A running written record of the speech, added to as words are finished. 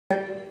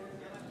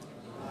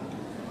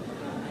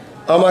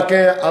আমাকে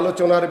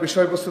আলোচনার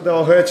বিষয়বস্তু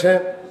দেওয়া হয়েছে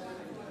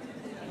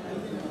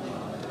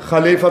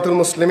খলিফাতুল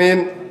মুসলিমিন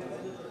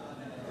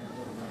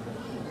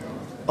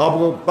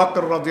আবু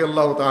বকর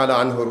রাদিয়াল্লাহু তাআলা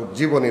আনহুর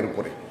জীবনের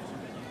উপরে।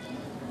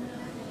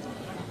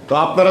 তো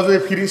আপনারা যদি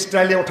ফ্রি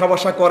স্টাইলে ওঠা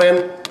বসা করেন,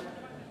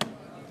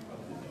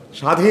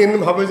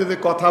 স্বাধীনভাবে যদি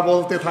কথা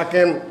বলতে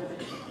থাকেন,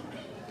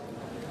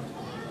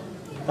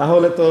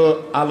 তাহলে তো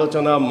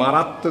আলোচনা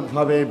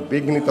মারাত্মকভাবে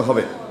বিঘ্নিত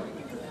হবে।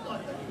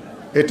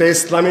 এটা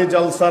ইসলামী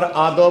জলসার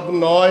আদব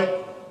নয়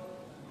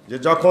যে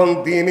যখন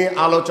দ্বীনি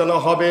আলোচনা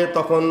হবে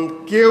তখন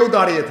কেউ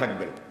দাঁড়িয়ে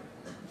থাকবেন।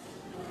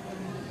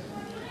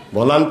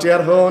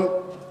 ভলান্টিয়ার হন,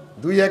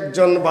 দুই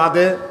একজন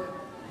বাদে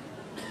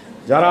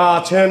যারা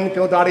আছেন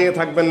কেউ দাঁড়িয়ে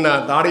থাকবেন না।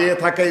 দাঁড়িয়ে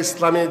থাকে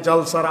ইসলামী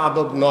জলসার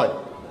আদব নয়।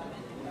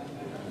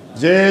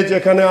 যে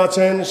যেখানে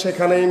আছেন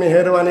সেখানেই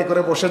মেহেরবানি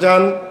করে বসে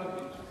যান,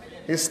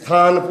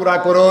 স্থান পুরা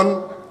করুন।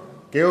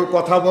 কেউ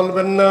কথা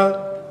বলবেন না।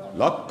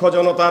 লক্ষ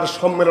জনতার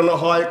সম্মেলন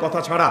হয়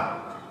কথা ছাড়া।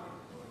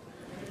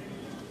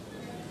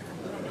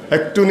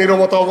 একটু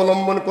নীরবতা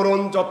অবলম্বন করুন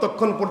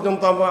যতক্ষণ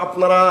পর্যন্ত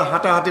আপনারা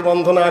হাঁটাহাঁটি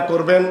বন্ধ না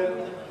করবেন।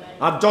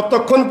 আর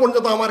যতক্ষণ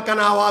পর্যন্ত আমার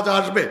কানে আওয়াজ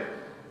আসবে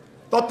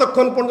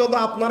ততক্ষণ পর্যন্ত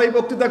আপনারাই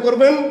বক্তৃতা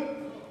করবেন,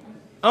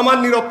 আমার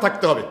নীরব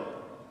থাকতে হবে।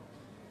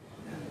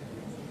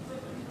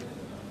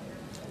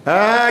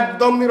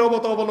 একদম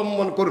নীরবতা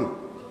অবলম্বন করুন।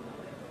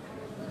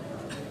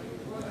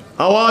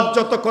 আওয়াজ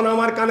যতক্ষণ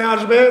আমার কানে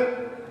আসবে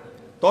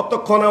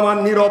ততক্ষণ আমার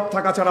নীরব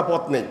থাকা ছাড়া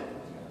পথ নেই।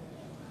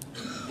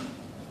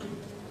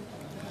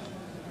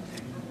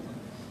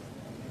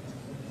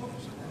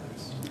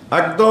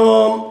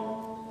 একদম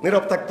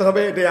নীরব থাকতে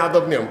হবে, এটাই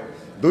আদব নিয়ম।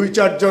 দুই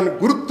চারজন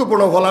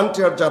গুরুত্বপূর্ণ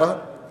ভলান্টিয়ার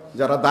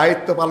যারা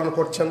দায়িত্ব পালন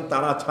করছেন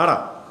তারা ছাড়া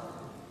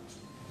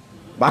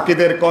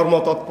বাকিদের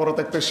কর্মতৎপরতা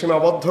একটু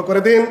সীমাবদ্ধ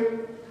করে দিন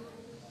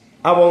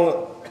এবং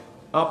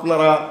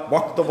আপনারা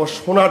বক্তব্য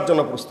শোনার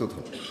জন্য প্রস্তুত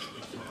হন।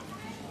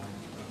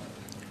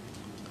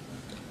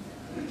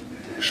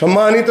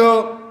 সম্মানিত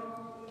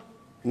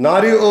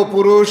নারী ও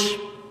পুরুষ,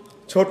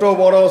 ছোট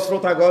বড়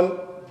শ্রোতাগণ,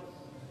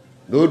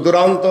 দূর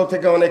দূরান্ত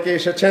থেকে অনেকে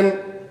এসেছেন।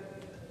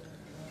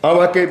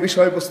 আমাকে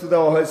বিষয়বস্তু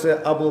দেওয়া হয়েছে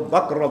আবু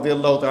বকর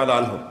রাদিয়াল্লাহু তাআলা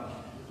আনহু।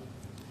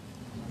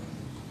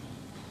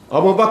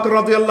 আবু বকর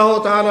রাদিয়াল্লাহু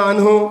তাআলা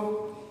আনহু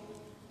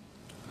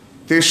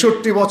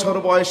 63 বছর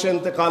বয়সে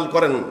ইন্তেকাল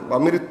করেন বা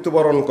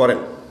মৃত্যুবরণ করেন।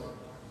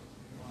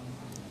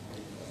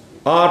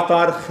 আর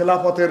তার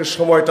খেলাফতের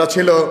সময়টা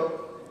ছিল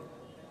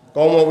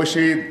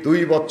কমবেশি 2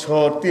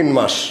 বছর 3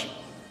 মাস।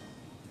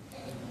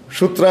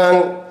 সুতরাং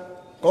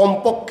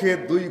কমপক্ষে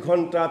 2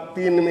 ঘন্টা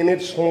 3 মিনিট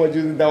সময়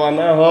যদি দেওয়া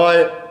না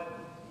হয়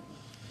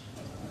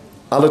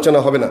আলোচনা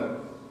হবে না।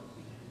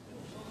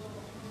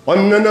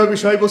 অন্যান্য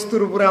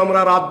বিষয়বস্তুর উপরে আমরা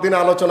রাত দিন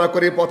আলোচনা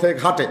করি পথে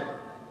ঘাটে।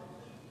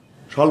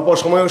 স্বল্প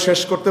সময়ও শেষ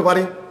করতে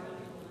পারি,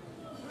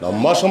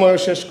 লম্বা সময়ও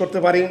শেষ করতে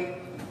পারি,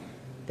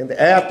 কিন্তু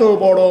এত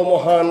বড়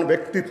মহান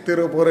ব্যক্তিত্বের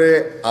উপরে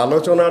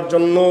আলোচনার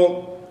জন্য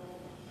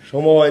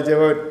সময়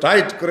যেভাবে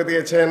টাইট করে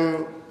দিয়েছেন,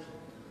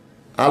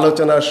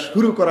 আলোচনা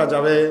শুরু করা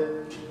যাবে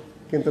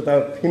কিন্তু তার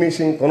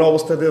ফিনিশিং কোনো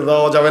অবস্থাতে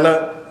দেওয়া যাবে না।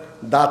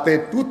 দাঁতে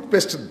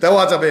টুথপেস্ট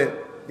দেওয়া যাবে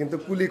কিন্তু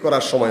কুলি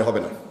করার সময় হবে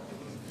না।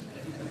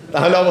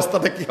 তাহলে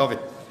অবস্থাটা কি হবে?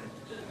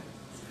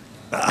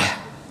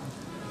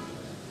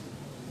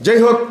 যাই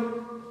হোক,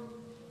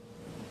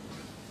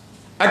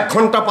 1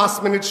 ঘন্টা 5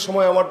 মিনিট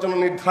সময় আমার জন্য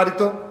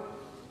নির্ধারিত।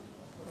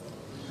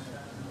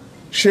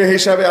 সে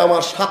হিসাবে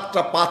আমার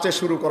 7:05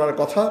 শুরু করার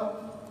কথা,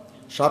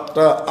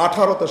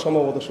 7:18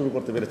 সম্ভবত শুরু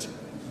করতে পেরেছি।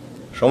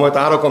 সময় তো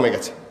আরো কমে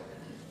গেছে।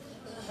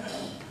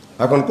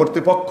 এখন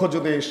কর্তৃপক্ষ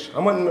যদি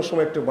সামান্য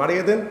সময় একটু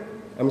বাড়িয়ে দেন,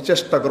 আমি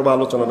চেষ্টা করবো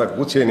আলোচনাটা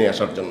গুছিয়ে নিয়ে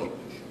আসার জন্য।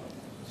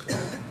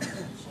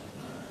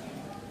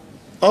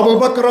 আবু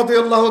বকর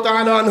রাদিয়াল্লাহু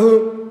তাআলা আনহু,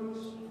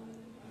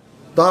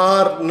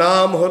 তার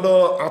নাম হলো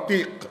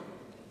আতিক,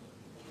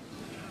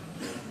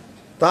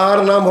 তার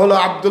নাম হলো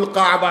আব্দুল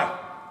কাবা,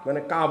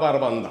 মানে কাবার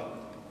বান্দা।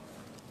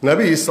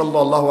 নবী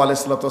সাল্লাল্লাহু আলাইহি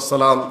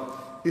ওয়াসাল্লাম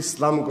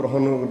ইসলাম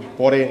গ্রহণের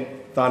পরে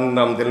তার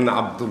নাম দিলেন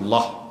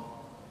আব্দুল্লাহ।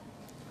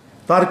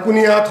 তার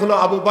কুনিয়াত হলো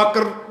আবু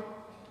বকর।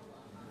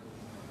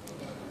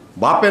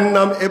 বাপের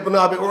নাম ইবনে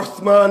আবি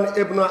উসমান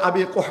ইবনে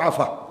আবি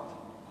কুহাফা।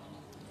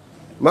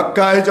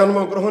 মক্কায়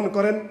জন্মগ্রহণ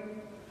করেন।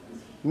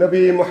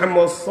 নবী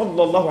মুহাম্মদ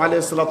সাল্লাল্লাহু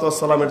আলাইহি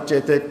ওয়াসাল্লামের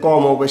চাইতে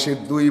কম ও বেশি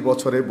 2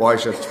 বছরের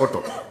বয়সের ছোট।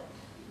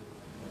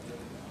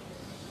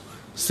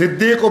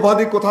 সিদ্দিক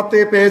উপাধি কোথা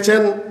থেকে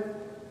পেয়েছেন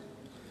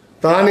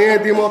তা নিয়ে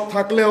দ্বিমত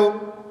থাকলেও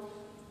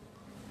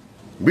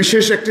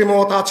বিশেষ একটি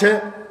মত আছে।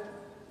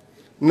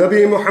 নবী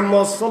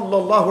মুহাম্মদ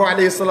সাল্লাল্লাহু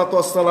আলাইহি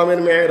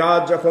ওয়াসাল্লামের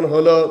মেরাজ যখন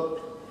হলো,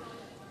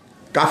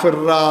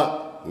 কাফেররা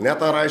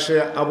নেতারা এসে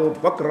আবু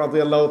বকর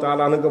রাদিয়াল্লাহু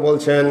তাআলা আনহুকে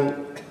বলছেন,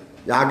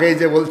 আগেই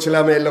যে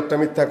বলছিলাম এই লোকটা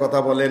মিথ্যা কথা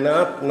বলে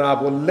না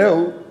বললেও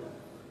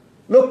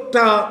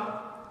লোকটা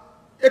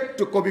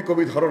একটু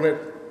কবি ধরনের,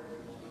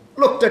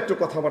 লোকটা একটু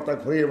কথাবার্তা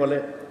ঘুরিয়ে বলে,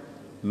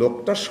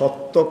 লোকটা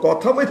সত্য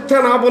কথা মিথ্যা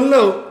না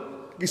বললেও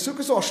কিছু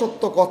কিছু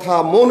অসত্য কথা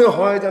মনে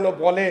হয় যেন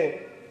বলে,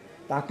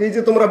 তাকেই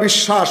যে তোমরা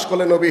বিশ্বাস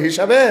করলে নবী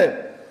হিসাবে,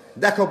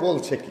 দেখো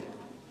বলছে কি।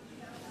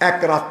 এক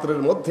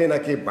রাত্রের মধ্যে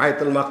নাকি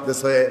বাইতুল মাকদিস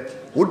হয়ে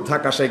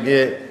ঊর্ধ্বাকাশে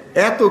গিয়ে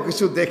এত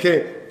কিছু দেখে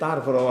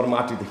তারপর আবার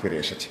মাটিতে ফিরে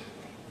এসেছে।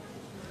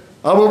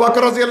 আবু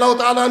বকর রাদিয়াল্লাহু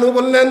তাআলা আনহু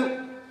বললেন,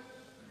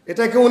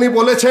 এটা কি উনি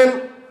বলেছেন?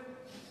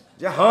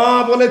 যে হ্যাঁ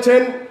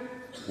বলেছেন।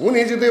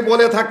 উনি যদি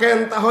বলে থাকেন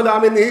তাহলে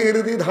আমি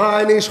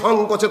নির্দ্বিধায়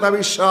নিঃসংকোচে তা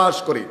বিশ্বাস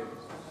করি,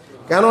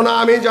 কেননা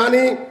আমি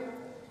জানি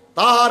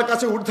তার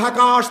কাছে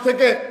ঊর্ধ্বাকাশ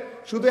থেকে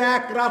শুধু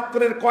এক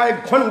রাত্রের কয়েক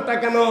ঘন্টা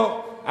কেন,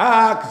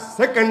 এক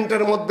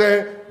সেকেন্ডের মধ্যে,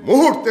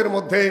 মুহূর্তের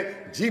মধ্যে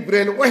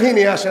জিবরিল ওহী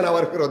নিয়ে আসেন,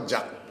 আবার ফেরত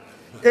যান।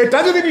 এটা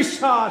যদি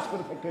বিশ্বাস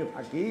করে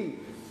থাকি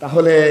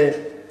তাহলে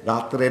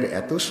রাত্রের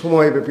এত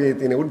সময় ব্যাপী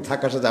তিনি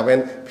ঊর্ধ্বাকাশে যাবেন,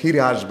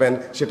 ফিরে আসবেন,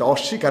 সেটা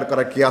অস্বীকার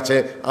করা কি আছে?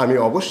 আমি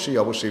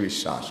অবশ্যই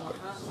বিশ্বাস করি।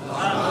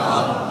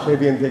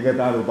 সেদিন থেকে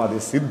তার উপাধি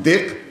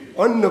সিদ্দিক।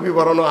 অন্য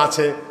বিবরণও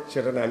আছে,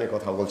 সেটা নিয়ে আমি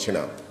কথা বলছি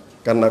না,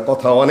 কেননা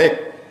কথা অনেক।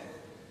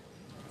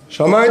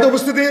 সম্মানিত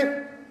উপস্থিতি,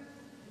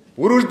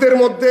 পুরুষদের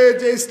মধ্যে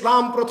যে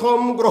ইসলাম প্রথম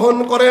গ্রহণ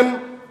করেন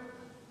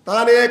তা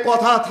নিয়ে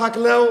কথা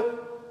থাকলেও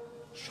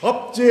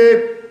সবচেয়ে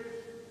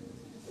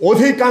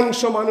অধিকাংশ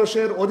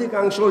মানুষের,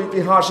 অধিকাংশ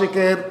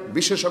ঐতিহাসিকের,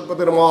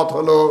 বিশেষজ্ঞদের মত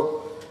হলো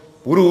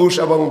পুরুষ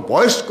এবং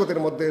বয়স্কদের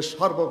মধ্যে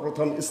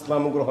সর্বপ্রথম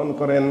ইসলাম গ্রহণ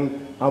করেন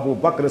আবু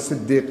বকর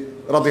সিদ্দিক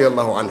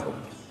রাদিয়াল্লাহু আনহু।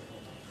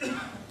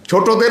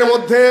 ছোটদের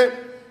মধ্যে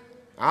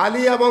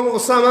আলী এবং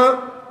ওসামা,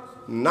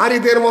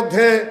 নারীদের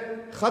মধ্যে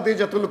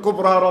খাদিজাতুল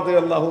কুবরা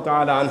রাদিয়াল্লাহু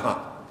তাআলা আনহা।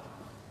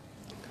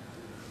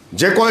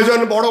 যে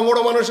কয়জন বড় বড়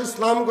মানুষ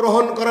ইসলাম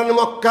গ্রহণ করেন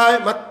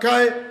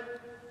মক্কায়,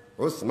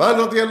 উসমান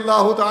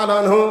রাদিয়াল্লাহু তাআলা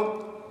আনহু,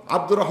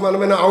 আব্দুর রহমান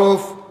বিন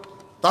আউফ,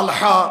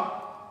 তালহা,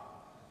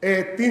 এই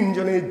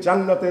তিনজনই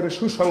জান্নাতের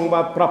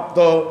সুসংবাদ প্রাপ্ত।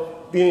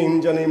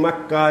 তিনজনই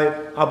মক্কায়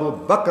আবু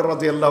বকর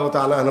রাদিয়াল্লাহু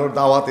তাআলা আনহুর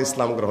দাওয়াতে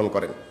ইসলাম গ্রহণ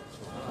করেন।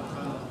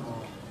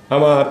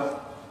 আমার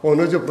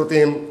অনুজ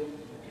প্রতিম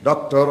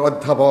ডক্টর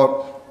অধ্যাপক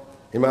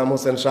ইমাম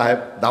হোসেন সাহেব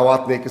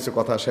দাওয়াত নিয়ে কিছু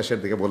কথা শেষের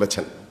দিকে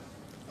বলেছেন।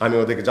 আমি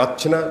ওদিকে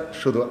যাচ্ছি না,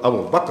 শুধু আবু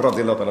বকর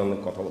রাদিয়াল্লাহু তাআলা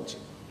আনহুর কথা বলছি।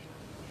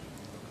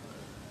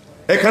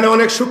 এখানে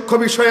অনেক সূক্ষ্ম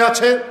বিষয়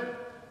আছে,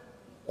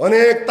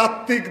 অনেক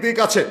তাত্ত্বিক দিক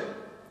আছে।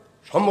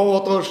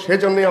 সম্ভবত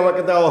সেজন্যই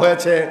আমাকে দেওয়া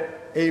হয়েছে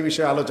এই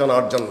বিষয়ে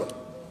আলোচনার জন্য।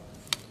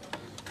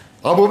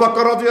 আবু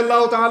বকর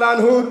রাদিয়াল্লাহু তাআলা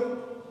আনহুর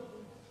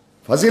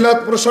ফজিলত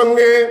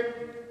প্রসঙ্গে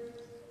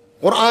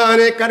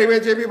কোরআনে কারিমে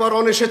যে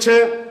বিবরণ এসেছে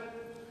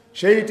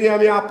সেইটি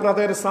আমি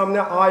আপনাদের সামনে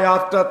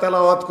আয়াতটা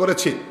তেলাওয়াত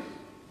করেছি।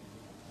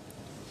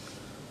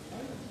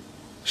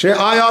 সে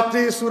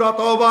আয়াতটি সূরা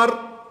তওবার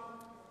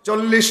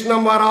 40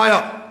 নম্বর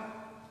আয়াত।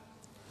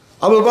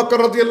 আবু বকর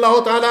রাদিয়াল্লাহু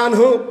তাআলা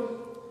আনহু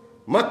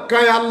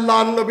মক্কায়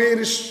আল্লাহর নবীর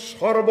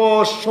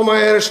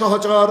সর্বসময়ের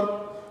সহচর,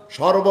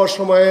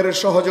 সর্বসময়ের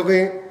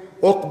সহযোগী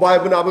উকবা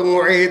ইবনে আবু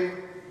মুঈত,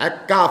 এক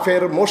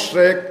কাফের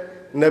মুশরিক,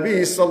 নবী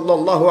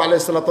সাল্লাল্লাহু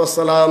আলাইহি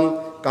সাল্লাম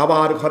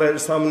কাবার ঘরের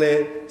সামনে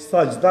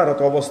সাজদারত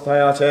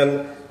অবস্থায় আছেন।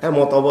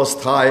 এমত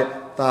অবস্থায়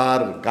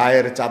তার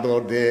গায়ের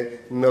চাদর দিয়ে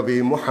নবী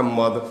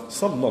মুহাম্মদ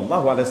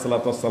সাল্লাল্লাহু আলাইহি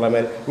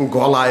সাল্লামের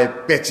গলায়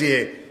পেঁচিয়ে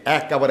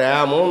একেবারে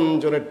এমন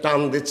জোরে টান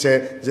দিচ্ছে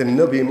যে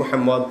নবী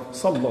মুহাম্মদ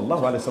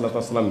সাল্লাল্লাহু আলাইহি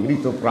সাল্লাম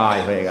মৃত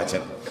প্রায় হয়ে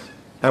গেছেন।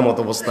 এমত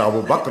অবস্থা আবু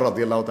বকর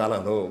রাদিয়াল্লাহু তাআলা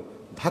আনহু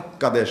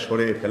ধাক্কা দিয়ে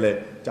সরিয়ে ফেলে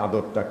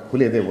চাদরটা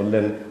খুলে দিয়ে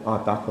বললেন,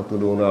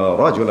 আতাকতুলুনা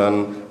রাজুলান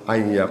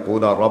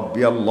আইয়াকুলা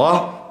রাব্বি আল্লাহ।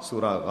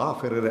 সূরা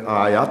গাফিরের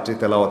আয়াতটি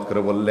তেলাওয়াত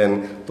করে বললেন,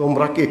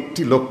 তোমরা কি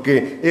একটি লোককে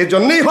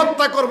এজন্যই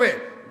হত্যা করবে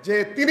যে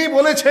তিনি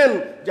বলেছেন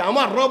যে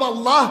আমার রব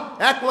আল্লাহ,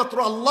 একমাত্র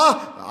আল্লাহ,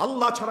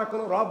 আল্লাহ ছাড়া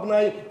কোনো রব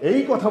নাই? এই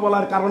কথা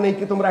বলার কারণেই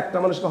কি তোমরা একটা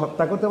মানুষকে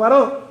হত্যা করতে পারো?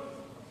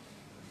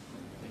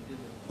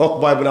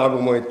 উকবা ইবনে আবু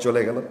মুঈত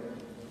চলে গেল।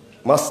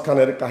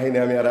 মাঝখানের কাহিনী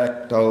আমি আর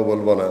একটাও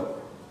বলবো না।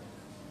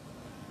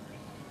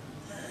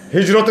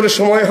 হিজরতের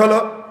সময় হলো।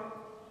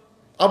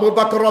 আবু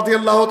বকর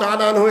রাদিয়াল্লাহু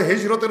তাআলা আনহু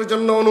হিজরতের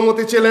জন্য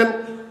অনুমতি ছিলেন।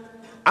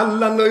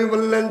 আল্লাহর নবী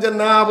বললেন যে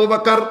না আবু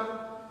বকর,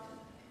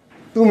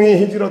 তুমি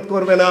হিজরত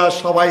করবে না,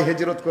 সবাই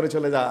হিজরত করে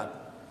চলে যাক।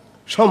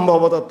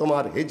 সম্ভবত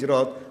তোমার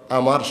হিজরত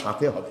আমার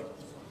সাথে হবে।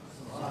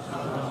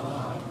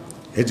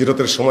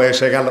 হিজরতের সময়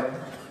এসে গেল,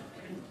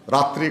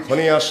 রাত্রি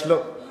ঘনিয়ে আসলো।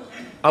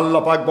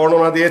 আল্লাহ পাক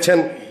বর্ণনা দিয়েছেন,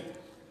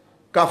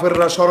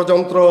 কাফেররা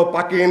ষড়যন্ত্র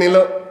পাকিয়ে নিল।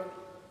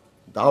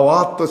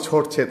 দাওয়াত তো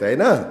ছড়ছে, তাই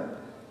না?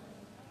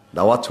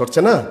 দাওয়াত ছড়ছে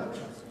না,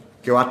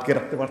 কেউ আটকে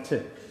রাখতে পারছে?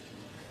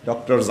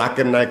 ডক্টর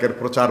জাকির নায়েকের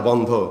প্রচার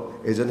বন্ধ,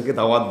 এই জন্য কি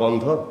দাওয়াত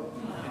বন্ধ?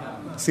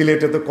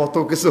 সিলেটে তো কত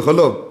কিছু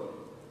হলো,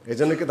 এই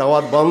জন্য কি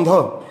দাওয়াত বন্ধ?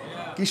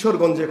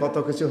 কিশোরগঞ্জে কত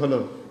কিছু হলো,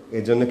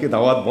 এই জন্য কি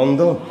দাওয়াত বন্ধ?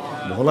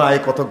 ভোলায়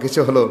কত কিছু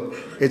হলো,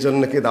 এই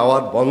জন্য কি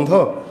দাওয়াত বন্ধ?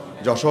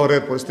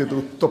 যশোরের পরিস্থিতি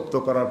উত্তপ্ত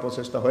করার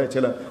প্রচেষ্টা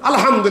হয়েছিল।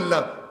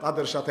 আলহামদুলিল্লাহ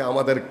তাদের সাথে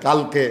আমাদের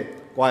কালকে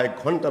কয়েক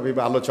ঘন্টা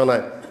ভেবে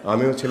আলোচনায়,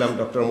 আমিও ছিলাম,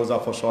 ডক্টর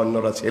মুজাফর সহ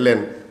অন্যরা ছিলেন।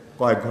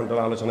 কয়েক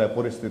ঘন্টার আলোচনায়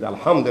পরিস্থিতি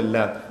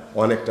আলহামদুলিল্লাহ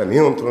অনেকটা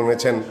নিয়ন্ত্রণ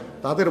এনেছেন।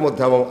 তাদের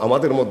মধ্যে এবং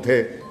আমাদের মধ্যে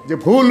যে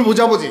ভুল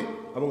বুঝাবুঝি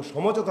এবং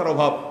সমঝোতার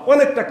অভাব,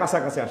 অনেকটা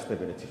কাছাকাছি আসতে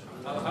পেরেছি।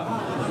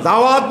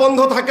 দাওয়াত বন্ধ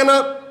থাকে না।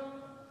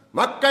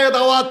 মক্কায়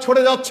দাওয়াত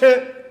ছড়ে যাচ্ছে,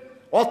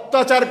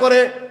 অত্যাচার করে,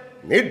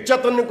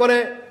 নির্যাতন করে।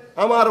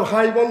 আমার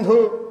ভাই বন্ধু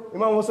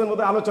ইমাম হোসেন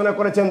মধ্যে আলোচনা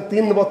করেছেন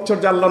 3 বছর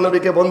যে আল্লাহ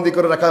নবীকে বন্দী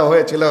করে রাখা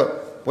হয়েছিল,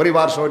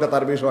 পরিবার সহ এটা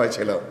তার বিষয়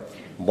ছিল,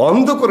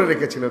 বন্ধ করে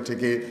রেখেছিল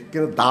ঠিকই,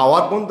 কিন্তু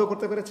দাওয়াত বন্ধ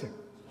করতে পেরেছে।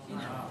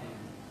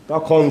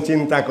 তখন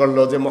চিন্তা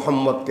করলো যে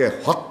মোহাম্মদকে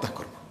হত্যা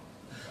করব।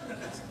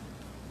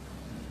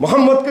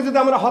 মোহাম্মদকে যদি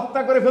আমরা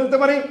হত্যা করে ফেলতে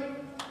পারি,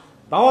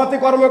 দাওয়াতি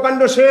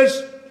কর্মকাণ্ড শেষ।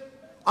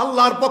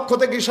 আল্লাহর পক্ষ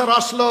থেকে ইশারা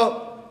আসলো,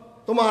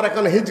 তোমার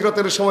এখন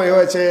হিজরতের সময়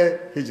হয়েছে,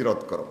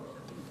 হিজরত করো।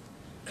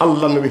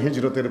 আল্লাহ নবী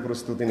হিজরতের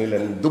প্রস্তুতি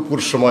নিলেন। দুপুর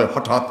সময়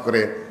হঠাৎ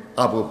করে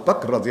আবু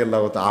বকর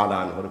রাদিয়াল্লাহু তাআলা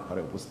আনহুর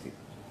ঘরে উপস্থিত।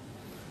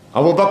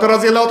 আবু বকর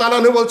রাদিয়াল্লাহু তাআলা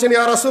আনহু বলছেন,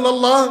 ইয়া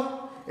রাসূলুল্লাহ,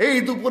 এই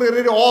দুপুরের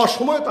এই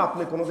অসময় তো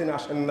আপনি কোনোদিন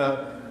আসেন না,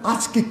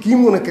 আজকে কি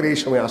মনে করে এই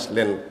সময়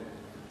আসলেন?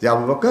 যে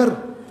আবু বকর,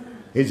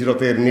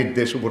 হিজরতের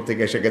নির্দেশ উপর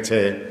থেকে এসে গেছে,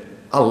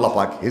 আল্লাহ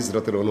পাক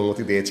হিজরতের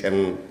অনুমতি দিয়েছেন।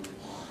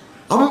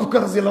 আবু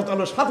বকর রাদিয়াল্লাহু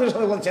তাআলা সাথে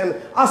সাথে বলছেন,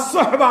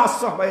 আস-সাহবা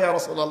আস-সাহবা ইয়া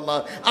রাসূলুল্লাহ,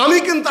 আমি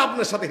কিন্তু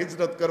আপনার সাথে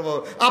হিজরত করব।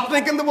 আপনি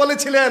কিন্তু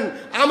বলেছিলেন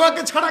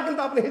আমাকে ছাড়া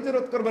কিন্তু আপনি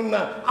হিজরত করবেন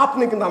না,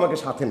 আপনি কিন্তু আমাকে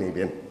সাথে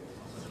নেবেন।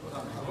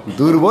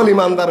 দুর্বল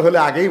ইমানদার হলে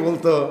আগেই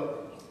বলতো,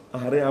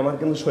 আরে আমার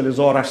কিন্তু শরীরে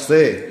জ্বর আসছে,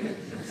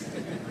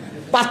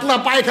 পাতলা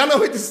পায়খানা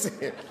হইতেছে,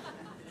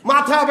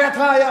 মাথা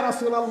ব্যথা ইয়া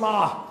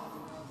রাসূলুল্লাহ।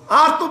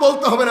 আর তো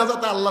বলতে হবে না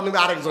যাতে আল্লাহ নবী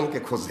আরেকজনকে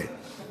খোঁজে।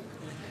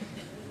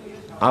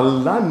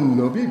 আল্লাহ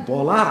নবী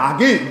বলার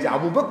আগে যে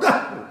আবু বকর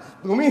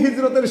তুমি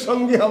হিজরতের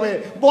সঙ্গী হবে,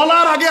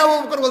 বলার আগে আবু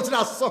বকর বলছেন,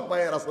 আস-সাহবা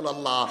ইয়া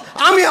রাসূলুল্লাহ,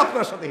 আমি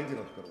আপনার সাথে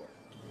হিজরত করব।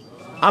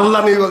 আল্লাহ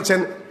নবী বলছেন,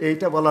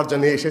 এইটা বলার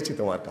জন্য এসেছি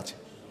তোমার কাছে।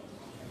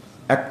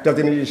 একটা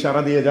জিনিস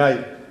ইশারা দিয়ে যায়,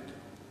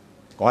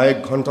 কয়েক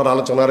ঘন্টার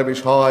আলোচনার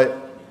বিষয়,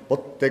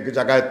 প্রত্যেক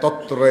জায়গায়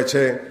তত্ত্ব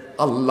রয়েছে।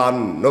 আল্লাহ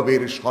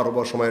নবীর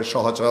সর্বসময়ের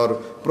সহচর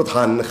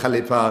প্রধান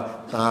খলিফা,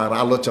 তার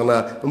আলোচনা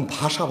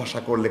ভাষা ভাষা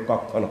করলে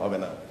কখন হবে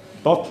না,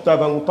 তত্ত্ব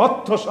এবং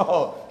তথ্য সহ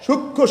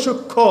সূক্ষ্ম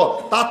সূক্ষ্ম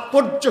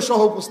তাৎপর্য সহ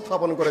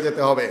উপস্থাপন করে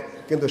যেতে হবে,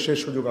 কিন্তু সে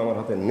সুযোগ আমার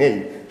হাতে নেই।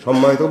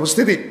 সম্মানিত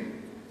উপস্থিতি,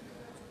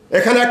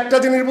 এখানে একটা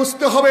জিনিস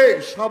বুঝতে হবে,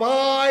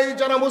 সবাই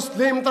যারা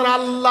মুসলিম তারা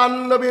আল্লাহ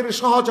নবীর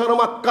সহচর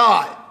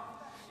মক্কায়,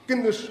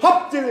 কিন্তু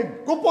সবচেয়ে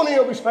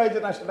গোপনীয় বিষয়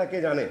যেটা সেটা কে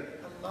জানে?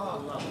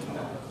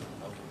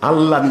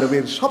 আল্লাহ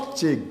নবীর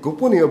সবচেয়ে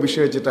গোপনীয়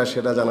বিষয় যেটা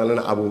সেটা জানালেন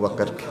আবু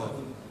বকরকে।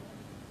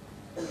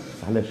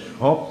 তাহলে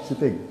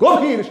সবচেয়ে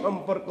গভীর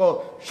সম্পর্ক,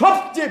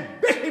 সবচেয়ে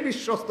বেশি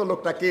বিশ্বস্ত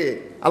লোকটা কে?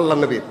 আল্লাহ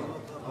নবীর।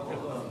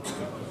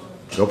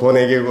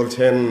 গোপনে গিয়ে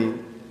বলছেন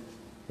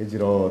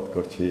হিজরত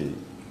করছি।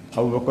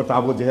 আবু বকর তো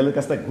আবু জেহেলের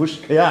কাছ থেকে ঘুষ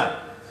খেয়া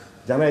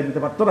জানাই দিতে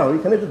পারতো না,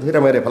 ওইখানে তো ধরে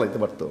মেরে ফেলাইতে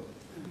পারতো।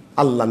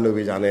 আল্লাহ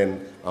নবী জানেন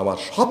আমার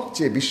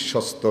সবচেয়ে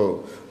বিশ্বস্ত,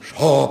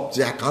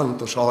 সবচেয়ে একান্ত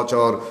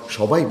সহচর,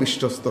 সবাই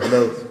বিশ্বস্ত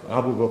হলেও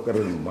আবু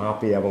বকরের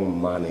মাপে এবং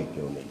মানে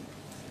কেউ নেই।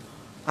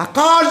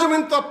 আকাশ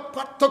জমিন তো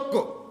পার্থক্য।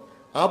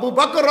 আবু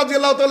বকর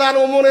রাদিয়াল্লাহু তাআলা আর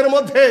ওমরের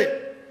মধ্যে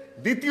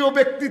দ্বিতীয়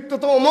ব্যক্তিত্ব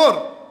তো ওমর,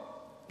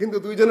 কিন্তু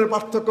দুইজনের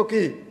পার্থক্য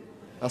কি?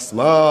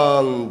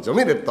 আসমান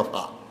জমিনের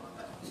তফাৎ।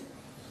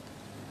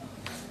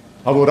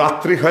 আবু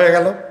রাত্রি হয়ে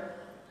গেল,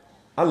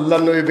 আল্লাহ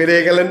নবী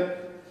বেরিয়ে গেলেন।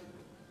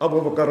 আবু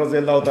বকর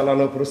রাদিয়াল্লাহু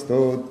তাআলা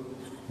প্রস্তুত,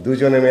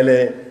 দুজনে মিলে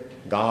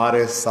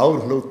গারে সাউর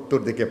হলো উত্তর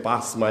দিকে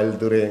 5 মাইল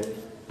দূরে,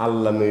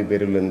 আল্লাহ নবী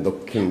বেরোলেন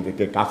দক্ষিণ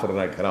দিকে,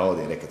 কাফেররা ঘেরাও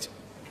দিয়ে রেখেছে।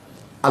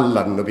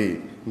 আল্লাহ নবী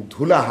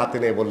ধুলা হাতে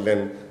নিয়ে বললেন,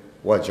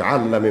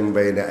 ওয়াজআলনা মিন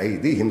বাইনি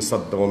আইদিহিম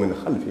সাদ্দা ওয়া মিন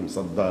খালফিহিম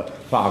সাদ্দা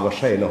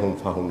ফাআগশায়নাহুম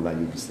ফাহুম লা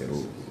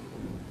ইউবসিরুন।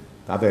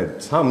 তাদের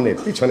সামনে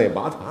পিছনে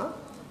বাধা।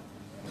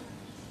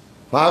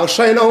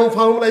 ফাআগশায়নাহুম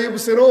ফাহুম লা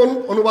ইউবসিরুন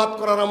অনুবাদ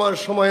করার আমার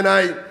সময়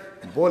নাই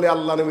বলে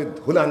আল্লাহ নবী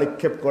ধুলা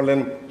নিক্ষেপ করলেন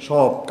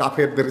সব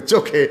কাফেরদের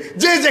চোখে,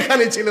 যে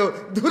যেখানে ছিল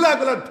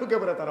ধুলাগুলো ঢুকে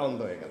পড়ে তারা অন্ধ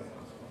হয়ে গেল।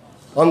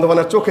 অন্ধ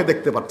মানে চোখে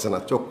দেখতে পাচ্ছে না,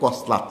 চোখ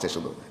কসলাচ্ছে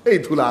শুধু। এই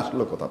ধুলা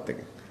আসলো কোথা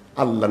থেকে?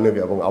 আল্লাহ নবী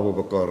এবং আবু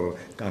বকর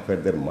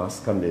কাফেরদের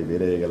মাঝখান দিয়ে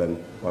বেরিয়ে গেলেন,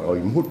 আর ওই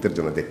মুহূর্তের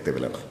জন্য দেখতে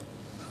পেলেন না।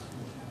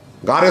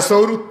 গারে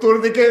সৌর উত্তর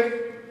দিকে,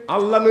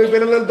 আল্লাহ নবী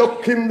বেরোলেন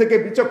দক্ষিণ দিকে।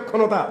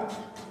 বিচক্ষণতা,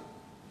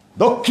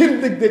 দক্ষিণ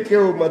দিক দিয়ে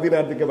কেউ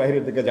মদিনার দিকে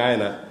বাহিরের দিকে যায়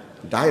না,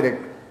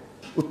 ডাইরেক্ট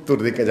উত্তর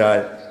দিকে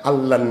যায়।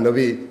 আল্লাহ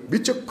নবী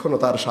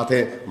বিচক্ষণতার সাথে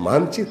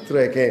মানচিত্র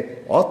এঁকে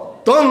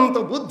অত্যন্ত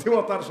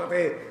বুদ্ধিমত্তার সাথে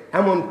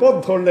এমন পথ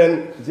ধরলেন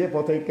যে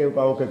পথে কেউ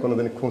কাউকে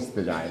কোনোদিন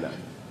খুঁজতে যায় না।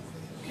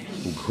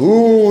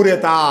 ঘুরে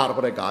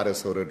তারপরে গারে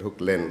সরে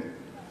ঢুকলেন।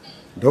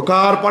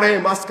 ঢোকার পরে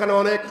মাঝখানে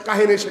অনেক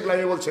কাহিনী, সেগুলো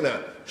আমি বলছি না,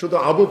 শুধু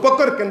আবু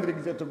বকর কেন্দ্রিক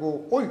যেটুকু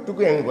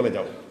ওইটুকুই আমি বলে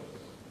যাব।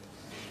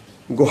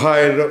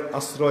 গুহায়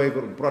আশ্রয়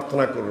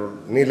প্রার্থনা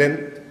নিলেন।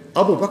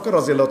 আবু বকর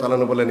রাদিয়াল্লাহু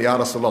তাআলা বলেন, ইয়া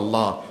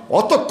রাসূলুল্লাহ,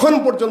 অতক্ষণ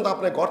পর্যন্ত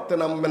আপনি গর্তে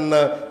নামবেন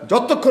না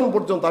যতক্ষণ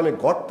পর্যন্ত আমি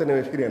গর্তে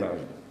নেমে ফিরে না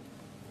আসব।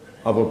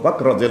 আবু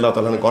বকর রাদিয়াল্লাহু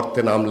তাআলা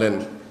গর্তে নামলেন,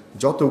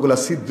 যতগুলা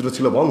ছিদ্র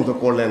ছিল বন্ধ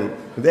করলেন।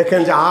 দেখেন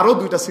যে আরো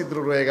 2টা ছিদ্র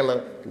রয়ে গেল,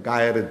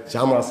 গায়ের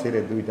জামা ছেড়ে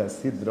 2টা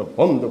ছিদ্র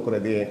বন্ধ করে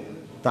দিয়ে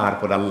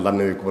তারপর আল্লাহ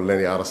নবী বললেন,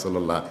 ইয়া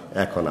রাসূলুল্লাহ,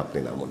 এখন আপনি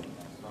নামুন।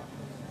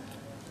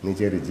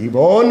 নিজের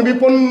জীবন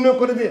বিপন্ন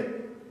করে দিয়ে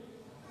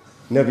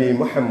নবী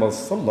মুহাম্মদ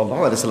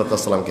সাল্লাল্লাহু আলাইহি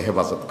সাল্লামকে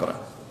হেফাজত করা।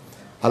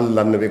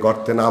 আল্লাহ নবী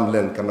গর্তে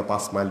নামলেন, কেন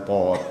 5 মাইল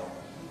পর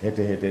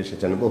হেঁটে হেঁটে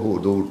এসেছেন বহু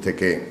দূর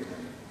থেকে।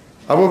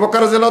 আবু বকর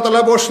রাদিয়াল্লাহু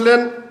তাআলা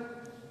বসলেন,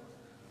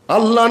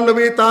 আল্লাহ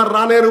নবী তার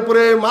রানের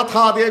উপরে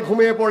মাথা দিয়ে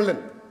ঘুমিয়ে পড়লেন।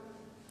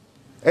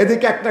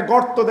 এদিকে একটা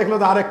গর্ত দেখলো,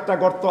 আরেকটা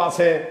গর্ত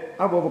আছে।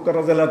 আবু বকর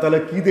রাদিয়াল্লাহু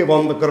তাআলা কি দিয়ে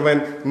বন্ধ করবেন?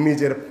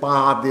 নিজের পা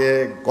দিয়ে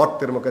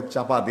গর্তের মুখে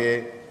চাপা দিয়ে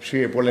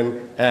শুয়ে পড়লেন।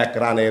 এক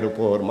রানের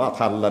উপর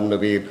মাথা আল্লাহর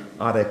নবীর,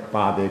 আরেক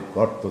পা দিয়ে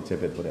গর্ত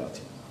চেপে ধরে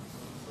আছে।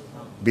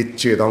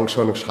 বিচ্ছু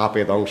দংশন,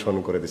 সাপে দংশন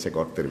করে দিছে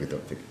গর্তের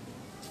ভিতর থেকে।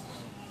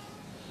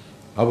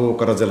 আবু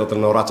বকর রাদিয়াল্লাহু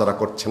তাআলা নড়াচড়া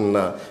করছেন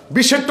না,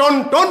 বিষে টন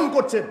টন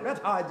করছে,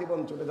 ব্যথায় জীবন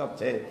চলে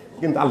যাচ্ছে,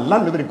 কিন্তু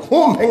আল্লাহর নবীর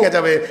ঘুম ভেঙে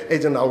যাবে এই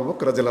জন্য আবু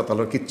বকর রাদিয়াল্লাহু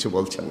তাআলা কিচ্ছু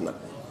বলছেন না।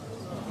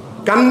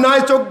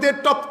 কান্নায় চোখ দিয়ে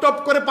টপ টপ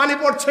করে পানি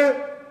পড়ছে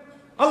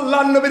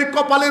আল্লাহর নবীর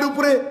কপালের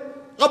উপরে।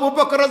 আবু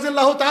বকর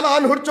রাদিয়াল্লাহু তাআলা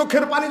আনহুর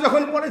চোখের পানি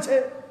যখন পড়েছে,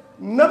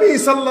 নবী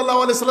সাল্লাল্লাহু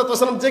আলাইহি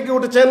ওয়াসাল্লাম জেগে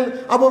উঠেছেন।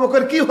 আবু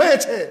বকর কি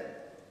হয়েছে?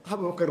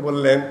 আবু বকর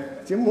বললেন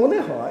যে মনে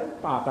হয়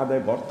পাটা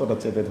দিয়ে গর্তটা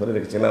চেপে ধরে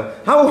রেখেছিলাম,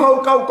 হাউ হাউ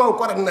কাউ কাউ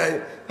করেন নাই।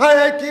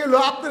 হ্যাঁ, কি হলো?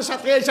 আপনার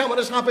সাথে এসে আমার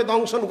সাপে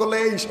দংশন করলে,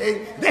 এই সেই,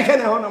 দেখেন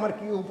এখন আমার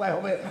কি উপায়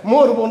হবে,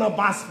 মরবো না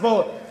বাঁচবো।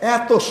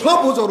 এত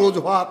সহজ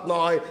অজুহাত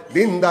নয়।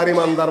 দিনদার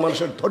ইমানদার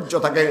মানুষের ধৈর্য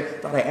থাকে,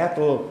 তারা এত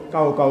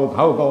কাউ কাউ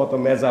ঘাউ ঘাউ তো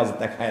মেজাজ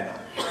দেখায় না।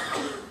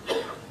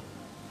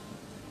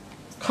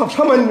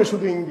 সামান্য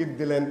শুধু ইঙ্গিত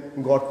দিলেন,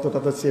 গর্তটা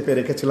তো চেপে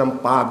রেখেছিলাম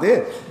পা দিয়ে,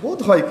 বোধ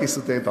হয়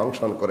কিছুতে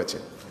দংশন করেছে।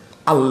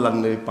 আল্লাহর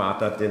নবী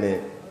পাটা টেনে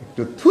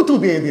একটু থুতু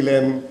দিয়ে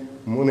দিলেন,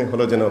 মনে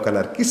হলো যেন ওখানে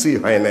আর কিছুই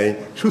হয় নাই,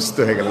 সুস্থ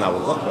হয়ে গেলেন আবু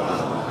বকর।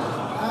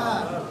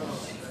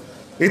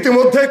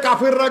 ইতিমধ্যে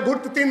কাফেররা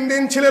ঘুরতে 3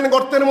 দিন ছিলেন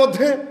গর্তের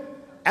মধ্যে।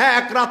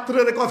 এক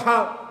রাত্রের কথা,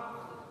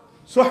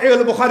 সহিহ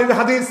বুখারীর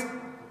হাদিস।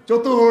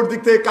 চতুর্দিক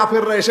থেকে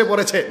কাফেররা এসে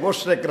পড়েছে,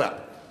 মুশরিকরা,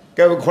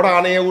 কেউ ঘোড়া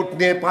নিয়ে, উট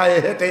নিয়ে, পায়ে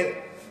হেঁটে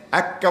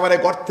একেবারে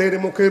গর্তের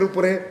মুখের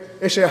উপরে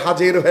এসে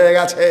হাজির হয়ে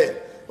গেছে।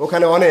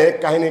 ওখানে অনেক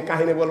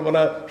কাহিনী বলবো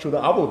না, শুধু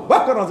আবু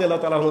বকর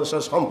রাদিয়াল্লাহু তাআলা আনহুর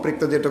সাথে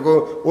সম্পৃক্ত যেটুকু,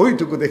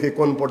 ওইটুকু দেখে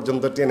কোন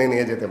পর্যন্ত টেনে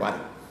নিয়ে যেতে পারে।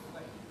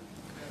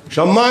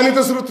 সম্মানিত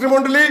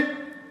শ্রোতৃমণ্ডলী,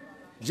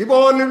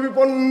 জীবন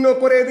বিপন্ন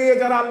করে দিয়ে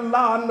যারা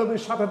আল্লাহ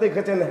নবীর সাথে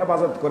দেখেছেন,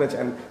 হেফাজত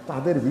করেছেন,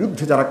 তাদের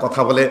বিরুদ্ধে যারা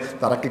কথা বলে,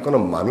 তারা কি কোনো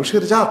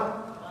মানুষের জাত?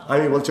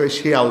 আমি বলছি ওই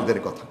শিয়ালদের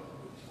কথা,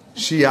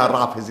 শিয়া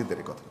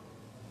রাফেজিদের কথা।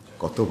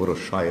 কত বড়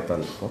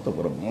শয়তান, কত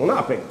বড়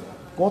মুনাফিক,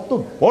 কত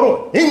বড়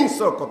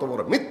হিংস্র, কত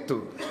বড় মৃত্যু,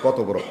 কত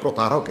বড়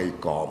প্রতারক এই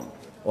কম।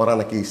 ওরা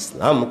নাকি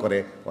ইসলাম করে,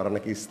 ওরা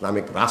নাকি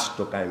ইসলামিক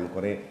রাষ্ট্র কায়েম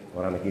করে,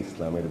 ওরা নাকি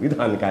ইসলামের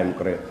বিধান কায়েম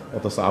করে,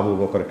 অথচ আবু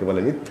বকরকে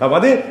বলে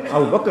মিথ্যাবাদী।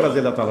 আবু বকর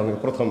রাদিয়াল্লাহু তাআলা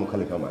প্রথম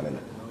খলিফা মানে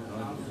না।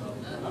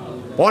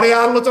 পরে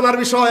আলোচনার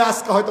বিষয়,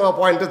 আজকে হয়তো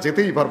পয়েন্টে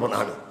যেতেই পারবো না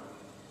আমি।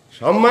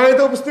 সম্মানিত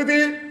উপস্থিতি,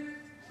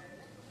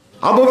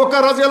 আবু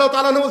বকর রাদিয়াল্লাহু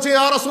তাআলা বলছে,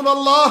 ইয়া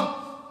রাসূলুল্লাহ,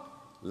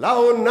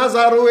 লাউ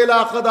নাযারু ইলা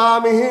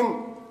আকদামিহিম,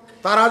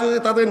 তারা যদি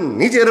তাদের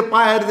নিজের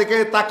পায়ের দিকে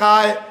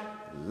তাকায়,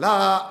 লা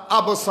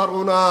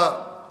আবসারুনা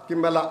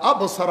কিংবা লা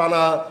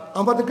আবসারানা,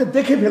 আমাদেরকে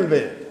দেখে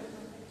ফেলবে।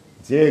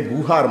 যে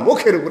গুহার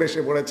মুখের উপরে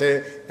এসে পড়েছে,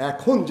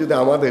 এখন যদি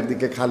আমাদের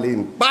দিকে খালি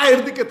পায়ের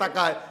দিকে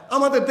তাকায়,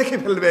 আমাদের দেখে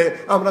ফেলবে।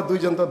 আমরা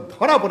দুইজন তো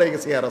ধরা পড়ে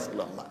গেছি ইয়া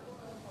রাসূলুল্লাহ।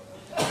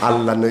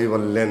 আল্লাহ নবী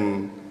বললেন,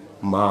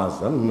 মা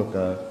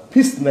জান্নুকা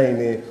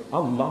ফিসনাইনে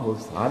আল্লাহু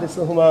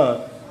সালিসুহুমা।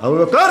 আবু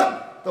বকর,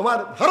 তোমার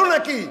ধারণা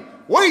কি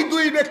ওই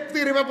 2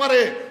 ব্যক্তির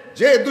ব্যাপারে?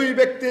 যে 2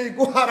 ব্যক্তি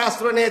গুহার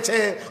আশ্রয় নিয়েছে,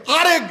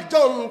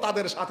 আরেকজন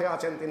তাদের সাথে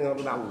আছেন, তিনি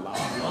হলেন আল্লাহ।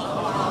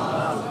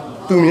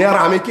 তুমি আর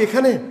আমি কি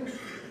এখানে?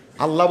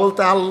 আল্লাহ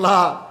বলতে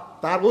আল্লাহ,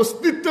 তার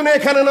অস্তিত্ব নেই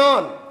এখানে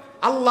নন।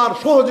 আল্লাহর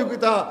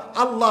সহযোগিতা,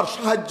 আল্লাহর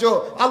সাহায্য,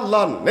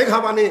 আল্লাহর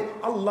নেঘাবানি,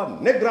 আল্লাহর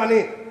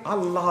নেগরানি,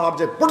 আল্লাহর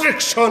যে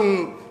প্রোটেকশন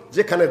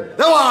যেখানে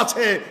দেওয়া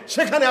আছে,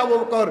 সেখানে আবু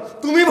বকর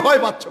তুমি ভয়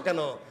পাচ্ছ কেন?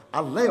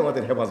 আল্লাহ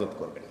আমাদের হেফাজত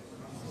করবেন।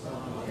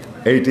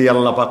 এইটি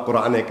আল্লাহ পাক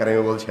কোরআনে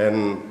কারিমে বলছেন,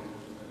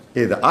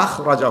 ইদ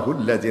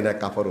আখরাজাহুল্লাযিনা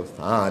কাফারু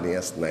সানি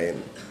আসনাইন।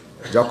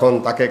 যখন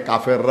তাকে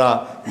কাফেররা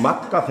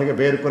মক্কা থেকে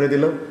বের করে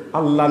দিল,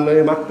 আল্লাহ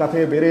নবী মক্কা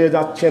থেকে বেরিয়ে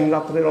যাচ্ছেন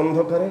রাত্রের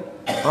অন্ধকারে,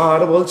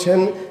 আর বলছেন,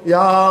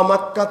 ইয়া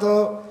মক্কাতু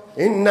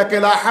ইন্নাকা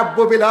লা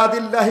হাব্বু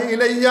বিলাদিল্লাহি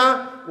ইলাইয়া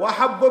ওয়া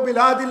হাব্বু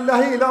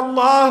বিলাদিল্লাহি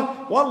ইলাল্লাহ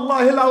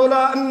ওয়াল্লাহি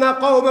লাউলা আন্না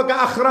কওমাকা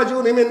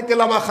আখরাজুনি মিনকা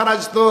লামা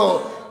খারাজতু।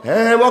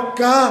 হে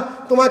মক্কা,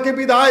 তোমাকে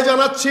বিদায়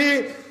জানাচ্ছি।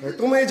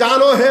 তুমি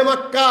জানো হে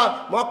মক্কা,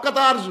 মক্কা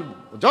তার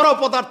জড়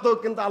পদার্থ,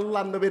 কিন্তু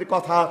আল্লাহ নবীর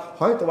কথা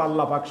হয়তো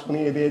আল্লাহ পাক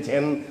শুনিয়ে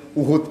দিয়েছেন।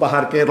 উহুদ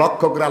পাহাড়কে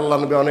লক্ষ্য করে আল্লাহ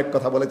নবী অনেক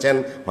কথা বলেছেন,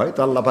 হয়তো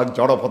আল্লাহ পাক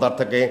জড়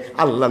পদার্থকে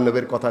আল্লাহ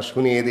নবীর কথা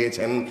শুনিয়ে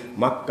দিয়েছেন।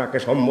 মক্কাকে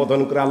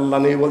সম্বোধন করে আল্লাহ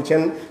নবী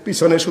বলছেন,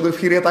 পিছনে শুধু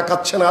ফিরে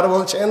তাকাচ্ছেন আর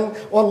বলছেন,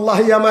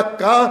 ওয়াল্লাহি ইয়া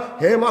মক্কা,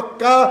 হে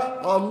মক্কা,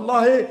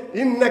 আল্লাহি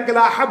ইন্নাকা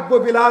লা হাব্বু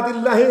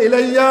বিলাদিল্লাহি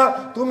ইলাইয়া,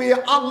 তুমি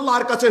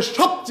আল্লাহর কাছে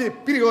সবচেয়ে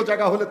প্রিয়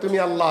জায়গা হলে তুমি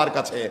আল্লাহর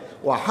কাছে।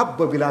 ওয়া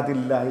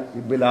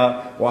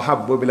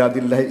হাব্বু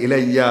বিলাদিল্লাহি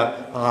ইলাইয়া,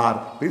 আর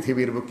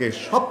পৃথিবীর বুকে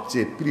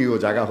সবচেয়ে প্রিয়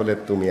জায়গা হলে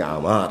তুমি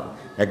আমার।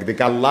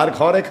 একদিকে আল্লাহর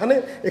ঘর, এখানে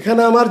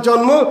এখানে আমার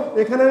জন্ম,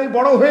 এখানে আমি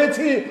বড়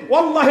হয়েছি।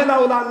 ওয়াল্লাহি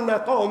লাউলা আন্না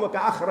কওমাকা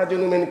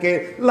আখরাজুনি মিনকা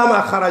লামা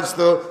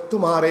খারাজতু।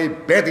 তোমার এই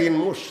বেদিন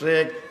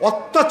মুশরিক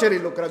অত্যাচারী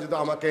লোকেরা যদি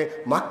আমাকে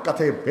মক্কা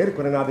থেকে বের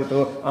করে না দিত,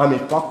 আমি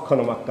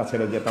কখনো মক্কা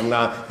ছেড়ে যেতাম না।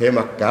 হে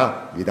মক্কা,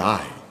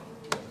 বিদায়।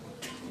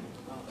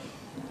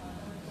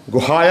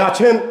 গুহায়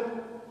আছেন,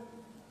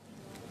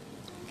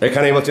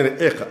 এখানে বলছেন,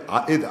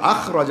 ইদ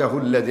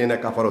আখরাজাহুল্লাযিনা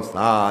কাফারু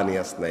সানি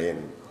আসনাইন।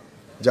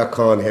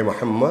 যখন হে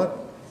মুহাম্মদ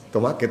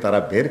তোমাকে তারা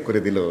বের করে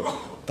দিল,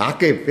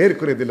 তাকে বের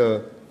করে দিল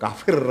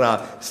কাফেররা।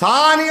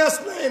 সানি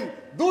আসলেন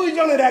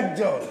দুইজনের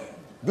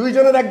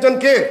একজন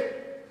কে?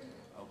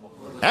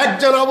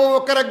 একজন আবু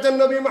বকর, একজন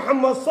নবী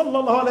মুহাম্মদ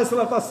সাল্লাল্লাহু আলাইহি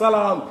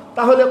সাল্লাম।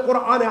 তাহলে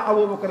কোরআনে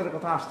আবু বকরের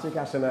কথা আসছে কি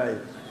আসে নাই?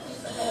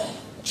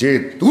 যে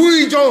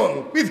দুইজন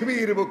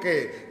পৃথিবীর বুকে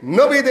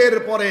নবীদের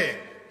পরে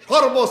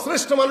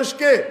সর্বশ্রেষ্ঠ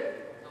মানুষকে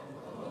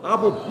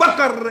আবু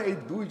বকর, এই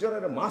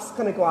দুইজনের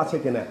মাঝখানে কেউ আছে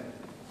কিনা?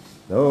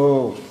 ও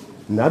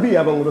নবী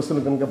এবং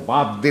রাসূলগণকে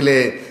বাদ দিলে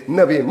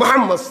নবী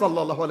মুহাম্মদ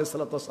সাল্লাল্লাহু আলাইহি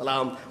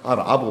সাল্লাম আর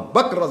আবু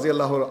বকর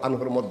রাদিয়াল্লাহু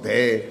আনহুর মধ্যে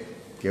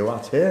কেউ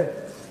আছে?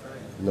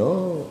 নো।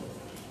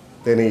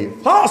 তিনি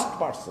first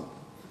person,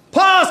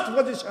 first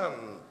position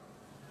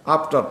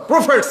after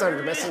prophets and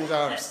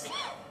messengers.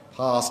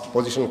 First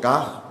position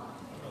কার?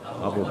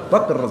 আবু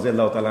বকর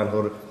রাদিয়াল্লাহু তাআলা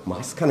আনহুর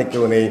মাঝখানে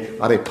কেউ নেই।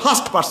 আর এই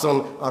ফার্স্ট পারসন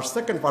আর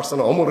সেকেন্ড পারসন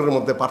ওমরের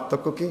মধ্যে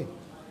পার্থক্য কি?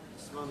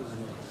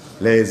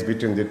 Less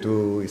between the to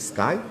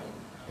sky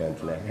and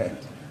land.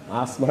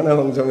 আসমান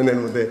এবং জমিনের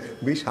মধ্যে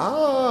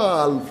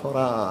বিশাল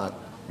ফারাক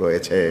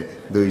রয়েছে,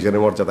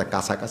 দুইজনের মর্যাদা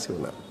কাছাকাছিও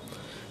না।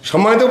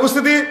 সম্মানিত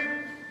উপস্থিতি,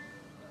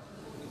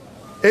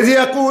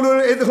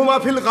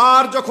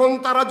 যখন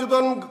তারা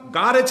দুজন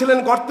গারে ছিলেন,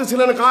 গর্তে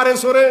ছিলেন, গারে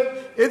সরে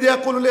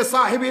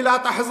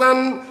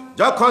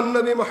যখন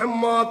নবী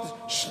মুহাম্মদ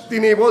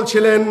তিনি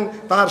বলছিলেন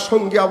তার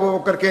সঙ্গী আবু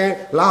বকরকে,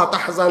 লা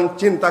তাহজান,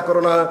 চিন্তা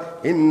করো না,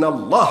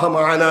 ইন্নাল্লাহা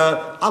মা'ানা,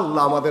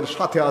 আল্লাহ আমাদের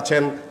সাথে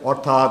আছেন,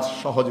 অর্থাৎ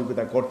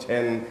সহযোগিতা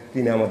করছেন,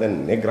 তিনি আমাদের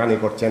নিগরানি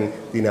করছেন,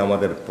 তিনি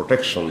আমাদের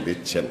প্রোটেকশন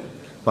দিচ্ছেন।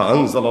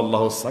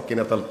 ফাআনজালাল্লাহু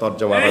সাকিনাতাল,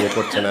 তরজমা আমি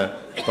করছে না,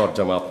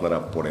 তরজমা আপনারা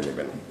পড়ে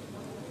নেবেন।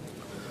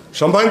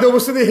 সম্মানিত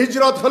উপস্থিতি,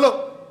 হিজরত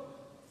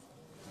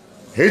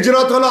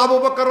হলো আবু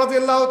বকর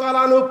রাদিয়াল্লাহু তাআলা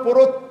আনহু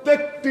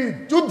প্রত্যেকটি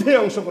যুদ্ধে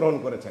অংশগ্রহণ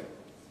করেছেন,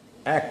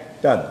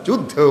 একটা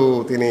যুদ্ধেও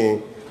তিনি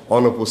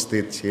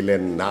অনুপস্থিত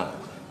ছিলেন না।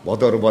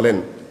 বদর বলেন,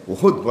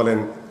 উহুদ বলেন,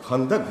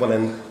 খান্দক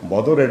বলেন,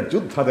 বদরের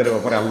যোদ্ধাদের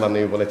ব্যাপারে আল্লাহ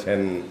নবী বলেছেন,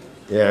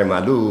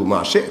 ই'মালু মা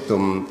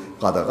শি'তুম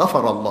কাদ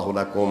গাফারাল্লাহু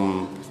লাকুম,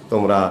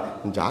 তোমরা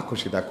যা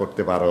খুশি তা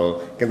করতে পারো,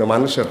 কিন্তু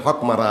মানুষের হক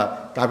মারা,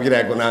 কাবিরা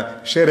গুনাহ,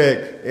 শিরক,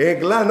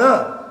 এগুলা না।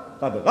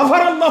 কাদ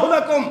গাফারাল্লাহু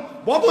লাকুম,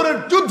 বদরের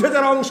যুদ্ধে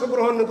যারা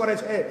অংশগ্রহণ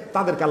করেছে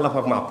তাদেরকে আল্লাহ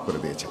পাক মাফ করে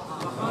দিয়েছেন।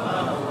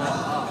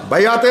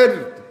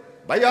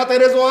 বাইয়াতে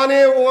রিজওয়ানে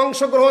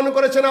অংশগ্রহণ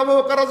করেছেন আবু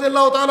বকর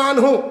রাদিয়াল্লাহু তাআলা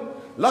আনহু।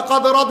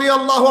 লাকাদ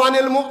রাদিয়াল্লাহু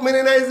আনিল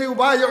মুমিনিনা ইয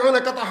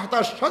ইউবাইউনাকা তাহতা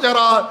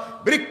শাজারা,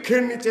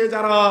 বৃক্ষের নিচে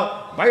যারা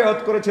বায়াত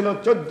করেছিল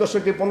 1400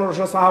 কি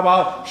 1500 সাহাবা,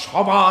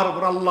 সবার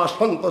উপর আল্লাহ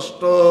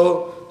সন্তুষ্ট।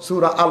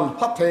 সূরা আল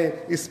ফাতহে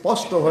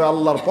স্পষ্ট হয়ে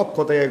আল্লাহর পক্ষ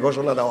থেকে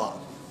ঘোষণা দেওয়া।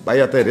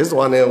 বাইয়াতে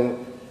রিজওয়ানেও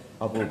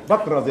আবু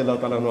বকর রাদিয়াল্লাহু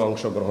তাআলা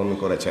অংশগ্রহণ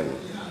করেছেন।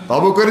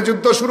 তাবুকের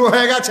যুদ্ধ শুরু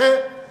হয়ে গেছে।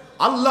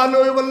 আল্লাহ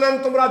নবী বললেন,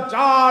 তোমরা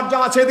যার যা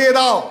আছে দিয়ে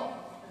দাও।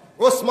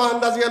 ওসমান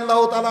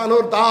রাদিয়াল্লাহু তাআলা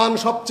আনহুর দান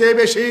সবচেয়ে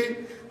বেশি,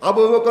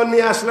 আবু বকর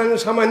নিয়ে আসলেন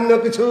সামান্য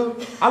কিছু।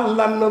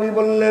 আল্লাহর নবী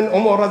বললেন,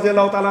 ওমর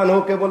রাদিয়াল্লাহু তাআলা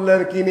আনহুকে বললেন,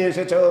 কি নিয়ে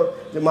এসেছো?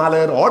 যে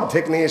মালের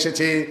অর্ধেক নিয়ে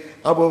এসেছি।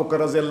 আবু বকর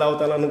রাদিয়াল্লাহু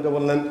তাআলা আনহুকে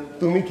বললেন,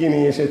 তুমি কি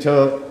নিয়ে এসেছো?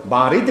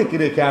 বাড়িতে কি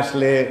রেখে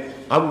আসলে?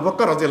 আবু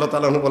বকর রাদিয়াল্লাহু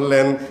তাআলা আনহু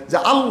বললেন যে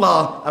আল্লাহ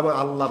এবং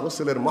আল্লাহ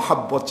রাসূলের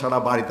মহব্বত ছাড়া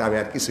বাড়িতে আমি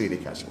আর কিছুই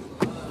রেখে আসিনি।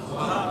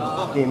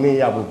 তিনি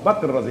আবু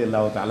বকর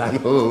রাদিয়াল্লাহু তাআলা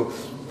আনহু।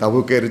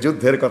 তাবুকের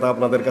যুদ্ধের কথা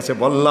আপনাদের কাছে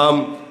বললাম,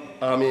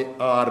 আমি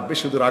আর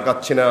বেশি দূর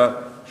আগাচ্ছি না,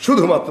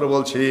 শুধুমাত্র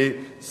বলছি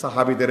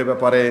সাহাবীদের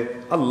ব্যাপারে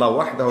আল্লাহ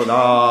ওয়াহদাহু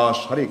লা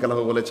শারীকা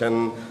লাহু বলেছেন,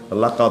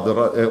 লাকাদ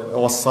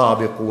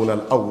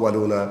ওয়াস-সাবিকুনাল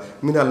আউয়ালুনা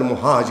মিনাল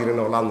মুহাজিরিন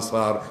ওয়াল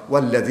আনসার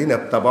ওয়াল্লাযিনা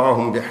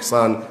ইত্তাবাউহুম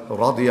বিইহসান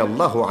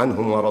রাদিয়াল্লাহু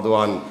আনহুম ওয়া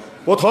রাদওয়ান।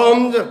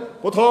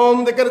 প্রথম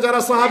দিকের যারা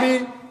সাহাবী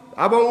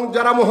এবং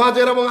যারা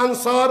মুহাজির এবং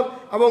আনসার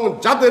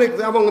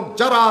এবং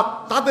যারা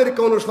তাদেরকে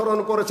অনুসরণ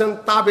করেছেন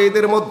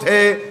তাবেঈদের মধ্যে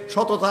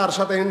সততার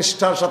সাথে,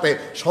 নিষ্ঠার সাথে,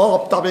 সব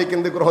তাবেঈ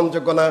কিন্তু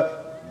গ্রহণযোগ্য না।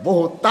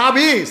 বহু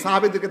তাবেঈ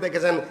সাহাবীদেরকে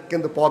দেখেছেন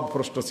কিন্তু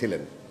পথভ্রষ্ট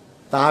ছিলেন।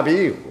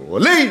 তাবেঈ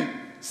হলেই,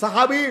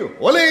 সাহাবী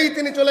হলেই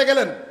তিনি চলে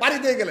গেলেন, পাড়ি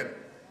দিয়ে গেলেন,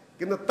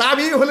 কিন্তু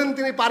তাবেঈ হলেন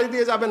তিনি পাড়ি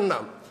দিয়ে যাবেন না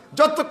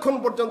যতক্ষণ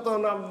পর্যন্ত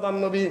আল্লাহর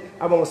নবী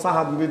এবং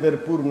সাহাবীদের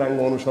পূর্ণাঙ্গ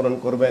অনুসরণ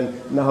করবেন।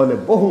 না হলে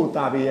বহু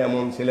তাবেঈ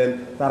এমন ছিলেন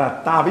তারা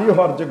তাবেঈ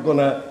হওয়ার যোগ্য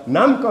না,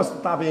 নামকস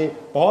তাবেঈ,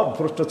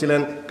 পথভ্রষ্ট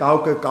ছিলেন।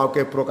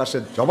 কাউকে প্রকাশ্যে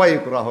জবাই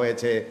করা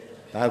হয়েছে,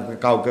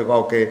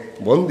 কাউকে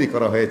বন্দী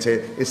করা হয়েছে,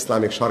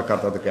 ইসলামিক সরকার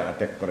তাদেরকে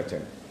অ্যাটাক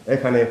করেছেন।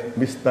 এখানে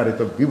বিস্তারিত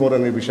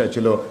বিবরণের বিষয়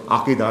ছিল,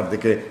 আকীদার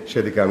দিকে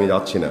সেদিকে আমি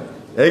যাচ্ছি না।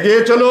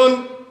 এগিয়ে চলুন।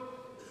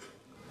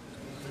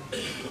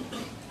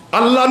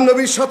 আল্লাহর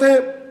নবীর সাথে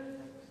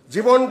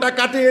জীবনটা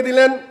কাটিয়ে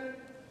দিলেন।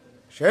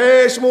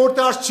 শেষ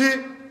মুহূর্তে আসছি,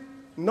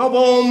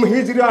 নবম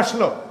হিজরি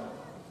আসলো।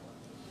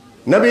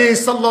 নবী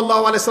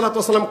সাল্লাল্লাহু আলাইহি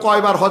সাল্লাম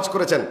কয়বার হজ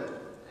করেছেন?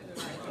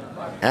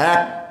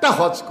 একটা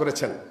হজ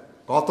করেছেন।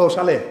 কত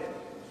সালে?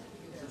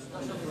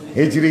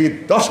 হিজরি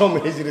 10ম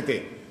হিজরিতে।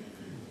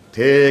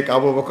 ঠিক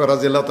আবু বকর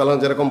রাদিয়াল্লাহু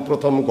তাআলা যেরকম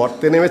প্রথম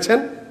গর্তে নেমেছেন,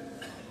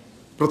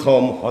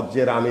 প্রথম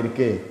হজ্জের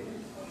আমিরকে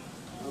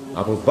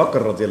আবু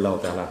বকর রাদিয়াল্লাহু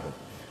তাআলা।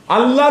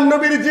 আল্লাহর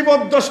নবীর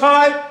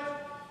জীবদ্দশায়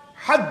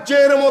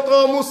হজ্জের মতো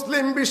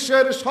মুসলিম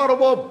বিশ্বের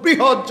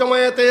সর্ববৃহৎ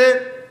জমায়েতে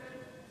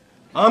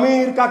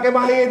আমির কাকে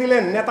বানিয়ে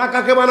দিলেন, নেতা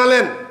কাকে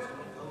বানালেন?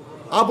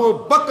 আবু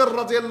বকর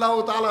রাদিয়াল্লাহু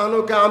তাআলা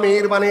আনহুকে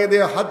আমির বানিয়ে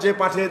দিয়ে হজ্জে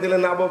পাঠিয়ে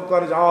দিলেন। আবু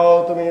বকর, যাও,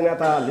 তুমি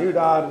নেতা,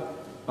 লিডার,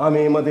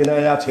 আমি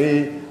মদিনায় আছি,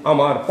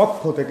 আমার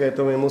পক্ষ থেকে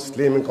তুমি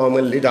মুসলিম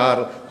কওমের লিডার,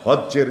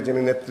 হজ্জের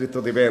যিনি নেতৃত্ব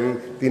দিবেন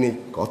তিনি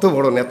কত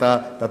বড় নেতা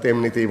তাতে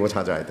এমনিতেই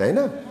বোঝা যায়, তাই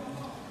না?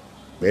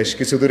 বেশ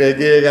কিছু দূরে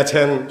এগিয়ে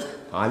গেছেন।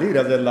 আলী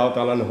রাদিয়াল্লাহু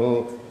তাআলা আনহু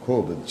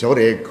খুব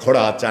জোরে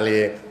ঘোড়া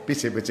চালিয়ে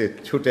পিছে পিছে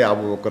ছুটে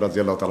আবু বকর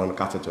রাদিয়াল্লাহু তাআলা আনহুর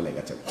কাছে চলে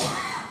গেছেন।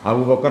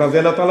 আবু বকর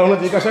রাদিয়াল্লাহু তাআলা আনহু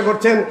জিজ্ঞাসা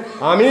করছেন,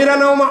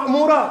 আমিরানা ওয়া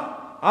মা'মুরা,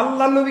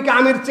 আল্লাহর নবীকে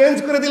আমির চেঞ্জ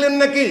করে দিলেন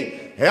নাকি?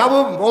 হে আবু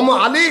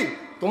আলী,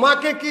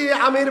 তোমাকে কি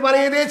আমির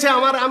বানিয়ে দিয়েছে?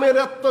 আমার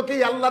আমিরত্ব কি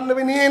আল্লাহর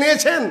নবী নিয়ে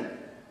নিয়েছেন?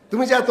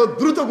 তুমি যে এত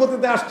দ্রুত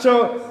গতিতে আসছো,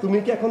 তুমি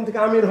কি এখন থেকে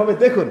আমির হবে?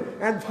 দেখুন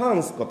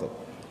অ্যাডভান্স কত।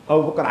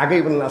 আবু বকর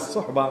আগেই বললেন,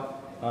 আসসাহবা,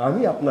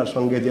 আমি আপনার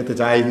সঙ্গে যেতে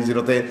চাই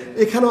হিজরতে।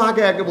 এখানেও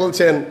আগে আগে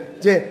বলছেন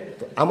যে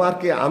আমার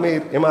কি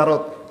আমির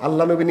ইমারত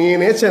আল্লাহ নবী নিয়ে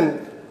নিয়েছেন,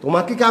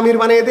 তোমাকে কি আমির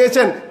বানিয়ে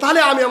দিয়েছেন, তাহলে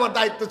আমি আমার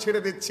দায়িত্ব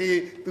ছেড়ে দিচ্ছি,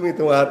 তুমি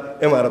তোমার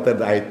ইমারতের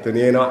দায়িত্ব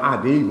নিয়ে নাও,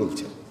 আগেই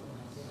বলছেন।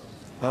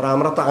 আর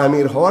আমরা তো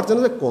আমির হওয়ার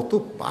জন্য কত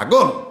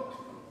পাগল,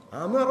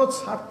 আমারও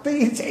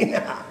ছাড়তেই চাই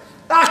না,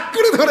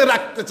 আঁকড়ে ধরে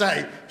রাখতে চাই।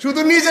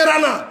 শুধু নিজেরা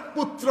না,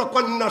 পুত্র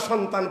কন্যা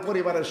সন্তান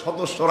পরিবারের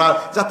সদস্যরা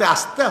যাতে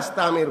আস্তে আস্তে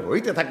আমির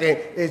হইতে থাকে,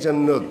 এই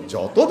জন্য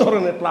যত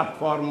ধরনের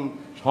প্ল্যাটফর্ম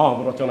সব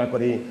রচনা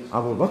করি।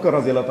 আবু বকর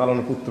রাদিয়াল্লাহু তাআলা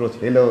আনহুর পুত্র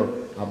ছিল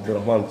আব্দুর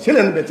রহমান,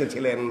 ছিলেন, বেঁচে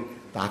ছিলেন,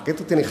 তাকে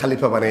তো তিনি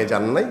খালিফা বানিয়ে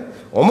যান নাই।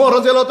 ওমর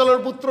রাদিয়াল্লাহু তাআলা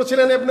আনহুর পুত্র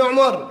ছিলেন ইবনে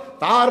ওমর,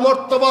 তার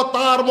মর্তবা,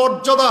 তার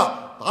মর্যাদা,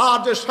 তার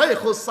যে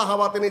শাইখুস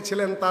সাহাবা তিনি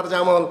ছিলেন, তার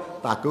জামল,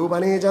 তাকেও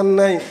বানিয়ে যান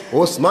নাই।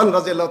 ওসমান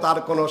রাদিয়াল্লাহু তার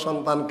কোন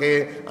সন্তানকে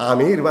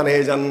আমির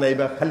বানিয়ে যান নাই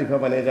বা খলিফা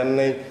বানিয়ে যান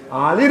নাই।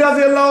 আলী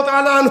রাদিয়াল্লাহু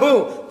তাআলা আনহু,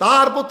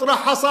 তার পুত্র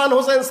হাসান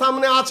হোসেন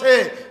সামনে আছে,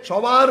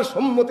 সবার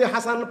সম্মতি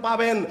হাসান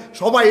পাবেন।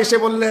 সবাই এসে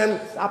বললেন,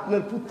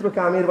 আপনার পুত্রকে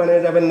আমির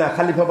বানিয়ে যাবেন না,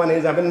 খলিফা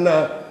বানিয়ে যাবেন না?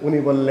 উনি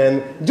বললেন,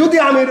 যদি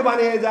আমির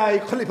বানিয়ে যাই,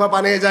 খলিফা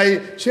বানিয়ে যাই,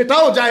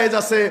 সেটাও জায়েজ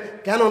আছে,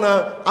 কেননা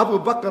আবু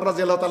বকর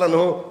রাদিয়াল্লাহু তাআলা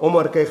আনহু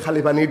ওমরকে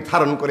খলিফা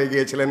নির্ধারণ করে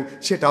গিয়েছিলেন,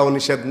 সেটাও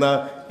নিষেধ না।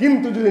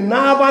 কিন্তু যদি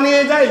না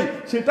বানিয়ে যাই,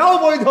 সেটাও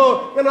বৈধ,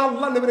 কেন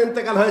আল্লাহ নবীর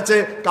ইন্তেকাল হয়েছে,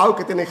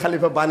 কাউকে তিনি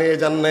খলিফা বানিয়ে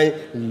যান নাই,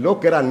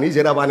 লোকেরা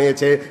নিজেরা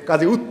বানিয়েছে।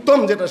 কাজে উত্তম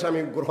যেটা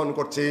আমি গ্রহণ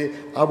করছি,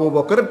 আবু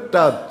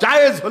বকরটা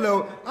জায়েজ হলেও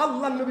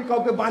আল্লাহ নবী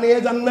কাউকে বানিয়ে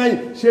যান নাই,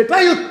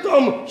 সেটাই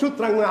উত্তম।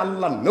 সুতরাং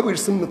আল্লাহ নবীর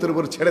সুন্নতের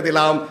উপর ছেড়ে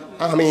দিলাম,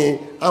 আমি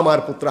আমার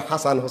পুত্র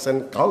হাসান হোসেন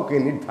কাউকে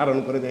নির্ধারণ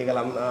করে দিয়ে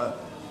গেলাম না।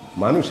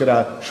 মানুষেরা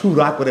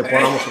সুরা করে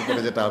পরামর্শ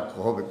করে যেটা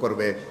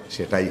করবে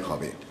সেটাই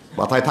হবে।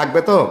 মাথায়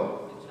থাকবে তো?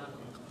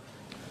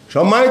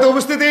 সম্মানিত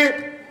উপস্থিতি,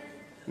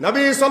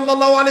 নবী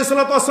সাল্লাল্লাহু আলাইহি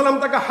ওয়াসাল্লাম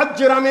তাকে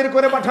হজ্জের আমির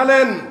করে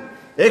পাঠালেন।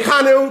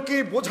 এখানেও কি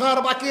বোঝার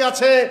বাকি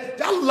আছে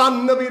যে আল্লাহর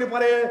নবীর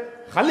পরে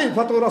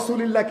খলিফাতুর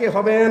রাসূলুল্লাহ কে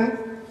হবেন?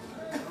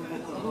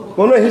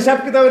 কোন হিসাব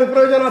কিতাবের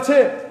প্রয়োজন আছে?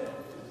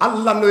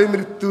 আল্লাহর নবী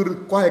মৃত্যুর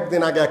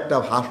কয়েকদিন আগে একটা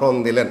ভাষণ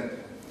দিলেন,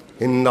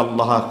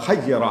 ইন্নাল্লাহা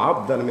খায়্যারা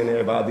আবদান মিন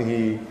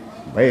ইবাদিহি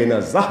বাইনা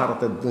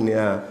যাহরাতিদ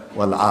দুনিয়া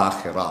ওয়াল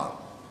আখিরাহ।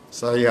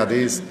 সহিহ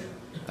হাদিস।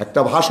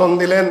 একটা ভাষণ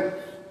দিলেন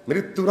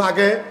মৃত্যুর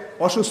আগে,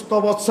 অসুস্থ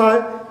অবস্থায়।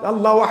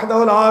 আল্লাহ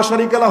ওয়াহদাহু লা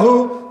শারীকা লাহু,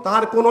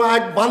 তার কোন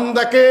এক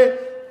বান্দাকে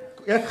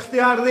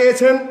ইখতিয়ার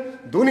দিয়েছেন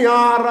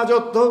দুনিয়ার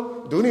রাজত্ব,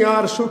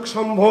 দুনিয়ার সুখ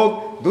সম্ভোগ,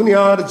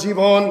 দুনিয়ার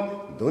জীবন,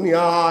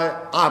 দুনিয়ায়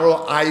আরো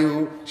আয়ু,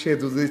 সে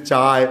যদি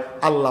চায়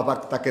আল্লাহ পাক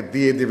তাকে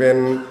দিয়ে দিবেন,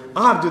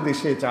 আর যদি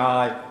সে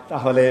চায়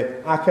তাহলে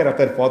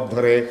আখিরাতের পথ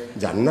ধরে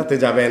জান্নাতে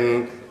যাবেন।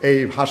 এই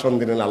ভাষণ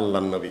দিলেন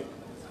আল্লাহর নবী।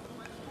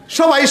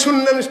 সবাই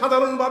শুনলেন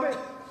সাধারণভাবে।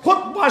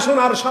 খুতবা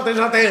শোনার সাথে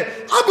সাথে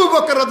আবু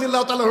বকর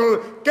রাদিয়াল্লাহু তাআলা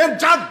কে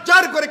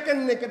জার করে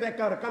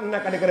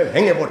কান্নাকাটি করে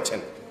ভেঙে পড়ছেন।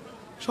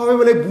 সবাই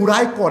বলে,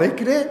 বুড়াই করে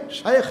কি রে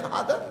শাইখ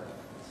হাদা,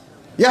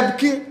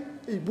 ইয়াবকি,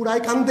 এই বুড়াই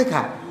কান্দে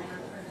খা।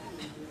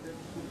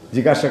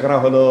 জিজ্ঞাসা করা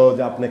হলো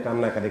যে আপনি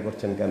কান্নাকাটি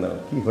করছেন কেন,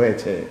 কি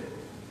হয়েছে?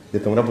 যে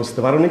তোমরা বুঝতে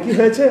পারোনি কি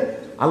হয়েছে?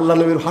 আল্লাহ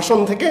নবীর ভাষণ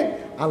থেকে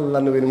আল্লাহ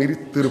নবীর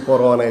মৃত্যুর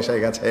পরোয়ানা এসে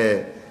গেছে।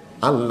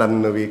 আল্লাহ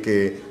নবীকে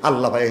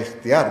আল্লাহ ভাই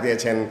ইখতিয়ার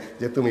দিয়েছেন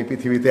যে তুমি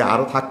পৃথিবীতে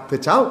আরো থাকতে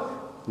চাও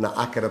না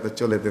আখিরাতে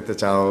চলে যেতে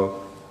চাও।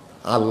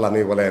 আল্লাহ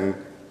নবী বলেন,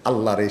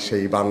 আল্লাহর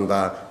সেই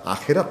বান্দা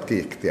আখিরাতকে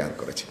ইখতিয়ার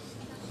করেছে,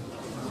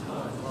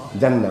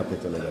 জান্নাতে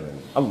চলে যাবেন।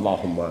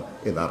 আল্লাহুম্মা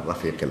ইলার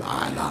রাফিকিল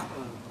আলা।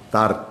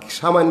 তার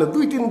সামান্য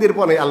 2-3 দিন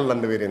পরে আল্লাহ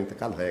নবীর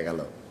ইন্তেকাল হয়ে গেল,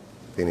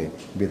 তিনি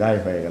বিদায়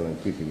হয়ে গেলেন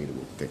পৃথিবীর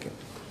মুখ থেকে।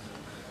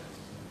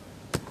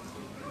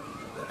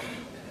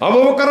 আবু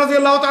বকর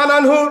রাদিয়াল্লাহু তাআলা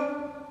আনহু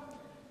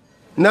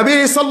নবী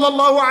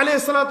সাল্লাল্লাহু আলাইহি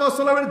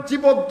ওয়াসাল্লামের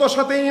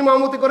জীবদ্দশাতে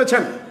ইমামতি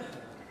করেছেন।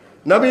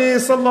 নবী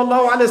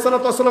সাল্লাল্লাহু আলাইহি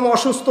ওয়াসাল্লাম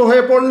অসুস্থ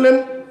হয়ে পড়লেন।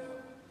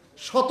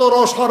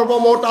 17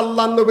 সর্বমোট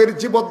আল্লাহ নবীর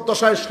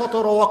জীবদ্দশায়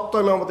 17 ওয়াক্ত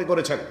ইমামতি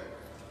করেছেন।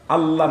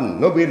 আল্লাহ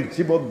নবীর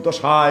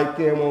জীবদ্দশায়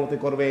কে ইমামতি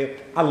করবে?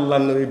 আল্লাহ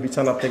নবী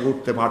বিছানা থেকে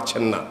উঠতে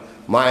পারছেন না,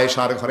 মা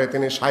আয়েশার ঘরে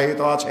তিনি শায়িত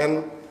আছেন।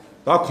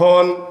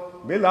 তখন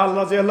বিলাল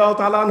রাদিয়াল্লাহু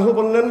তাআলা আনহু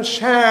বললেন,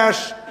 শেষ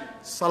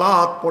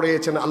সালাত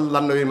পড়িয়েছেন আল্লাহ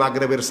নবী,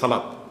 মাগরিবের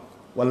সালাত।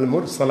 ওয়াল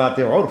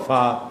মুরসালাতি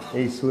উরফা,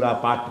 এই সূরা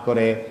পাঠ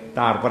করে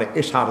তারপরে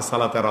এশার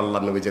সালাতে আর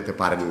আল্লাহর নবী যেতে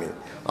পারেননি।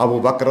 আবু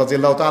বকর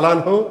রাদিয়াল্লাহু তাআলা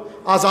আনহু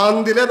আযান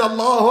দিলেন,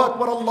 আল্লাহু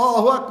আকবার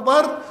আল্লাহু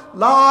আকবার,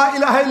 লা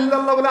ইলাহা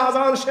ইল্লাল্লাহ বলে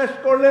আযান শেষ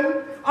করলেন।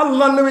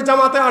 আল্লাহর নবী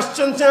জামাতে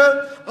আসছেন।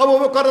 আবু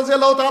বকর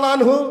রাদিয়াল্লাহু তাআলা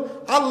আনহু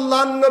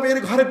আল্লাহর নবীর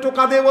ঘরে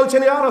টোকা দিয়ে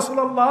বলছেন, ইয়া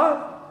রাসূলুল্লাহ,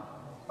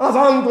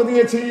 আযান তো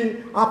দিয়েছি,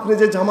 আপনি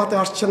যে জামাতে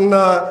আসছেন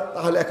না,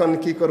 তাহলে এখন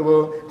কি করব?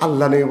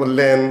 আল্লাহ নবী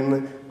বললেন,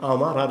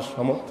 আমার আর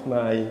সামর্থ্য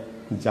নাই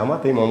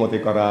জামাতে ইমামতি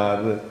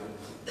করার,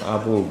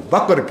 আবু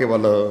বকরকে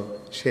বলো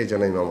সে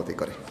যেন ইমামতি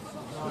করে।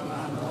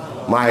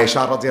 মা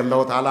আয়েশা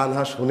রাদিয়াল্লাহু তাআলা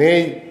আনহা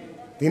শুনেই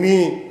তিনি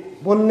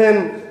বললেন,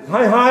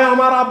 হায় হায়,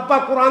 আমার আব্বা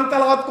কোরআন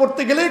তেলাওয়াত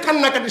করতে গেলেই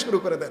কান্নাকাটি শুরু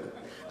করে দেন।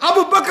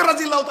 আবু বকর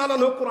রাদিয়াল্লাহু তাআলা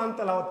আনহু কোরআন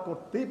তেলাওয়াত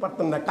করতেই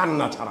পারতেন না,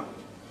 কান্না ছাড়া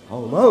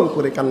হাউমাউ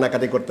করে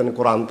কান্নাকাটি করতেন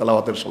কোরআন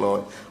তেলাওয়াতের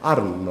সময়। আর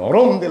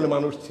নরম দিল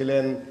মানুষ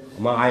ছিলেন।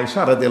 মা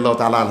আয়েশা রাদিয়াল্লাহু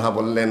তাআলা আনহা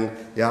বললেন,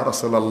 ইয়া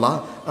রাসূলুল্লাহ,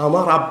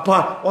 আমার আব্বা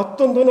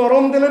অত্যন্ত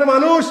নরম দিলের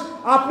মানুষ,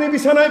 আপনি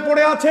বিছানায়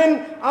পড়ে আছেন,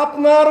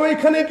 আপনার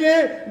ওইখানে গিয়ে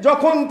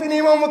যখন তিনি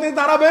ইমামতি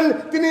দাঁড়াবেন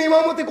তিনি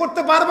ইমামতি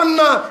করতে পারবেন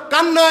না,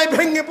 কান্নায়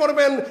ভেঙে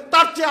পড়বেন,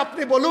 তার চেয়ে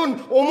আপনি বলুন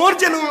ওমর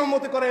যেন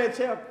ইমামতি করে,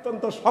 সে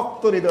অত্যন্ত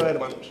শক্ত হৃদয়ের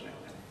মানুষ।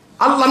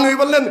 আল্লাহ নবী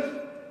বললেন,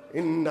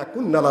 ইন্না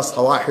কুন্না লা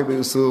সাওয়াহিবু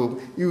ইউসুফ,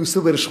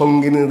 ইউসুফের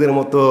সঙ্গিনীদের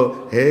মতো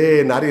হে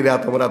নারীরা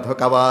তোমরা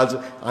ধোঁকাবাজ।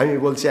 আমি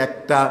বলছি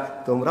একটা,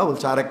 তোমরা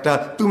বলছো আরেকটা,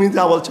 তুমি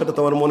যা বলছো এটা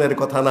তোমার মনের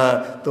কথা না।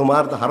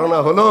 তোমার ধারণা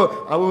হলো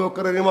আবু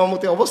বকরের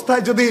ইমামতি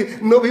অবস্থায় যদি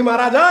নবী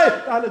মারা যায়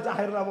তাহলে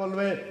জাহেররা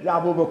বলবে যে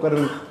আবু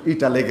বকরের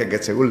ইটা লেগে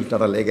গেছে,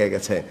 উল্টাটা লেগে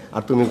গেছে,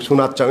 আর তুমি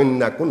শোনাচ্ছ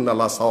ইন্না কুন্না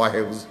লা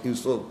সাওয়াহিবু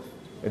ইউসুফ।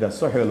 এটা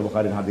সহিহুল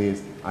বুখারীর হাদিস।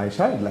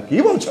 আয়েশা এগুলা কি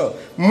বলছো?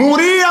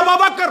 মুরি আবু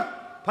বকর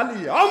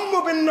ফালিয়াম্মু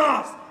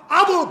বিন-নাস,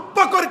 আবু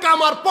বকরকে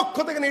আমার পক্ষ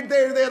থেকে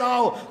নির্দেশ দিয়ে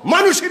দাও,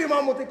 মানুষের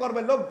ইমামতি করবে,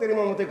 লোকদের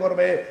ইমামতি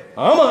করবে।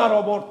 আমার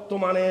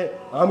অবর্তমানে,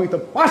 আমি তো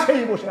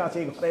পাশেই বসে আছি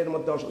ঘরের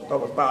মধ্যে অসুস্থ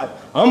অবস্থায়,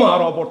 আমার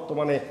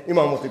অবর্তমানে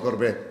ইমামতি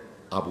করবে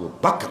আবু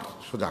বকর।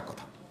 সোজা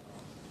কথা।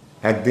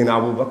 একদিন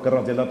আবু বকর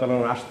রাদিয়াল্লাহু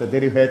তাআলা আসতে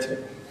দেরি হয়েছে,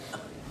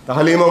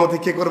 তাহলে ইমামতি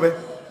কে করবে?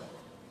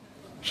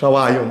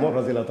 সবাই ওমর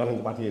রাদিয়াল্লাহু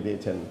তাআলা পাঠিয়ে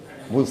দিয়েছেন।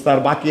 বুঝতার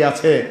বাকি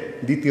আছে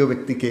দ্বিতীয়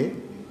ব্যক্তিকে,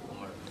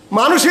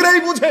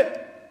 মানুষেরাই বুঝে।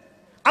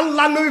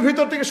 আল্লাহ নবী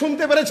ভিতর থেকে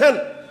শুনতে পেরেছেন,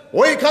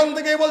 ওইখান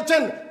থেকে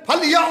বলছেন,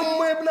 ফালিয়া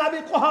উম্মু ইবনে আবি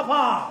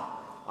কুহাফা,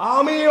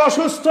 আমি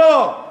অসুস্থ,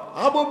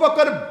 আবু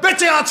বকর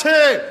বেঁচে আছে,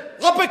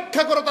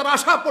 অপেক্ষা করো তার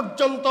আসা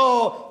পর্যন্ত,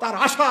 তার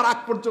আসার আগ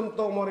পর্যন্ত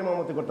ওমর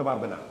ইমামতি করতে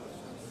পারবে না।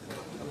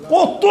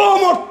 কত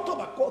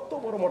মর্তবা, কত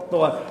বড়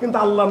মর্তবা! কিন্তু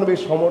আল্লাহ নবী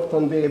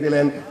সমর্থন দিয়ে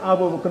দিলেন,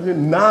 আবু বকর যদি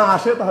না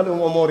আসে তাহলে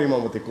ওমর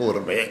ইমামতি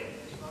করবে।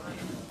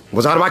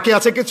 বোঝার বাকি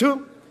আছে কিছু?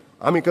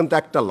 আমি কিন্তু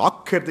একটা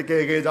লক্ষ্যের দিকে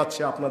এগিয়ে যাচ্ছি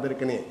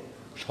আপনাদেরকে নিয়ে।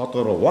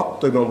 17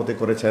 ওয়াক্ত ইমামতি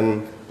করেছেন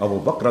আবু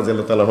বকর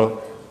রাদিয়াল্লাহু তাআলা।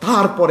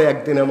 তারপরে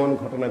একদিন এমন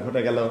ঘটনা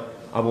ঘটে গেল,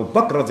 আবু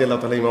বকর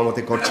রাদিয়াল্লাহু তাআলা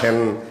ইমামতি করছেন,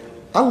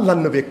 আল্লাহ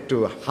নবী একটু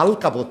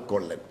হালকা বোধ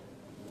করলেন।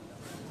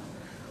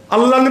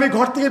 আল্লাহ নবী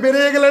ঘর থেকে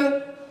বেরিয়ে গেলেন,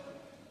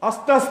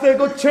 আস্তে আস্তে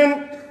এগোচ্ছেন।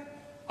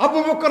 আবু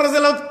বকর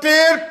রাদিয়াল্লাহু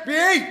টের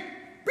পেয়ে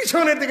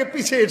পিছনের দিকে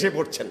পিছিয়ে এসে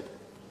পড়ছেন।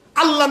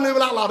 আল্লাহ নবী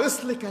বলেন, আলা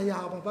রিসলিকা ইয়া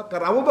আবু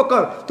বকর, আবু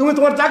বকর তুমি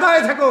তোমার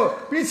জায়গায় থাকো,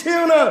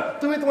 পিছিয়েও না,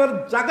 তুমি তোমার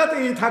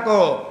জায়গাতেই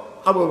থাকো।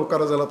 আবু বকর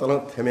রাদিয়াল্লাহু তাআলা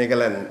থেমে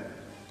গেলেন।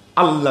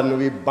 আল্লাহ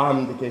নবী বাম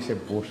দিকে এসে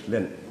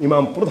বসলেন,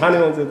 ইমাম প্রধান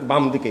ইমামের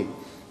বাম দিকে।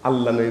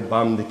 আল্লাহ নবী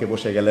বাম দিকে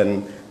বসে গেলেন,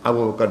 আবু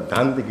বকর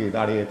ডান দিকে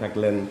দাঁড়িয়ে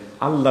থাকলেন।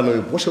 আল্লাহ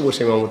নবী বসে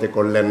বসে ইমামতি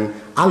করলেন।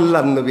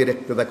 আল্লাহ নবীর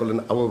ইক্তেদা করলেন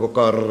আবু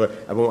বকর,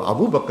 এবং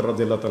আবু বকর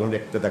রাদিয়াল্লাহু তাআলার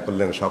ইক্তেদা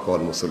করলেন সকল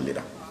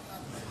মুসল্লিরা।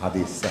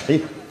 হাদিস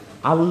সহিহ।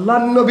 আল্লাহ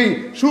নবী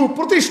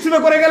সুপ্রতিষ্ঠিত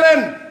করে গেলেন,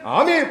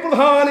 আমি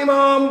প্রধান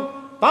ইমাম,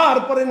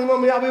 তারপরে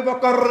ইমাম আবু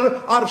বকর,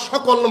 আর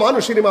সকল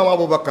মানুষের ইমাম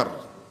আবু বকর।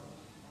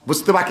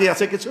 বুঝতে বাকি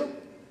আছে কিছু?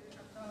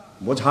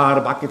 বোঝার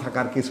বাকি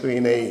থাকার কিছুই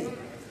নেই।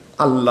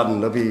 আল্লাহ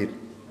নবীর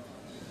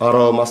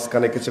আরো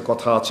মাঝখানে কিছু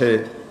কথা আছে,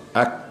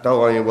 একটাও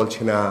আমি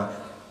বলছি না।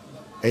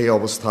 এই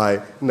অবস্থায়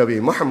নবী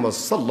মুহাম্মদ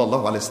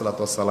সাল্লাল্লাহু আলাইহি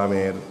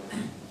সাল্লামের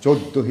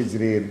 14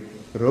 হিজরির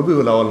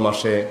রবিউল আউয়াল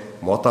মাসে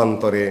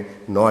মতান্তরে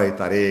 9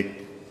 তারিখ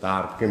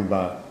তার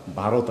কিংবা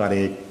 12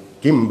 তারিখ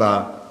কিংবা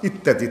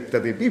ইত্যাদি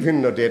ইত্যাদি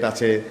বিভিন্ন ডেট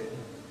আছে।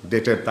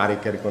 ডেটের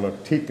তারিখের কোনো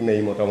ঠিক নেই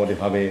মোটামুটি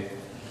ভাবে।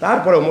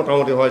 তারপরে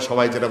মোটামুটি হয়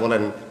সবাই যেটা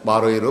বলেন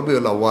 12ই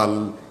রবিউল আউয়াল,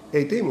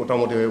 এইটাই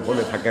মোটামুটি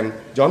বলে থাকেন।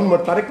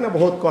 জন্মের তারিখ না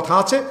বহুত কথা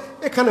আছে,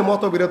 এখানে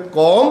মতবিরোধ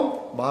কম।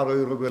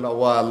 12ই রবিউল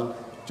আউয়াল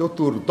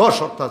চতুর্দশ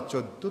অর্থাৎ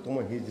 14তম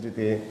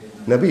হিজরিতে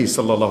নবী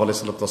সাল্লাল্লাহু আলাইহি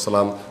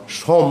সাল্লাম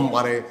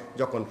সোমবারে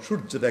যখন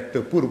সূর্যটা একটু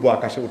পূর্ব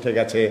আকাশে উঠে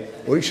গেছে,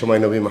 ওই সময়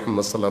নবী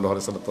মুহাম্মদ সাল্লাল্লাহু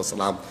আলাইহি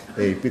সাল্লাম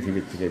এই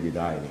পৃথিবীর থেকে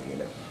বিদায় নিয়ে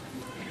গেলেন।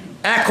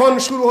 এখন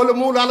শুরু হলো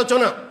মূল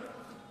আলোচনা।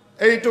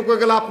 এইটুকু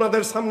গেল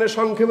আপনাদের সামনে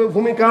সংক্ষেপে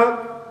ভূমিকা।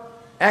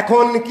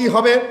 এখন কি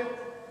হবে?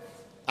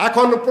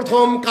 এখন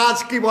প্রথম কাজ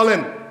কি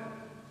বলেন?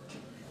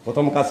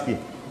 প্রথম কাজ কি?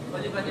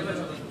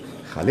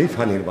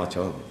 খালিফা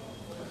নির্বাচন।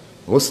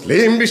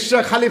 মুসলিম বিশ্ব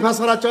খালিফা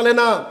ছাড়া চলে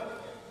না,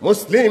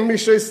 মুসলিম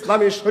বিশ্ব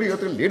ইসলামী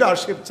শরীয়তের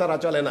লিডারশিপ ছাড়া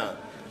চলে না।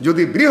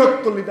 যদি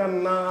বৃহত্তর লিডার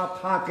না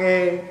থাকে,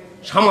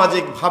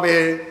 সামাজিকভাবে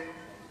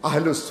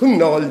আহলুস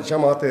সুন্নাহ ওয়াল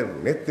জামাতের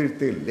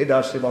নেতৃত্বে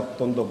লিডারশিপ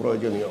অত্যন্ত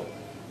প্রয়োজনীয়।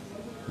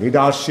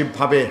 লিডারশিপ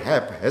ভাবে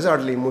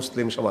হ্যাজার্ডলি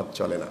মুসলিম সমাজ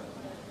চলে না,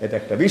 এটা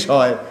একটা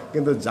বিষয়।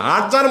 কিন্তু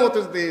যার যার মতো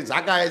যদি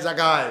জায়গায়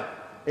জায়গায়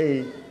এই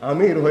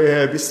আমির হয়ে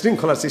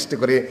বিশৃঙ্খলার সৃষ্টি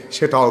করে,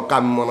 সেটাও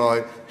কাম্য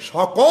নয়।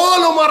 সকল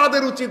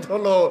ওমারাদের উচিত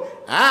হলো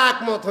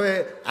একমত হয়ে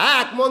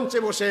এক মঞ্চে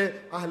বসে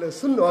আহলে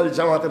সুন্নাহ ওয়াল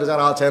জামাতের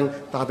যারা আছেন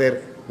তাদের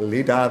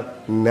লিডার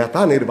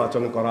নেতা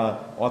নির্বাচন করা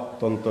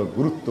অত্যন্ত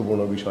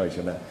গুরুত্বপূর্ণ বিষয়।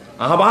 সেটা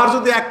আবার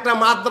যদি একটা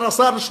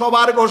মাদ্রাসার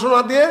সবার ঘোষণা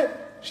দিয়ে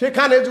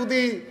সেখানে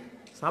যদি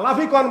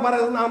সালাফি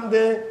কনফারেন্স নাম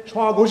দিয়ে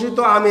স্বঘোষিত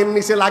আমির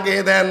নিচে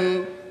লাগিয়ে দেন,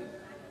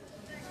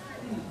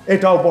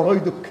 এটাও বড়ই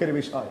দুঃখের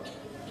বিষয়,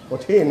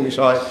 কঠিন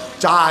বিষয়।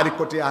 4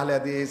 কোটি আহলে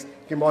হাদিস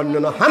কিংবা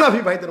অন্যান্য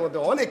হানাফি ভাইদের মধ্যে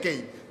অনেকেই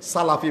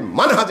সালাফি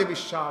মানহাজে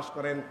বিশ্বাস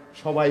করেন,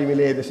 সবাই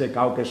মিলে এদেশে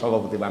কাউকে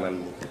সভাপতি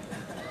বানাননি।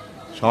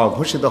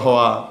 স্বঘোষিত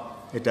হওয়া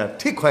এটা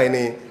ঠিক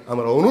হয়নি।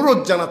 আমরা অনুরোধ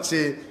জানাচ্ছি,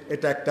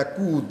 এটা একটা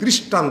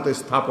কুদৃষ্টান্ত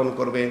স্থাপন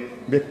করবে।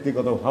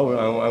 ব্যক্তিগতভাবে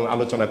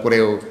আলোচনা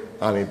করেও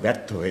আমি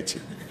ব্যর্থ হয়েছি।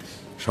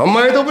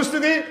 সম্মানিত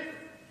উপস্থিতি,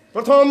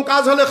 প্রথম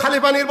কাজ হলো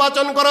খলিফা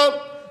নির্বাচন করা।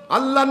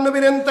 আল্লাহর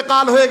নবীর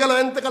ইন্তেকাল হয়ে গেল।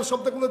 ইন্তেকাল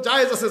শব্দ কিন্তু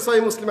জায়েজ আছে,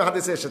 সহিহ মুসলিমে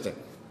হাদিসে এসেছে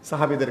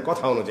সাহাবীদের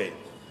কথা অনুযায়ী।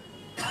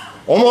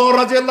 ওমর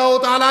রাদিয়াল্লাহু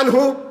তাআলা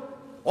আনহু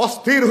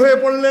অস্থির হয়ে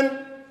পড়লেন,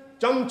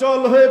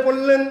 চঞ্চল হয়ে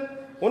পড়লেন।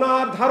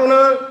 ওনার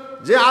ধারণা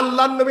যে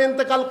আল্লাহর নবী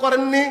ইন্তেকাল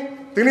করেননি,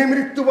 তিনি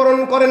মৃত্যুবরণ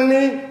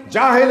করেননি।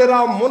 জাহেলেরা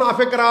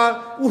মুনাফিকরা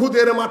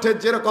উহুদের মাঠে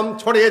যেরকম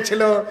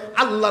ছড়িয়েছিল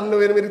আল্লাহর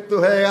নবীর মৃত্যু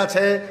হয়ে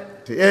গেছে,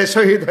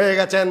 শহীদ হয়ে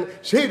গেছেন,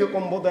 সেই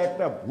রকম বোধহয়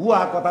একটা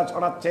ভুয়া কথা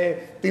ছড়াচ্ছে।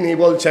 তিনি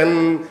বলছেন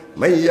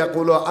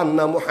মাইয়াকুলু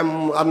আন্না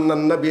মুহাম্মাদ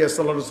আন্নান নবী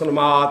সাল্লাল্লাহু আলাইহি ওয়াসাল্লাম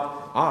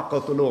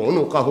আকাতুলু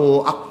উনুকাহু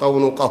আক্তা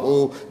উনুকাহু,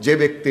 যে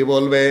ব্যক্তি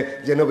বলবে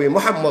যে নবী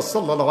মুহাম্মদ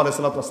সাল্লাল্লাহু আলাইহি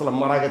ওয়াসাল্লাম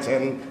মারা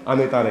গেছেন,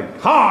 আমি তার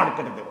ঘাড়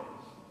কেটে দেব।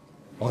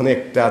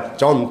 অনেকটা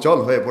চঞ্চল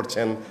হয়ে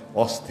পড়ছেন,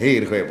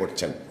 অস্থির হয়ে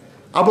পড়ছেন।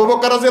 আবু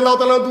বকর রাদিয়াল্লাহু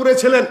তাআলা দূরে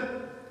ছিলেন।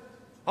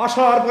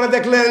 আসার পরে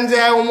দেখলেন যে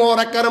ওমর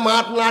একের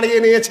মাঠ নাড়িয়ে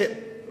নিয়েছে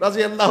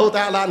রাদিয়াল্লাহু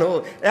তাআলা আনহু।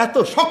 এত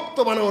শক্ত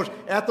মানুষ,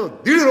 এত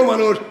দৃঢ়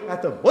মানুষ,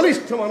 এত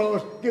বলিষ্ঠ মানুষ,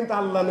 কিন্তু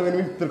আল্লাহর নবীর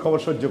মৃত্যুর খবর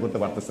সহ্য করতে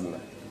পারতেছেন না।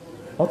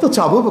 অথচ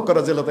আবু বকর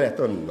রাদিয়াল্লাহু এত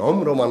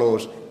নম্র মানুষ,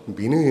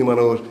 বিনয়ী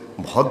মানুষ,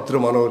 ভদ্র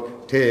মানুষ,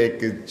 ঠিক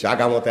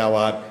জাগা মতে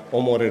আবার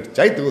ওমরের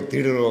চাইতেও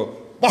দৃঢ়,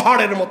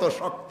 পাহাড়ের মতো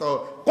শক্ত,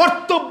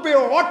 কর্তব্যে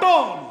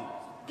অটল।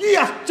 কি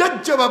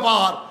আশ্চর্য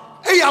ব্যাপার!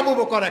 এই আবু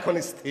বকর এখন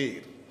স্থির,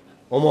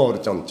 ওমর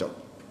চঞ্চল।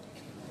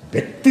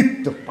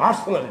 ব্যক্তিত্ব,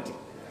 পার্সোনালিটি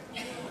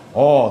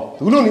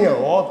অতুলনীয়,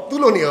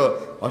 অতুলনীয়,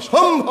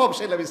 অসম্ভব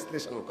সেটা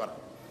বিশ্লেষণ করা।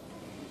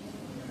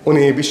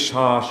 উনি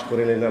বিশ্বাস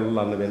করিলেন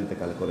আল্লাহ নবী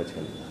ইন্তেকাল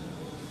করেছেন।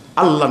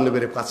 আল্লাহ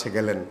নবীর কাছে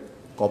গেলেন,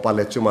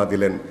 কপালে চুমা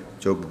দিলেন,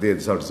 চোখ দিয়ে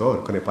ঝরঝর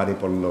করে পানি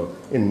পড়ল।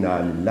 ইন্না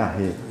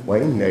লিল্লাহি ওয়া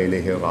ইন্না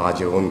ইলাইহি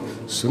রাজিউন।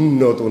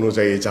 সুন্নত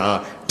অনুযায়ী যা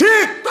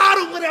ঠিক তার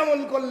উপরে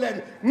আমল করলেন,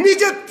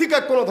 নিজের থেকে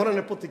কোনো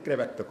ধরনের প্রতিক্রিয়া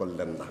ব্যক্ত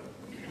করলেন না।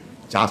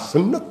 যা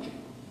সুন্নত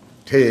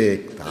ঠিক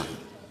তাই।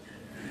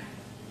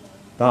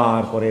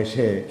 তারপরে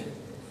সে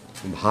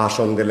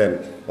ভাষণ দিলেন।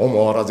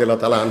 ওমর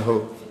রাদিয়াল্লাহু তাআলা আনহু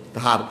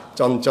তার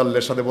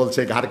চঞ্চল্যের সাথে বলছে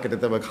ঘাড় কেটে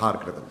দেবে, ঘাড়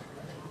কেটে দেবে।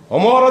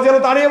 ওমর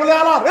রাদিয়াল্লাহু দাঁড়িয়ে বলে,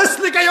 আলা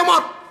রিসলিকা ইয়া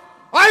ওমর,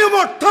 আয়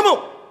ওমর থামো।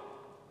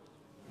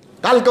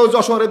 কালকেও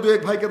যশোরে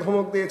 2-1 ভাইকে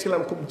ধমক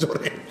দিয়েছিলাম খুব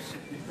জোরে।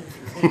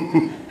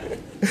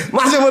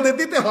 মাঝে মধ্যে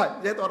দিতে হয়,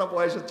 যেহেতু ওরা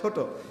বয়সে ছোট।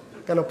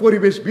 কেন,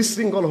 পরিবেশ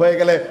বিশৃঙ্খল হয়ে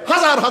গেলে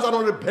হাজার হাজার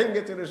ওরা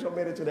ভেঙে চুরে সব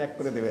মেরে চুরে এক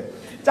করে দেবে।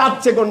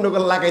 চাচ্ছে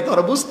গন্ডগোল লাগাইতে,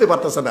 ওরা বুঝতে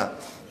পারতেছে না,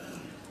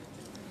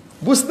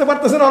 বুঝতে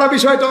পারতেছে না ওরা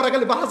বিষয়টা। ওরা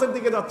খালি বাহাসের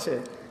দিকে যাচ্ছে,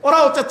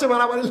 ওরাও চাচ্ছে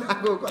মারামারি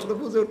লাগুক, ওরা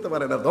বুঝে উঠতে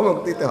পারে না, ধমক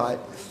দিতে হয়।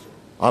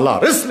 আল্লাহ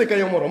রিসলিকা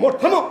ইয়া ওমর, ওমর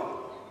থামো।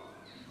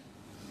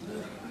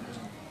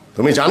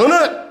 তুমি জানো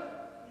না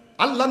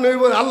আল্লাহ নবী,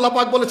 আল্লাহ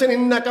পাক বলেছেন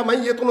ইন্নাকা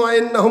মাইয়াতুন ওয়া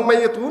ইন্নাহুম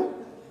মাইয়াতুন।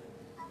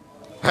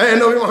 হ্যাঁ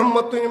নবী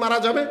মুহাম্মদ, তুমি মারা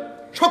যাবে,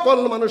 সকল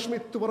মানুষ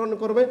মৃত্যুবরণ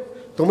করবে।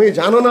 তুমি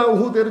জানো না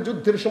উহুদের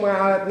যুদ্ধের সময়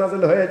আয়াত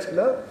নাযিল হয়েছিল,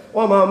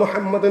 ওয়া মা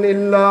মুহাম্মাদুন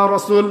ইল্লা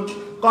রাসূল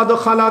قد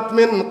خلت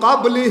من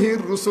قبله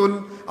الرسل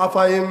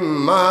أفإن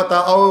مات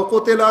أو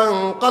قتل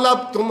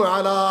انقلبتم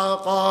على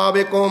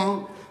أعقابكم।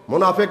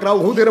 মুনাফিকরা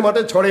উহুদের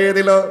মাঠে ছড়িয়ে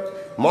দিল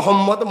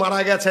মুহাম্মদ মারা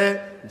গেছে,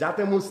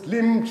 যাতে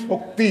মুসলিম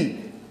শক্তি,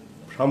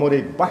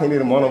 সামরিক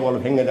বাহিনীর মনোবল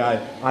ভেঙে যায়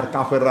আর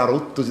কাফেররা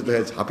উত্তেজিত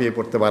হয়ে ঝাঁপিয়ে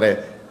পড়তে পারে।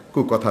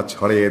 কুকথা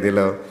ছড়িয়ে দিল।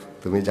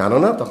 তুমি জানো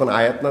না তখন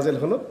আয়াত নাযিল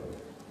হলো।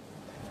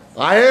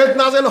 আয়াত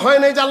নাযিল হয়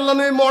নাই যে আল্লাহ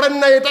নবী মরেন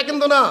নাই, এটা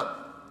কিন্তু না।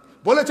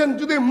 বলেছেন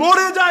যদি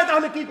মরে যায়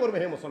তাহলে কি করবে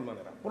হে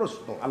মুসলমানেরা,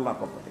 প্রশ্ন আল্লাহর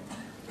পক্ষ থেকে।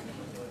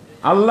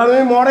 আল্লাহ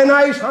নবী মরে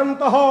নাই,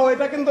 শান্ত হও,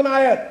 এটা কিন্তু না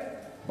আয়াত।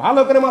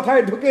 ভালো করে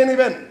মাথায় ঢুকিয়ে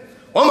নেবেন।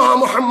 ওমা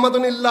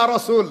মুহাম্মাদুন ইল্লা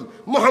রাসূল,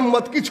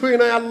 মুহাম্মদ কিছুই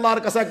নয়,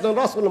 আল্লাহর কাছে একজন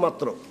রাসূল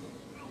মাত্র।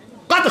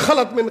 কাদ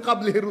খালাত মিন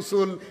ক্বাবলিহি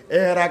রুসুল,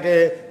 এর আগে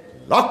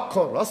লক্ষ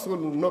রাসূল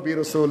নবী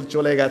রাসূল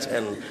চলে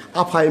গেছেন।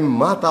 আফাই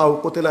মাতাও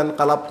কুতিলান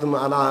কালাবতুম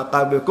আলা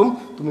আকাবিকুম,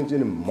 তুমি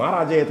যদি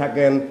মারা যেয়ে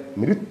থাকেন,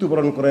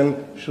 মৃত্যুবরণ করেন,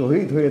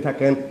 শহীদ হয়ে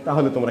থাকেন,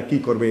 তাহলে তোমরা কি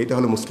করবে? এটা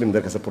হলো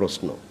মুসলিমদের কাছে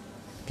প্রশ্ন।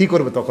 কি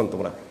করবে তখন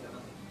তোমরা?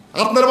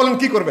 আপনারা বলেন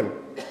কি করবেন?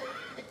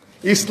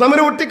 ইসলামের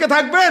উপর টিকে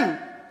থাকবেন,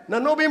 না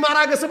নবী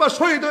মারা গেছে বা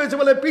শহীদ হয়েছে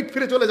বলে পিঠ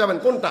ফিরে চলে যাবেন?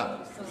 কোনটা?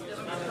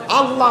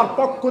 আল্লাহর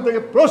পক্ষ থেকে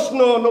প্রশ্ন,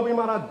 নবী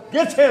মারা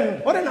গেছেন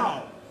ধরে নাও,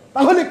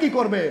 তাহলে কি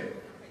করবে?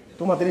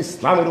 তোমাদের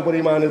ইসলামের উপর,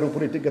 ইমানের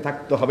উপরে টিকে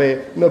থাকতে হবে।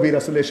 নবী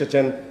রাসূল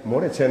এসেছেন,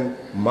 মরেছেন,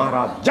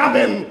 মারা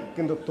যাবেন,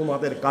 কিন্তু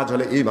তোমাদের কাজ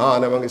হলে ইমান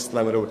এবং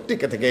ইসলামের উপর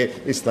টিকে থেকে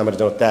ইসলামের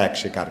জন্য ত্যাগ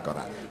স্বীকার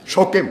করা।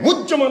 শোকে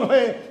মুহ্যমান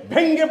হয়ে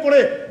ভেঙ্গে পড়ে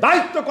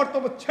দায়িত্ব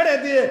কর্তব্য ছেড়ে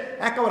দিয়ে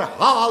একেবারে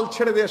হাল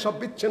ছেড়ে দিয়ে সব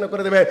বিচ্ছিন্ন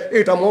করে দেবে,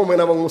 এটা মুমিন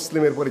এবং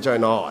মুসলিমের পরিচয়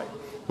নয়।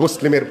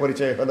 মুসলিমের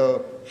পরিচয় হলো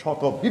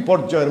শত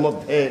বিপর্যয়ের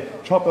মধ্যে,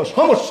 শত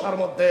সমস্যার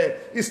মধ্যে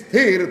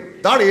স্থির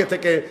দাঁড়িয়ে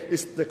থেকে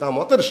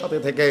ইস্তেকামতের সাথে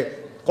থেকে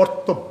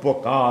কর্তব্য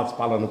কাজ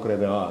পালন করে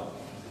দেওয়া।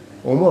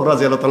 ওমর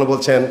রাদিয়াল্লাহু তাআলা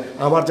বলছেন,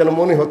 আমার যেন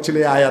মনে হচ্ছিল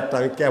এই আয়াতটা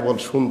আমি কেবল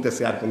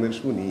শুনতেছি, আর কোনদিন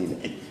শুনি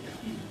নাই।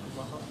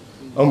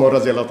 ওমর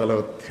রাদিয়াল্লাহু তাআলা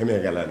থেমে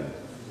গেলেন।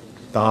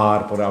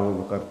 তারপরে আবু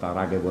বকর তার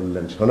আগে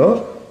বললেন, শোনো,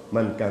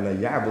 মান কানা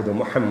ইয়াবুদু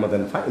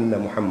মুহাম্মাদান ফা ইন্না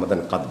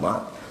মুহাম্মাদান কাদ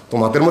মাত।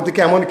 তোমাদের মধ্যে কি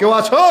এমন কেউ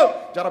আছো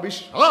যারা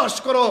বিশ্বাস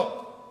করো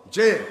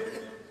যে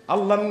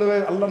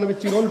আল্লাহ নবী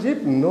চিরঞ্জীব?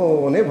 No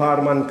never.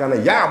 মান কানা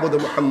ইয়াবুদু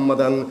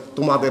মুহাম্মাদান,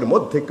 তোমাদের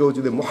মধ্যে কেউ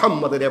যদি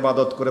মুহাম্মাদের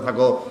ইবাদত করে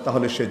থাকো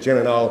তাহলে সে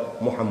জেনে নাও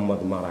মুহাম্মদ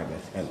মারা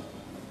গেছেন।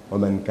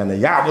 ওমান কানা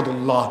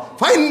ইয়াবুদুল্লাহ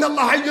ফা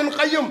ইন্নাল্লাহা হাইয়ুন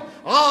কাইয়ুম,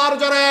 আর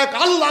যারা এক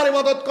আল্লাহর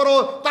ইবাদত করো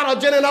তারা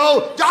জেনে নাও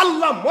যে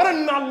আল্লাহ মরেন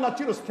না, আল্লাহ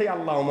চিরস্থায়ী,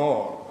 আল্লাহ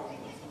অমর।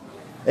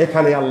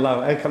 এখানে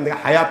থেকে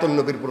হায়াতুন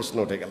নবীর প্রশ্ন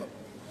উঠে গেল।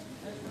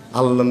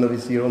 আল্লাহ নবী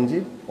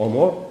চিরঞ্জীব,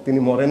 অমর, তিনি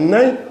মরেন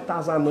নাই।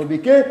 তাজা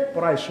নবীকে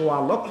প্রায়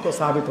 1.25 লক্ষ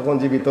সাহাবী তখন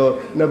জীবিত,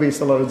 নবী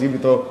সাল্লাল্লাহু আলাইহি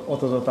জীবিত,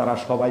 অথচ তারা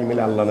সবাই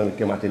মিলে আল্লাহ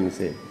নবীকে মাটির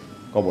নিচে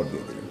কবর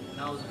দিয়ে দিলেন।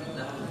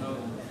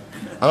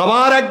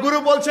 আমার এক গুরু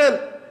বলছেন,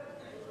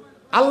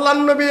 আল্লাহ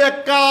নবী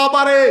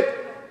একেবারে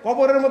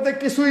কবরের মধ্যে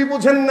কিছুই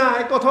বুঝেন না,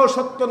 এ কথাও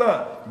সত্য না।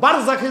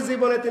 বারজাখী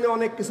জীবনে তিনি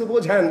অনেক কিছু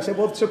বোঝেন, সে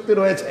বোধ শক্তি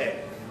রয়েছে।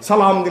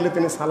 সালাম দিলে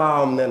তিনি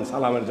সালাম নেন,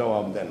 সালামের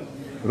জবাব দেন।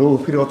 রূহ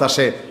ফিরত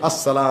আসে,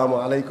 আসসালামু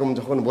আলাইকুম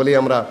যখন বলি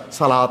আমরা,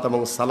 সালাত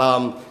এবং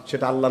সালাম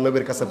সেটা আল্লাহ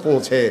নবীর কাছে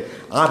পৌঁছে।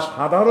 আর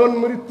সাধারণ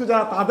মৃত্যু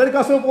যারা, তাদের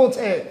কাছেও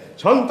পৌঁছে।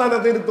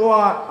 সন্তানদের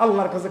দোয়া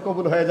আল্লাহর কাছে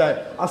কবুল হয়ে যায়।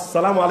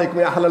 আসসালামু আলাইকুম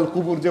আহলাল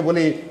কুবুর যে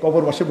বলি,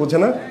 কবরবাসী বোঝে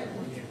না?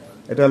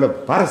 এটা হলো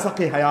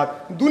বারজাখী হায়াত।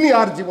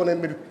 দুনিয়ার জীবনে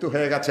মৃত্যু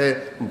হয়ে গেছে,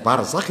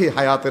 বারজাখী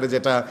হায়াতের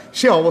যেটা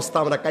সে অবস্থা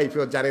আমরা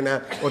কাইফিয়ত জানি না,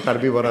 ওটার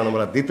বিবরণ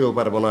আমরা দিতেও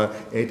পারবো না।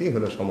 এটি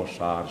হলো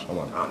সমস্যার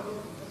সমাধান।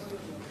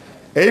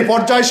 এই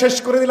পর্যায়ে শেষ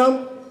করে দিলাম।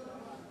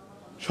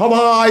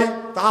 সবাই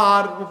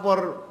তার উপর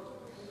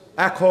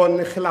এখন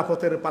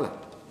খেলাফতের পালা।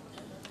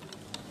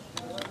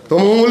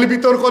 তুমুল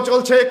বিতর্ক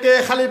চলছে কে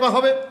খলিফা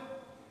হবে।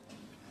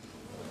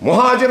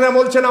 মুহাজিররা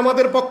বলছেন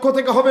আমাদের পক্ষ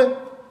থেকে হবে,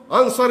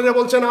 আনসারীরা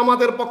বলছেন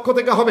আমাদের পক্ষ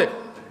থেকে হবে।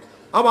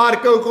 আবার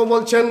কেউ কেউ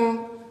বলছেন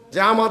যে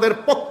আমাদের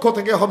পক্ষ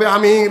থেকে হবে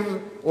আমির,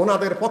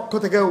 ওনাদের পক্ষ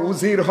থেকে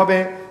উজির হবে।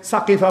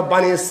 সাকিফা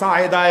বানি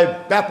সায়েদায়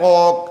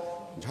ব্যাপক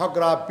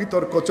ঝগড়া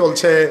বিতর্ক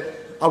চলছে।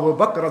 আবু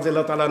বকর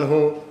রাদিয়াল্লাহু তাআলা আনহু,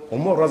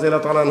 ওমর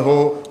রাদিয়াল্লাহু তাআলা আনহু,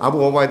 আবু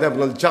উবাইদা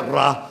ইবনুল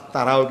জাররাহ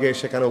তারাও গিয়ে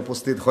সেখানে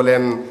উপস্থিত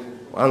হলেন।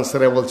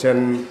 আনসারে বলছেন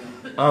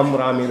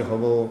আমরা আমির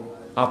হব,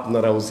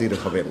 আপনারা উজির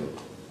হবেন।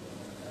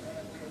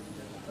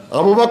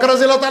 আবু বকর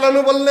রাদিয়াল্লাহু তাআলা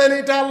আনহু বললেন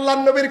এটা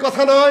আল্লাহর নবীর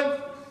কথা নয়,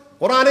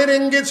 কোরআনের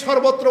ইঙ্গিত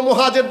সর্বত্র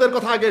মুহাজিরদের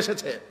কথা আগে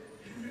এসেছে।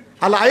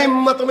 আল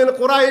আইম্মাতু মিন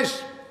কুরাইশ,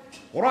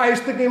 কুরাইশ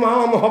থেকে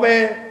ইমাম হবে,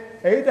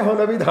 এইটা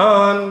হলো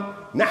বিধান।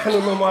 নাহনু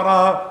নুমারা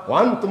ওয়া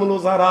আনতুমুল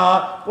উযারা,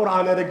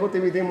 কোরআনের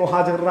গতিবিধি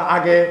মুহাজিররা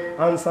আগে,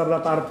 আনসাররা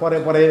তার পরে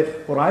পরে।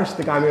 কুরাইশ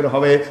থেকে আমির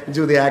হবে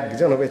যদি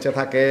একজন বেঁচে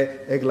থাকে।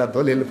 এগুলা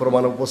দলিল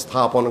প্রমাণ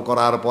উপস্থাপন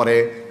করার পরে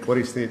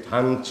পরিস্থিতি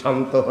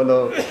শান্ত হলো।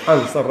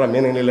 আনসাররা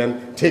মেনে নিলেন,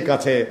 ঠিক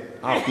আছে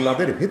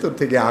আপনাদের ভিতর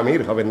থেকে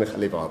আমির হবেন,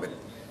 খলিফা হবেন।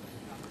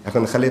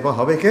 এখন খলিফা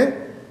হবে কে?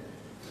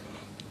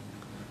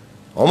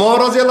 ওমর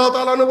রাদিয়াল্লাহু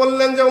তাআলা আনহু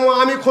বললেন যে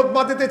আমি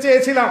খুতবা দিতে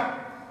চেয়েছিলাম,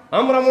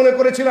 আমরা মনে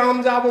করেছিলাম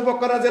যে আবু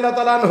বকর রাদিয়াল্লাহু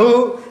তাআলা আনহু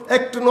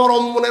একটু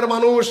নরম মনের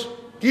মানুষ,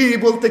 কি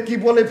বলতে কি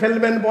বলে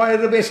ফেলবেন,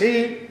 বয়স বেশি।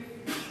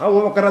 আবু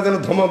বকর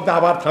রাদিয়াল্লাহু ধমক দিয়ে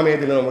আবার থামিয়ে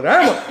দিলেন,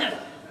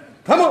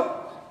 থামো,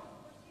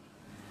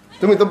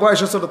 তুমি তো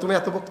বয়স ছোট, তুমি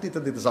এত বক্তৃতা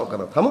দিতে চাও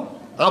কেন, থামো।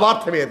 আবার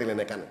থামিয়ে দিলেন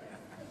এখানে।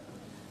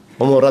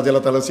 ওমর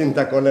রাদিয়াল্লাহু তাআলা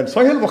চিন্তা করলেন,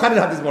 সহিহ বুখারীর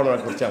হাদিস বর্ণনা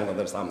করছে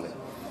আমাদের সামনে।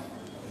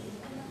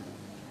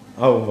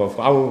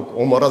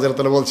 ওমর রাদিয়াল্লাহু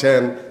তাআলা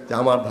বলছেন যে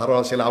আমার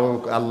ধারণা ছিল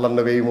আল্লাহর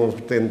নবী এই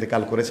মুহূর্তে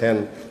ইন্তেকাল করেছেন।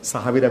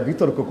 সাহাবীরা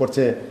বিতর্ক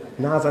করছে,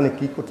 না জানে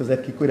কি করতে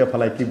যায়, কি কইরা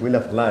ফেলায়, কি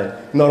বইলা ফেলায়,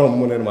 নরম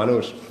মনের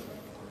মানুষ।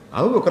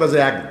 আবু বকর যে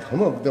এক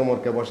ধমক দিয়ে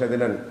ওমরকে বসে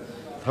দিলেন,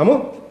 থামো।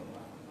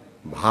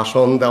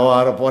 ভাষণ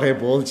দেওয়ার পরে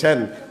বলছেন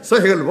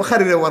সহিহ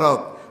বুখারীর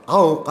রিওয়ায়াত,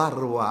 আও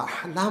কারওয়া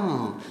আহলাম,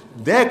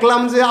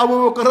 দেখলাম যে আবু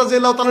বকর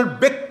রাদিয়াল্লাহু তাআলার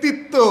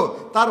ব্যক্তিত্ব,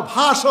 তার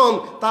ভাষণ,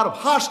 তার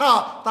ভাষা,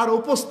 তার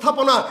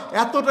উপস্থাপনা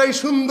এতটাই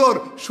সুন্দর,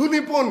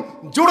 সুনিপুণ,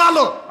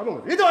 জোরালো এবং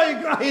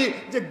হৃদয়গ্রাহী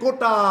যে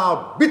গোটা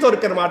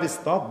বিতর্কের মাঝে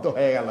স্তব্ধ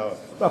হয়ে গেল।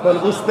 তখন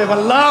বুঝতে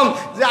পারলাম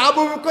যে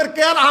আবু বকর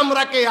কে আর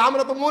আমরা কে।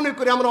 আমরা তো মনে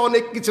করি আমরা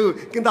অনেক কিছু,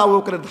 কিন্তু আবু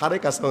বকরের ধারে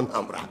কাছেও না।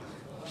 আমরা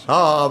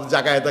সব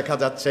জায়গায় দেখা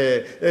যাচ্ছে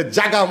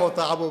জায়গা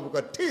মতো আবু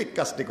বকর ঠিক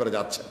কাজটি করে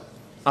যাচ্ছে।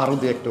 আরো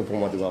দু একটা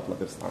উপমা দেবো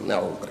আপনাদের সামনে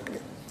আবু বকরকে।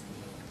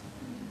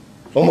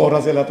 ওমর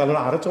রাদিয়াল্লাহু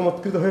তাআলা আরো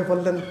চমৎকৃত হয়ে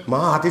পড়লেন,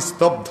 মাটি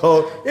স্তব্ধ।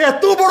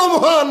 এত বড়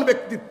মহান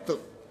ব্যক্তিত্ব,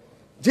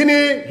 যিনি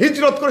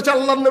হিজরত করেছে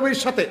আল্লাহর নবীর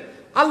সাথে,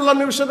 আল্লাহর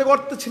নবীর সাথে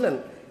গর্তে ছিলেন,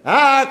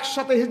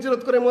 একসাথে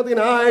হিজরত করে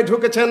মদিনায়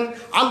ঢুকেছেন।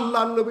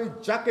 আল্লাহর নবী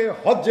যাকে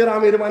হজ্জের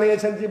আমির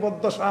বানিয়েছেন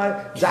জীবদ্দশায়,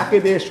 যাকে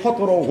দিয়ে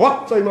 17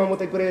 ওয়াক্ত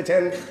ইমামতি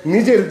করিয়েছেন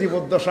নিজের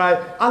জীবদ্দশায়,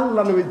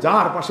 আল্লাহ নবী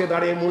যার পাশে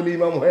দাঁড়িয়ে মূল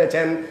ইমাম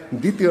হয়েছেন,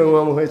 দ্বিতীয়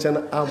ইমাম হয়েছেন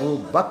আবু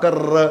বকর,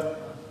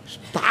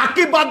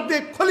 তাকে বাদ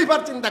দিয়ে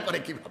খলিফার চিন্তা করে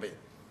কিভাবে।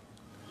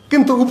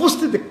 কিন্তু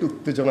উপস্থিত একটু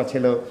উত্তেজনা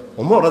ছিল।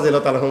 ওমর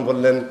রাদিয়াল্লাহু তাআলা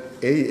বললেন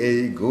এই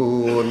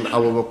গুণ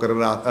আবু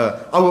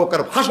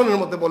বকর ভাষণের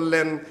মধ্যে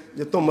বললেন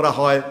যে তোমরা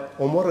হয়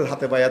ওমরের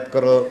হাতে বায়াত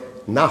করো,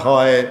 না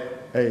হয়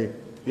এই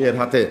এর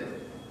হাতে।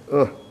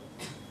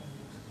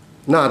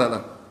 না না না,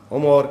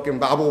 ওমর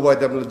কিংবা আবু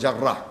উবাইদা ইবনে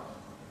জাররাহ,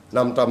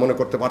 নামটা মনে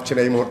করতে পারছি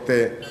না এই মুহূর্তে,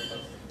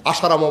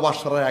 আশারা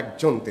মুবাশশারা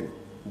একজন, তিনি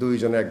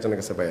দুইজনে একজনের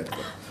কাছে বায়াত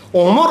করো।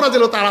 ওমর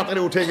রাদিয়াল্লাহু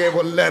তাড়াতাড়ি উঠে গিয়ে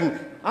বললেন,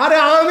 আরে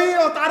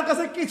আমিও তার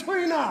কাছে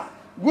কিছুই না।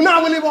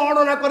 গুনাহগুলি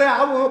বর্ণনা করে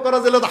আবু বকর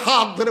রাদিয়াল্লাহু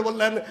হাত ধরে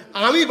বললেন,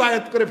 আমি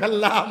বায়াত করে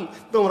ফেললাম,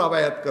 তোমরা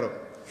বায়াত করো।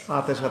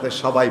 সাথে সাথে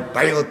সবাই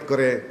বায়াত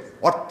করে,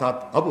 অর্থাৎ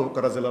আবু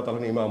বকর রাদিয়াল্লাহু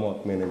তাআলা ইমামত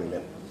মেনে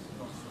নিলেন,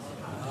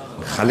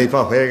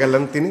 খলিফা হয়ে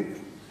গেলেন তিনি।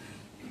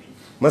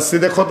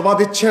 মসজিদে খুতবা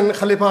দিচ্ছেন,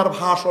 খলিফার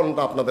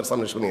ভাষণটা আপনাদের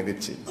সামনে শুনিয়ে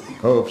দিচ্ছি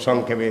খুব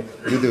সংক্ষেপে,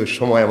 যদিও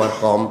সময় আমার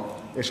কম।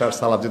 এশার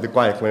সালাত যদি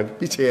কয়েক মিনিট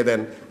পিছিয়ে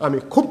দেন আমি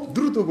খুব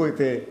দ্রুত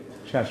গতিতে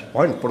শেষ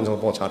পয়েন্ট পর্যন্ত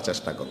পৌঁছার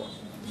চেষ্টা করব।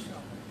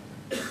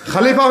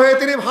 খলিফা হয়ে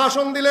তিনি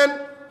ভাষণ দিলেন,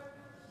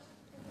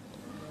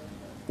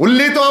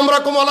 উল্লিত আমরা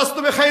কুমালাস্তু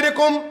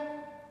বিখাইরিকুম,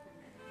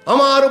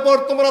 আমার উপর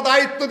তোমরা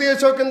দায়িত্ব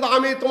দিয়েছো, কিন্তু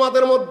আমি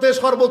তোমাদের মধ্যে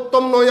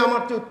সর্বোত্তম নই,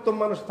 আমার চেয়ে উত্তম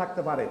মানুষ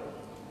থাকতে পারে,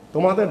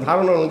 তোমাদের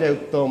ধারণা অনুযায়ী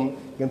উত্তম,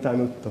 কিন্তু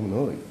আমি উত্তম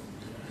নই।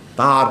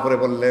 তারপরে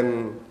বললেন,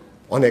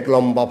 অনেক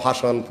লম্বা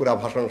ভাষণ, পুরা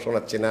ভাষণ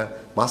শোনাচ্ছি না,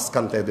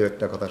 মাঝখান থেকে দু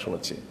একটা কথা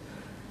শোনাচ্ছি।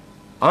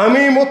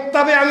 আমি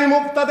মুত্তাবে, আমি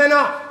মুফতাদে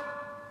না,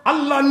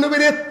 আল্লাহর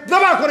নবীর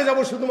ইত্তেবা করে যাব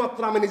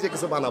শুধুমাত্র, আমি নিজে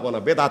কিছু বানাবো না,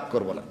 বেদাত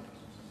করব না।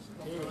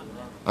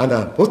 আনা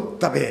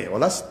মুত্তাবে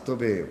ওয়ালাস্তু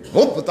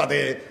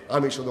বিমুফতাদে,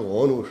 আমি শুধু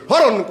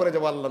অনুসরণ করে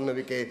যাব আল্লাহর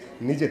নবীকে,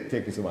 নিজের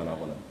থেকে কিছু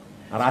বানাবো না।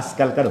 আর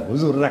আজকালকার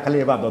হুজুররা খালি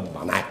ইবাদত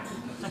বানায়,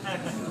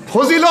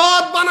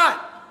 ফজিলত বানায়,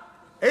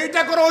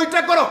 এইটা করো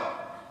ওইটা করো।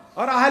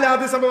 আর আহলে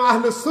হাদিস এবং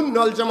আহলে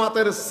সুন্নাহ ওয়াল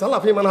জামাতের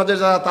সালাফি মানহাজে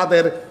যারা,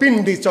 তাদের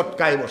পিন্ডি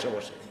চটকায় বসে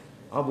বসে।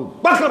 আবু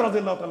বকর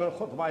রাদিয়াল্লাহু তাআলা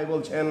খুতবায়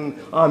বলছেন,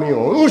 আমি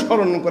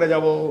অনুসরণ করে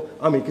যাব,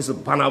 আমি কিছু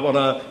বানাবো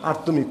না। আর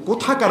তুমি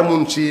কোথাকার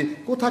মুন্সি,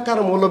 কোথাকার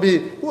মৌলবী,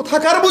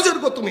 কোথাকার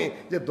বুজুর্গ তুমি,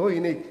 যে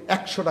দৈনিক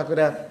 100 টাকা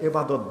করে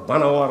ইবাদত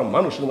বানাও আর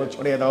মানুষের মধ্যে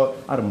ছড়িয়ে দাও।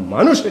 আর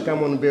মানুষে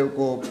কেমন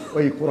বেওকুফ,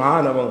 ওই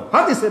কোরআন এবং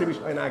হাদিসের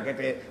বিষয় না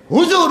কেটে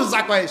হুজুর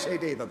যা কয়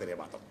সেইটাই তাদের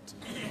ইবাদত।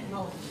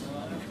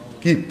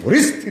 কি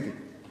পরিস্থিতি!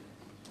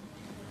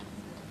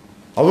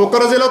 আবু বকর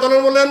রাদিয়াল্লাহু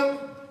তাআলা বলেন,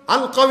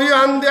 আল কবি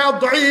আনদি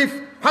আদ-দাঈফ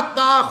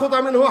হাত্তা আখুযা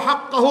মিনহু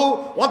হাক্কাহু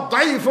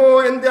ওয়াদ-দাঈফু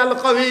ইনদি আল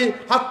কবি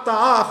হাত্তা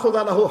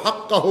আখুযা লাহু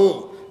হাক্কাহু।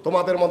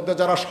 তোমাদের মধ্যে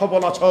যারা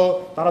সবল আছো,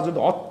 তারা যদি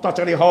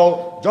অত্যাচারী হও,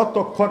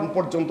 যতক্ষণ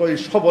পর্যন্ত ওই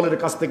সবলের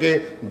কাছ থেকে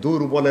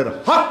দুর্বলের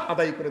হক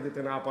আদায় করে দিতে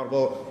না পারবো,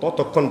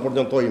 ততক্ষণ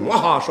পর্যন্ত ওই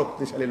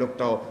মহাশক্তিশালী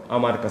লোকটাও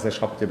আমার কাছে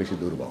সবচেয়ে বেশি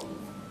দুর্বল।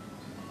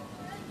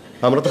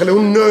 আমরা তাহলে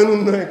উন্নয়ন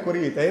উন্নয়ন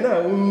করি, তাই না?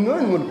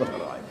 উন্নয়ন মূল কথা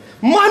নয়,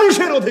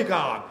 মানুষের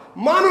অধিকার,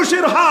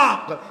 মানুষের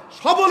হক,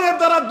 সবলের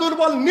দ্বারা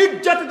দুর্বল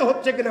নির্যাতিত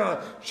হচ্ছে কিনা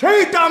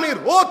সেইটা আমি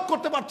রোধ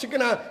করতে পারছি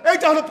কিনা,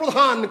 এইটা হলো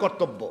প্রধান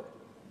কর্তব্য।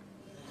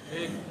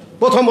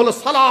 প্রথম হলো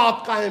সালাত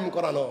কায়েম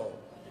করানো,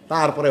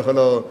 তারপরে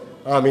হলো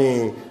আমি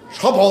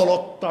সবল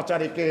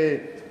অত্যাচারীকে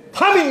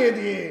থামিয়ে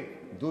দিয়ে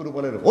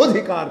দুর্বলের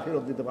অধিকার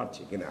ফেরত দিতে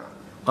পারছি কিনা।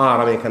 আর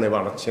আমি এখানে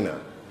বাড়াচ্ছি না।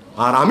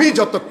 আর আমি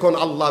যতক্ষণ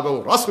আল্লাহ এবং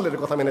রাসূলের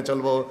কথা মেনে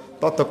চলবো,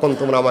 ততক্ষণ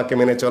তোমরা আমাকে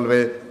মেনে চলবে।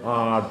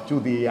 আর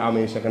যদি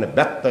আমি সেখানে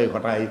ব্যত্যয়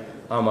ঘটাই,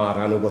 আমার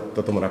আনুগত্য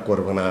তোমরা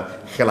করবে না,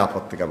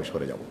 খেলাফত থেকে আমি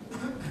সরে যাব।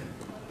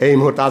 এই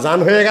মুহূর্তে আজান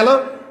হয়ে গেল,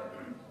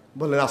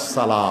 বললেন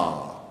আসসালাম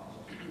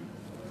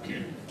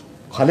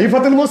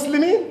খলিফাতুল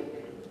মুসলিমিন।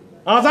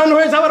 আজান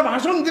হয়ে যাবার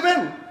ভাষণ দিবেন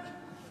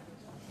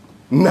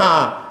না?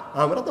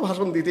 আমরা তো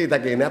ভাষণ দিতেই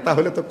থাকি, নেতা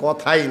হলে তো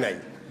কথাই নাই।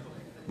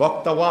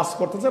 বক্তা ওয়াজ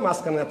করতেছে,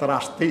 মাঝখানে নেতারা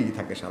আসতেই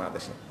থাকে সারা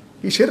দেশে।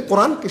 কিসের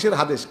কোরআন, কিসের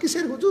হাদিস,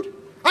 কিসের হুজুর?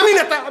 আমি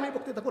নেতা, আমি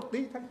বক্তৃতা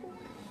করতেই থাকবো।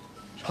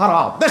 সারা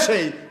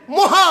দেশেই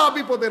মহা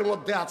বিপদের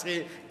মধ্যে আছে,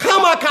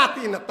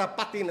 খামাখাতি নেতা,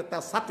 পাতি নেতা,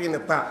 সাতি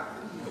নেতা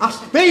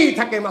আসতেই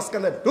থাকে,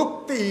 মাঝখানে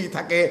ঢুকতেই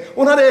থাকে।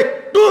 ওনারা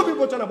একটু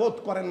বিবেচনা বোধ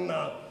করেন না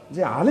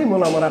যে আলেম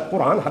ওলামারা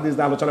কোরআন হাদিস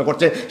দিয়ে আলোচনা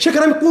করছে,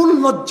 সেখানে আমি কোন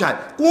লজ্জায়,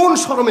 কোন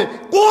শরমে,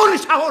 কোন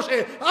সাহসে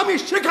আমি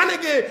সেখানে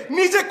গিয়ে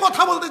নিজে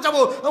কথা বলতে যাব?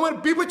 আমার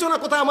বিবেচনা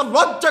কোথায়, আমার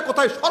লজ্জা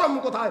কোথায়, শরম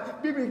কোথায়,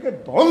 বিবেকের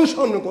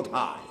দংশন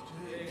কোথায়?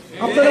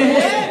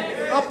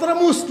 আপনারা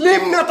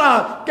মুসলিম নেতা,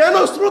 কেন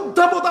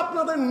শ্রদ্ধাবোধ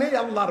আপনাদের নেই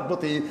আল্লাহর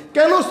প্রতি?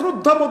 কেন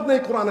শ্রদ্ধাবোধ নেই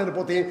কোরআনের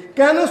প্রতি?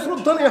 কেন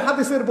শ্রদ্ধা নেই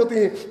হাদিসের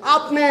প্রতি?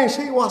 আপনি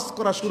সেই ওয়াজ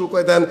করা শুরু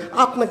করে দেন,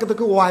 আপনাকে তো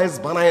কেউ ওয়াইজ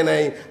বানায়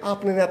নাই।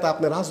 আপনি নেতা,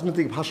 আপনি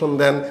রাজনৈতিক ভাষণ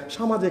দেন,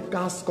 সামাজিক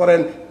কাজ করেন,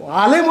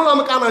 আলেম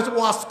ওলামাকে আনা হয়েছে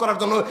ওয়াজ করার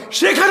জন্য,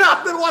 সেখানে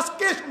আপনার ওয়াজ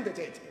কে শুনতে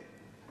চেয়েছে?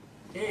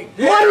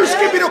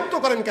 মানুষকে বিরক্ত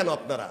করেন কেন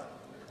আপনারা?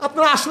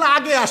 আপনারা আসলে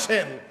আগে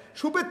আসেন,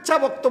 শুভেচ্ছা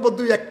বক্তব্য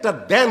দুই একটা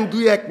দেন,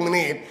 2-1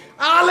 মিনিট।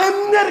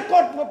 আলেমদের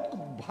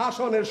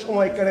ভাষণের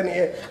সময় কেড়ে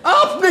নিয়ে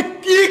আপনি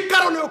কি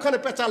কারণে ওখানে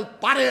পেঁচাল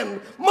পারেন,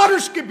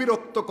 মানুষকে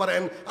বিরক্ত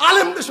করেন,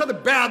 আলেমদের সাথে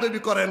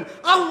বেয়াদবি করেন,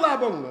 আল্লাহ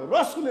এবং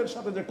রাসূলের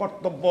সাথে যে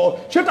কর্তব্য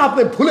সেটা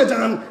আপনি ভুলে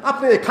যান।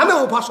 আপনি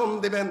এখানেও ভাষণ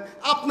দেবেন,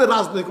 আপনি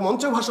রাজনৈতিক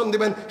মঞ্চেও ভাষণ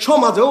দেবেন,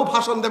 সমাজেও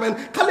ভাষণ দেবেন,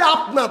 খালি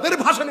আপনাদের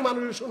ভাষণই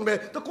মানুষ শুনবে,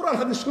 তো কোরআন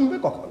হাদিস শুনবে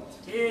কখন?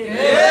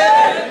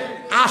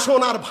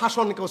 আসন আর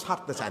ভাষণ কেউ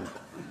ছাড়তে চায় না।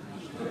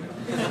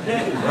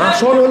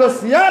 আসন হলো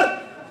চেয়ার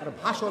আর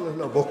ভাষণ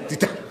হলো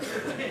বক্তৃতা।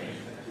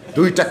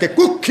 দুইটাকে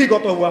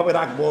কুক্ষিগত ভাবে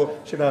রাখবো,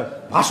 সেটা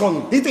ভাষণ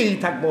দিতেই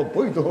থাকবো,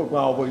 বৈধ হোক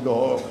বা অবৈধ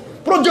হোক,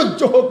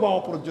 প্রযোজ্য হোক বা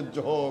অপ্রযোজ্য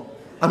হোক,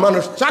 আর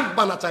মানুষ চাক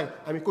বা না চাক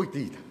আমি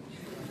কইতেই থাকবো।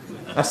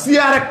 আর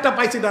চেয়ার একটা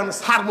পাইছি না, আমি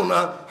ছাড়বো না,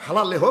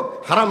 হালালে হোক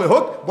হারামে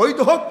হোক, বৈধ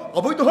হোক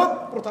অবৈধ হোক,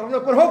 প্রতারণা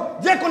করে হোক,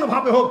 যে কোনো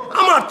ভাবে হোক,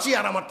 আমার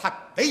চেয়ার আমার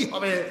থাকতেই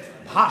হবে।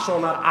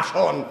 ভাষণ আর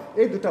আসন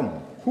এই দুটা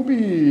খুবই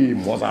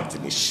মজার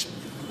জিনিস।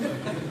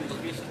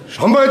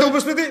 সম্মানিত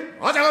উপস্থিতি,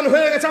 অজাগান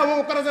হয়ে গেছে আবু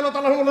বকর রাদিয়াল্লাহু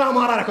তাআলা বললেন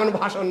আমার আর এখন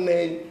ভাষণ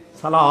নেই,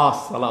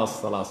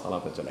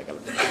 সালাতে চলে গেল।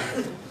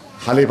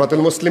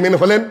 খলিফাতুল মুসলিমিন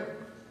হলেন,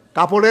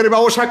 কাপড়ের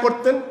ব্যবসা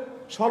করতেন,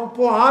 স্বল্প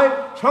আয়,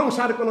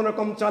 সংসার কোন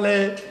রকম চলে,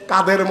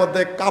 কাঁধের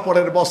মধ্যে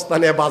কাপড়ের বস্তা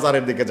নিয়ে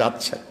বাজারের দিকে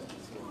যাচ্ছে।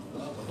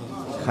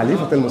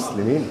 খলিফাতুল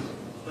মুসলিমিন,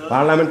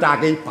 পার্লামেন্টে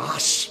আগেই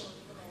পাস,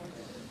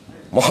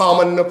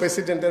 মহামান্য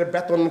প্রেসিডেন্টের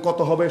বেতন কত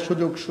হবে,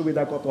 সুযোগ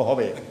সুবিধা কত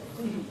হবে,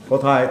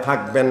 কোথায়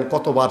থাকবেন,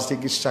 কতবার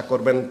চিকিৎসা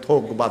করবেন,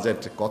 থোক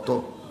বাজেট কত,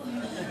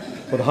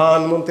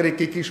 প্রধানমন্ত্রী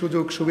কি কি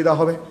সুযোগ সুবিধা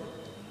হবে,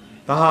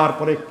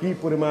 তারপরে কি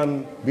পরিমাণ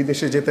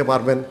বিদেশে যেতে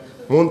পারবেন,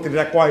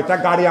 মন্ত্রীরা কয়টা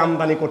গাড়ি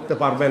আমদানি করতে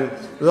পারবেন,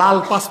 লাল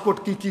পাসপোর্ট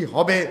কি কি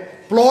হবে,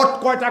 প্লট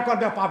কয়টা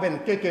কয়টা পাবেন,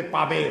 কে কে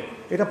পাবে,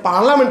 এটা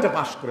পার্লামেন্টে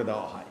পাশ করে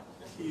দেওয়া হয়।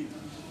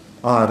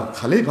 আর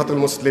খলিফাতুল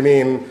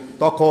মুসলিমিন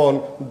তখন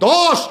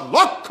 10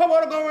 লক্ষ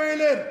বর্গ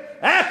মাইলের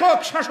একক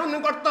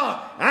শাসনকর্তা,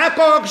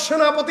 একক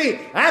সেনাপতি,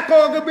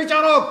 একক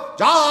বিচারক,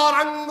 4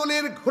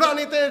 আঙ্গুলের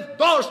ঘুরানিতে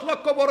 10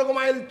 লক্ষ বর্গ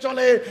মাইল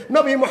চলে।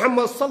 নবী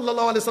মুহাম্মদ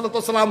সাল্লাল্লাহু আলাইহি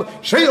সাল্লাম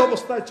সেই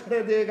অবস্থায় ছেড়ে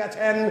দিয়ে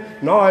গেছেন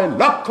 9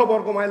 লক্ষ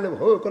বর্গ মাইল,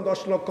 10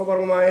 লক্ষ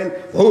বর্গ মাইল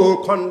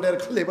ভূখণ্ডের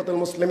খলিফাতুল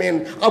মুসলিমিন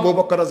আবু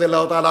বকর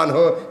রাদিয়াল্লাহু তাআলা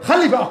আনহু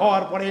খলিফা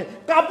হওয়ার পরে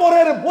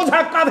কাপড়ের বোঝা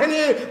কাঁধে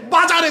নিয়ে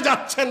বাজারে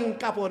যাচ্ছেন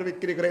কাপড়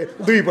বিক্রি করে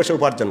 2 পয়সা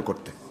উপার্জন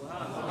করতে।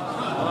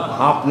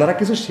 আপনারা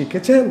কিছু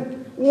শিখেছেন?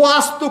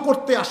 ওয়াজ তো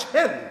করতে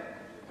আসেন,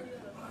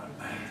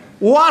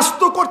 ওয়াজ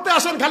তো করতে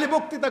আসেন, খালি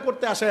বক্তৃতা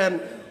করতে আসেন,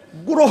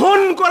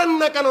 গ্রহণ করেন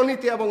না কেন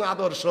নীতি এবং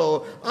আদর্শ?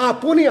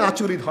 আপনি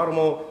আচুরি ধর্ম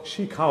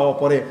শিখাও,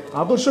 পরে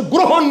আদর্শ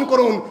গ্রহণ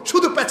করুন,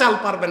 শুধু পেঁচাল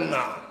পারবেন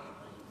না।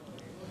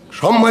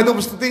 সম্মানিত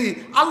উপস্থিতি,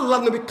 আল্লাহ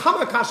নবী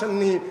খামাখা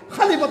আসেননি,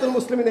 খলিফাতুল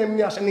মুসলিমিন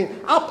এমনি আসেননি,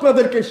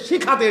 আপনাদেরকে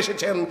শিখাতে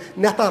এসেছেন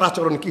নেতার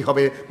আচরণ কি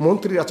হবে,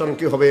 মন্ত্রীর আচরণ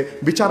কি হবে,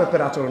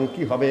 বিচারকের আচরণ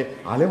কি হবে,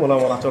 আলেম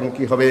ওলামার আচরণ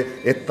কি হবে।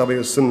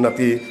 ইত্তাবিউ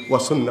সুন্নতি ওয়া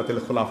সুন্নাতিল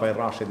খুলাফায়ে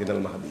রাশিদিন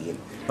আল মাহদিয়িন।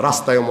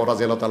 রাস্তায় ওমর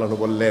রাদিয়াল্লাহু তাআলা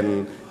বললেন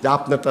যে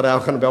আপনার তারা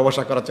এখন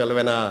ব্যবসা করা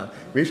চলবে না,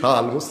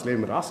 বিশাল মুসলিম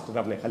রাষ্ট্র,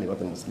 আপনি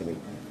খলিফাতুল মুসলিমিন,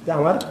 যে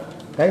আমার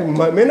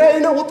মেনাই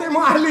না ওতে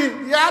মাহলি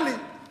ইয়ালি,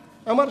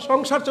 আমার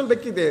সংসার চলবে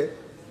কি দিয়ে।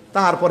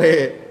 তারপরে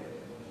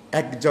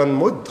একজন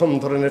মধ্যম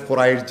ধরনের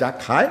কুরাইশ যা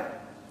খায়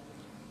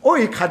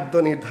ওই খাদ্য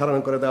নির্ধারণ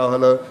করে দেওয়া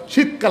হলো।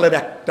 শীতকালের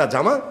একটা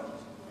জামা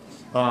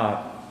আর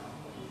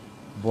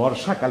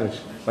বর্ষাকালের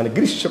মানে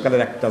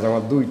গ্রীষ্মকালের একটা জামা,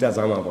 2টা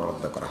জামা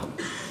বরাদ্দ করা হলো।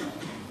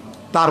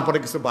 তারপরে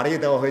কিছু বাড়িয়ে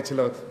দেওয়া হয়েছিল,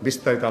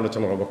 বিস্তারিত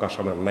আলোচনার অবকাশ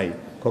আমার নাই,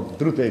 খুব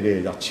দ্রুত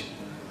এগিয়ে যাচ্ছে।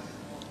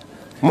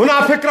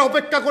 মুনাফিকরা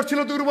অপেক্ষা করছিল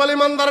দুর্বল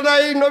ইমানদাররা,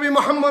 এই নবী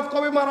মুহাম্মদ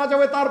কবে মারা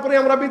যাবে, তারপরে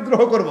আমরা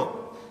বিদ্রোহ করব।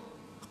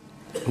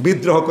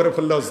 বিদ্রোহ করে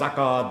ফেললেও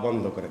যাকাত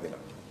বন্ধ করে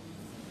দিলাম।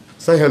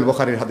 সহিহ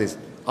বুখারীর হাদিস,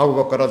 আবু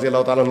বকর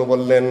রাদিয়াল্লাহু তাআলা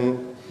বললেন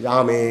যে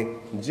আমি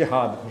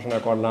জিহাদ ঘোষণা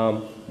করলাম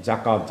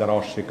যাকাত যারা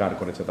অস্বীকার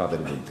করেছে তাদের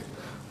বিরুদ্ধে।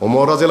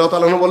 ওমর রাদিয়াল্লাহু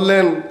তাআলা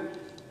বললেন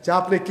যে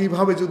আপনি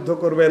কিভাবে যুদ্ধ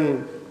করবেন,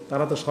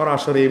 তারা তো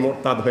সরাসরি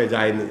মুরতাদ হয়ে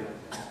যায়নি।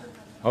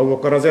 আবু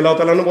বকর রাদিয়াল্লাহু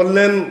তাআলা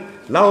বললেন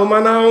লাউ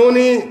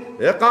মানাউনি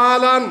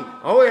ইকালান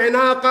আও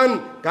ইনাকান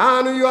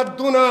কানু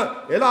ইয়াদুনা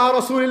ইলা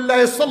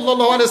রাসূলিল্লাহি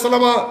সাল্লাল্লাহু আলাইহি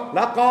ওয়াসাল্লাম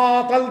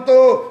লাকাতালতু,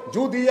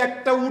 যদি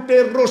একটা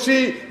উটের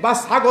রশি বা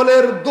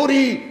ছাগলের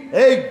দড়ি,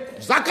 এই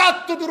যাকাত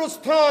তো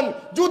দূরস্থান,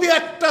 যদি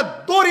একটা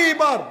দড়ি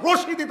বা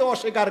রশি দিতে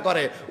অস্বীকার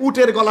করে,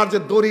 উটের গলার যে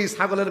দড়ি,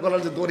 ছাগলের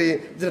গলার যে দড়ি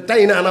যেটা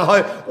টাইনা আনা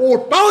হয়,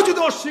 ওটাও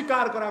যদি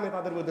অস্বীকার করে, আমি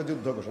তাদের বিরুদ্ধে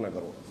যুদ্ধ ঘোষণা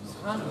করব।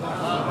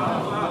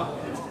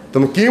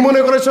 তুমি কি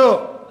মনে করেছো?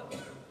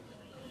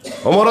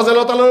 ওমর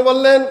রাদিয়াল্লাহু তাআলা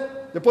বললেন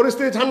যে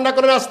পরিস্থিতি ঠান্ডা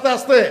করেন আস্তে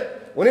আস্তে।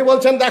 উনি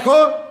বলছেন দেখো,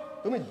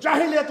 তুমি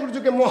জাহিলিয়াতের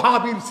যুগে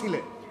মহাবীর ছিলে,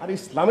 আর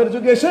ইসলামের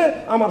যুগে এসে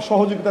আমার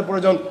সহযোগিতার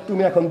প্রয়োজন,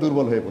 তুমি এখন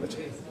দুর্বল হয়ে পড়েছো।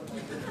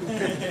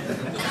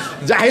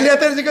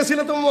 জাহিলিয়াতের যুগে ছিল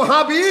তুমি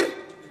মহাবীর,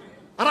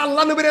 আর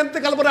আল্লাহ নবীর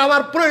ইন্তেকাল পরে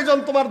আমার প্রয়োজন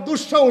তোমার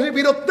দুঃসাহসী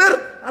বীরত্বের,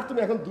 আর তুমি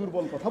এখন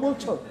দুর্বল কথা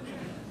বলছো।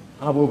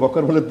 আবু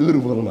বকর বলে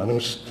দুর্বল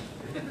মানুষ,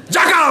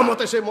 জাগা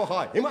মতে সে মহা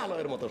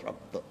হিমালয়ের মতো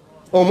শক্ত,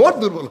 ওমর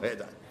দুর্বল হয়ে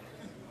যায়।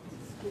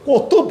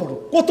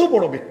 কত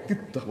বড়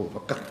ব্যক্তিত্ব আবু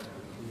বকর।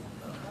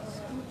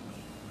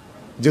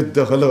 যুদ্ধ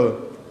হলো,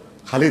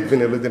 খালিদ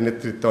বিন ওলীদের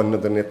নেতৃত্বে,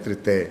 অন্যদের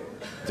নেতৃত্বে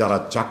যারা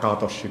যাকাত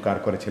অস্বীকার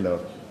করেছিল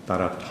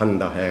তারা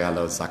ঠান্ডা হয়ে গেল,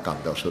 যাকাত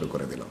দেওয়া শুরু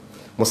করে দিল।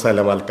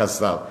 মুসাইলামা আল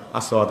কাযযাব,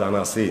 আসওয়াদ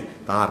আনাসি,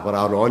 তারপর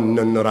আর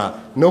অন্যান্যরা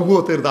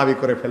নবুয়তের দাবি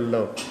করে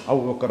ফেললো।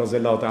 আবু বকর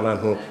রাদিয়াল্লাহু তাআলা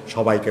আনহু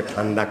সবাইকে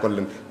ঠান্ডা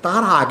করলেন।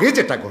 তার আগে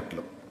যেটা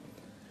ঘটলো,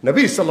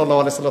 নবী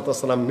সাল্লাল্লাহু আলাইহি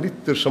সাল্লাম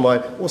মৃত্যুর সময়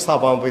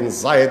উসামা বিন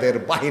যায়েদের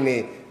বাহিনী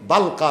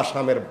বালকা,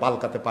 শামের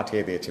বালকাতে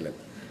পাঠিয়ে দিয়েছিলেন।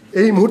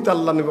 এই মুহূর্তে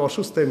আল্লাহ নবী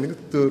অসুস্থ,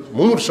 মৃত্যুর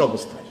মুমূর্ষ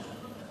অবস্থায়।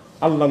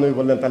 আল্লাহ নবী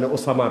বললেন, তাহলে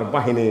ওসামার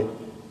বাহিনী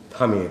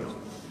থামিয়ে দাও।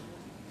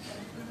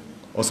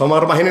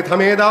 ওসামার বাহিনী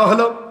থামিয়ে দেওয়া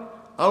হলো।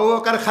 আবু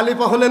বকর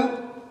খলিফা হলেন।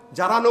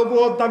 যারা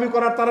নবুয়ত দাবি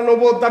করার তারা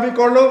নবুয়ত দাবি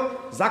করলো,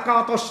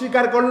 যাকাত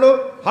অস্বীকার করলো,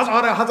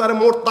 হাজারে হাজারে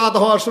মোরতাদ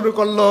হওয়া শুরু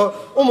করলো।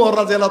 ওমর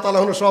রাদিয়াল্লাহু তাআলা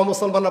আনহু সহ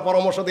মুসলমানরা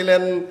পরামর্শ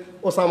দিলেন,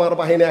 ওসামার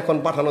বাহিনী এখন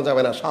পাঠানো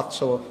যাবে না,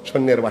 700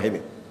 সৈন্যের বাহিনী।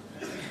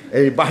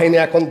 এই বাহিনী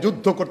এখন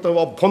যুদ্ধ করতে হবে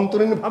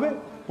অভ্যন্তরীণভাবে,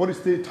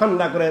 পরিস্থিতি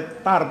ঠান্ডা করে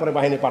তারপরে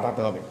বাহিনী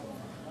পাঠাতে হবে।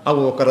 আবু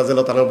বকর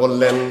রাদিয়াল্লাহু তাআলা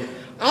বললেন,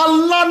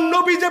 আল্লাহর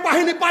নবী যে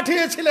বাহিনী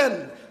পাঠিয়েছিলেন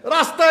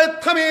রাস্তায়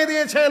থামিয়ে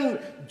দিয়েছেন,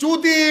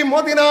 যদি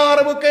মদিনার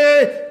বুকে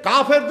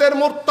কাফেরদের,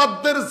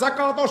 মুরতাদদের,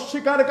 যাকাত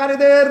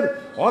অস্বীকারীদের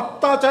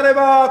অত্যাচারে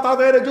বা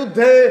তাদের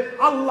যুদ্ধে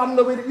আল্লাহর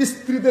নবীর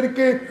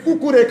স্ত্রীদেরকে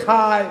কুকুরে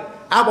খায়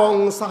এবং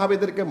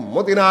সাহাবীদেরকে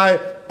মদিনায়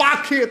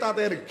পাখিয়ে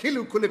তাদের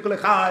খিলু খুলে খুলে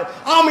খায়,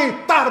 আমি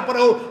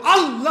তারপরেও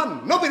আল্লাহর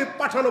নবীর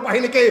পাঠানো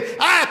বাহিনীকে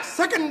 1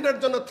 সেকেন্ডের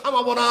জন্য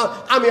থামাবো না।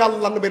 আমি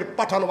আল্লাহর নবীর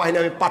পাঠানো বাহিনী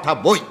আমি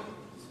পাঠাবই।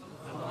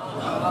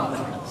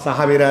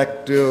 সাহাবীরা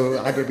একটু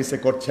আগে পিছে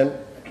করছেন।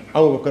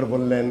 আবু বকর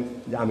বললেন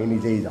যে আমি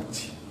নিজেই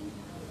যাচ্ছি।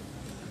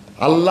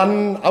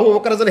 আবু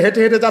বকর যখন হেঁটে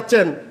হেঁটে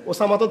যাচ্ছেন,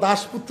 ওসামা তো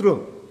দাসপুত্র,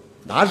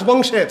 দাস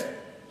বংশের,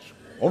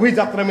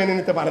 অভিযাত্রা মেনে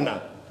নিতে পারে না।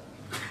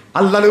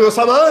 আল্লাহ নবী,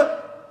 ওসামা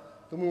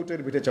তুমি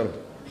উটের পিঠে চলো।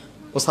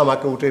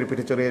 ওসামাকে উটের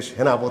পিঠে চড়ে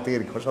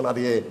সেনাপতির ঘোষণা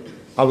দিয়ে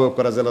আবু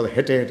বকর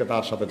হেঁটে হেঁটে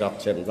তার সাথে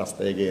যাচ্ছেন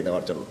রাস্তায় এগিয়ে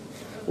দেওয়ার জন্য।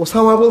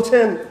 ওসামা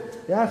বলছেন,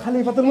 ইয়া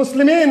খলিফাতুল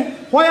মুসলিমিন,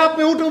 হয়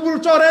আপনি উটের উপর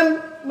চড়েন,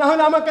 না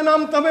হলে আমাকে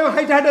নামতে হবে,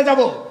 হাইটে হাইটে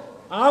যাবো।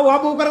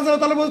 আবু বকর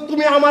তাহলে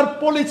তুমি আমার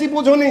পলিসি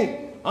বোঝনি,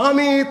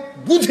 আমি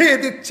বুঝিয়ে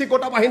দিচ্ছি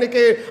গোটা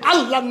বাহিনীকে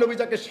আল্লাহর নবী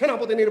যাকে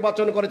সেনাপতি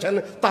নির্বাচন করেছেন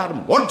তার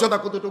মর্যাদা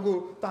কতটুকু,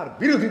 তার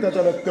বিরোধিতা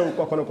যেন কেউ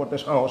কখনো করতে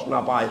সাহস না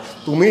পায়।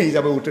 তুমিই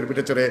যাবে উটের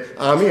পিঠে চড়ে,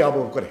 আমি আবু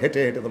বকর হেঁটে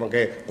হেঁটে তোমাকে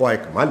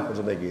কয়েক মাইল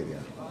পর্যন্ত এগিয়ে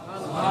দেওয়া।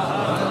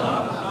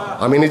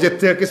 আমি নিজের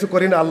থেকে কিছু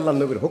করি না, আল্লাহর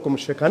নবীর হুকুম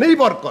সেখানেই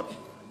বরকত,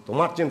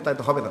 তোমার চিন্তায়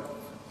তো হবে না।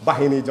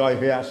 বাহিনী জয়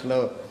হয়ে আসলো।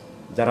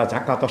 যারা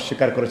যাকাত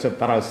অস্বীকার করেছিল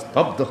তারা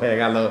স্তব্ধ হয়ে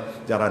গেল,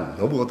 যারা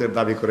নবুয়তের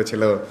দাবি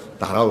করেছিল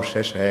তারাও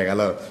শেষ হয়ে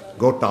গেল।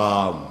 গোটা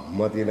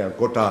মদিনা,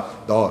 গোটা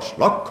 10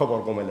 লক্ষ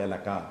বর্গমাইল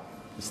এলাকা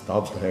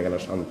স্তব্ধ হয়ে গেল,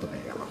 শান্ত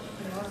হয়ে গেল।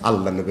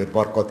 আল্লাহ নবীর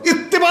বরকত,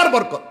 ইত্তেবার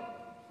বরকত।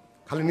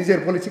 খালি নিজের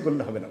পলিসি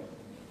করলে হবে না।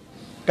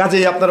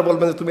 কাজেই আপনারা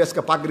বলবেন যে তুমি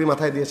আজকে পাগড়ি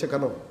মাথায় দিয়েছে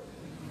কেন?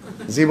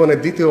 জীবনে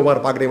দ্বিতীয়বার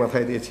পাগড়ি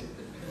মাথায় দিয়েছি।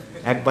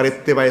 একবার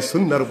ইত্তেবায়ে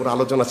সুন্নাহর উপর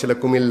আলোচনা ছিল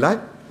কুমিল্লায়,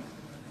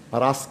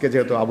 আর আজকে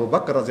যেহেতু আবু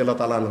বকর রাদিয়াল্লাহু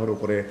তাআলা আনহুর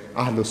উপরে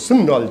আহলুস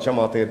সুন্নাহ ওয়াল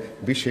জামাতের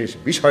বিশেষ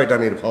বিষয়টা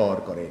নির্ভর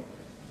করে।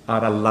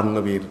 আর আল্লাহর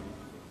নবীর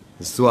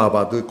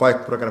জুয়াবা কয়েক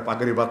প্রকার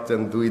পাগড়ি বাঁধতেন,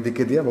 2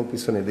 দিকে দিয়ে এবং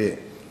পিছনে দিয়ে।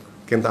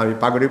 কিন্তু আমি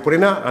পাগড়ি পরি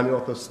না, আমি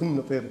অত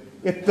সুন্নতের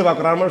ইত্তেবা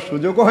করার আমার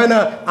সুযোগও হয় না,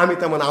 আমি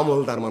তেমন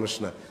আমলদার মানুষ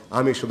না।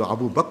 আমি শুধু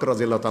আবু বকর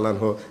রাদিয়াল্লাহু তাআলা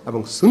আনহু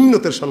এবং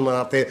সুন্নতের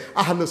সম্মানার্থে,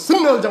 আহলুস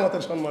সুন্নাহ ওয়াল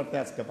জামাতের সম্মানার্থে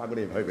আজকে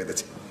পাগড়ি ভয়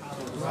বেঁধেছি।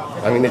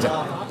 আমি নিজে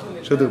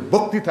শুধু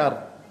বক্তৃতার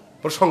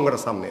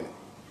প্রসঙ্গটা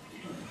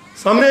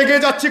সামনে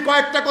এগিয়ে যাচ্ছি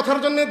কয়েকটা কথার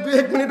জন্য।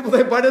 2-1 মিনিট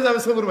বোধহয় বাইরে যাবে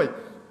সবুর ভাই,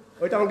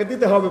 ওইটা আমাকে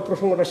দিতে হবে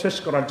প্রসঙ্গটা শেষ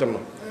করার জন্য।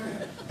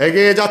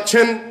 এগিয়ে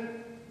যাচ্ছেন।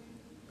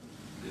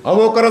 আবু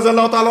বকর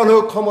রাদিয়াল্লাহু তাআলা আনহু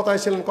ক্ষমতায়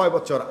ছিলেন কয়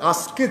বছর?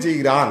 আজকে যে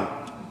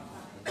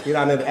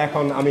ইরানের,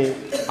 এখন আমি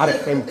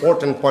আরেকটা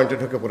ইম্পর্টেন্ট পয়েন্টে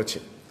ঢুকে পড়েছি।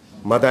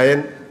 মাদায়েন,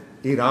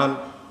 ইরান,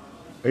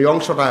 এই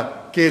অংশটা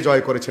কে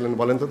জয় করেছিলেন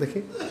বলেন তো দেখি?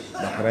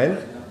 বাহরাইন।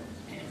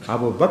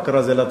 আবু বকর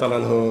রাদিয়াল্লাহু তাআলা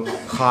আনহু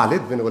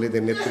খালিদ বিন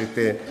ওয়ালিদের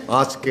নেতৃত্বে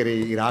আজকের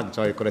এই ইরাক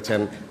জয়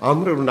করেছেন।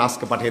 আমরুল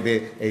নাসকে পাঠিয়ে দিয়ে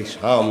এই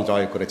শাম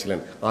জয় করেছিলেন।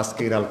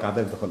 আজকে ইরান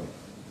কাদের দখলে?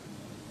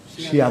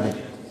 শিয়াদের।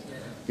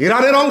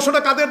 ইরানের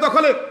অংশটা কাদের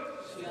দখলে?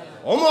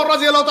 ওমর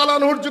রাদিয়াল্লাহু তাআলা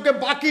আনহুর যুগে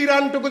বাকি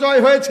ইরানটুকু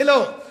জয় হয়েছিল।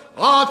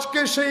 আজকে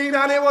সেই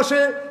ইরানে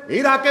বসে,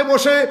 ইরাকে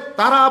বসে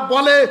তারা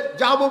বলে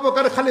যে আবু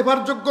বকর খলিফার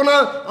যোগ্য না,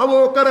 আবু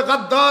বকর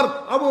গাদ্দার,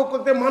 আবু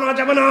বকরকে মানা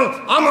যাবে না।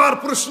 আমার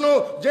প্রশ্ন,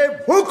 যে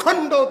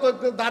ভূখণ্ড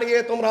দাঁড়িয়ে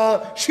তোমরা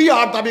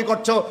শিয়ার দাবি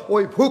করছো,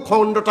 ওই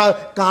ভূখণ্ডটা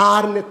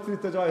কার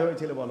নেতৃত্বে জয়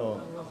হয়েছিল বলো?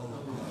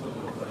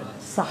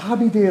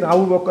 সাহাবীদের,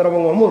 আবু বকর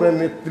এবং ওমরের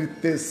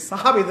নেতৃত্বে,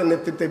 সাহাবীদের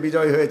নেতৃত্বে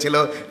বিজয় হয়েছিল।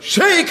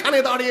 সেইখানে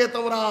দাঁড়িয়ে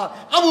তোমরা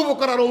আবু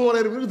বকর আর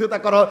ওমরের বিরোধিতা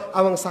করো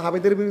এবং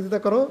সাহাবীদের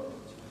বিরোধিতা করো।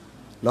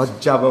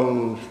 লজ্জা এবং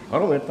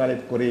শরমের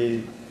তারিফ করে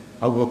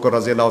আবু বকর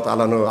রাদিয়াল্লাহু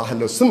তাআলা আনহু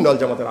আহলুস সুন্নাহ ওয়াল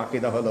জামাতের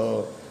আকীদা হলো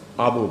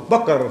আবু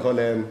বকর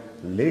হলেন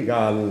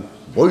লিগ্যাল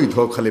বৈধ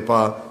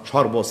খলিফা,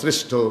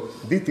 সর্বশ্রেষ্ঠ।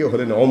 দ্বিতীয়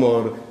হলেন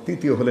ওমর,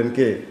 তৃতীয় হলেন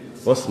কে?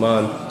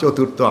 ওসমান,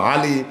 চতুর্থ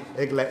আলী।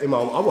 এগুলা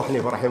ইমাম আবু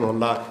হানিফা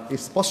রাহিমাহুল্লাহ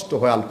স্পষ্ট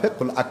হয়ে আল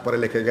ফিকহুল আকবরে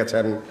লিখে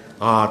গেছেন।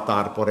 আর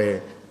তারপরে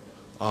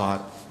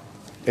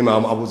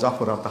ইমাম আবু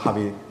জাফর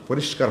তাহাবি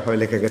পরিষ্কার হয়ে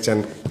লিখে গেছেন,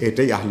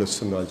 এটাই আহলুস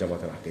সুন্নাহ ওয়াল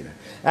জামাতের আকীদা।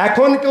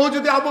 এখন কেউ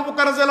যদি আবু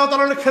বকর রাদিয়াল্লাহু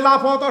তাআলার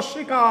খেলাফত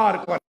অস্বীকার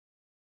করে,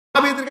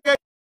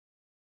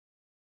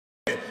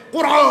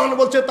 কোরআন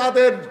বলছে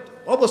তাদের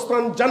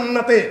অবস্থান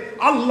জান্নাতে।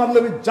 আল্লাহ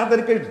নবী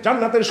যাদেরকে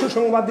জান্নাতের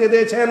সুসংবাদ দিয়ে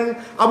দিয়েছেন,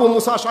 আবু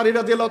মুসা আশআরী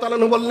রাদিয়াল্লাহু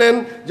তাআলা বললেন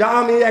যে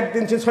আমি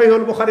একদিন,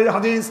 সহিহুল বুখারীর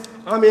হাদিস,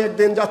 আমি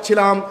একদিন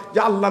যাচ্ছিলাম যে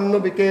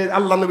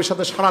আল্লাহ নবীর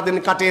সাথে সারাদিন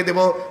কাটিয়ে দেব,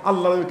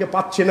 আল্লাহ নবীকে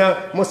পাচ্ছি না।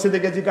 মসজিদে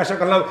গিয়ে জিজ্ঞাসা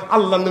করলাম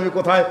আল্লাহ নবী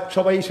কোথায়,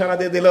 সবাই ইশারা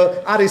দিয়ে দিল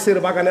আরিসের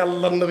বাগানে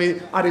আল্লাহ নবী।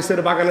 আরিসের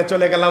বাগানে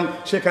চলে গেলাম,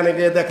 সেখানে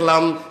গিয়ে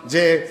দেখলাম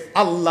যে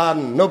আল্লাহ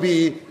নবী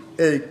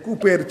এই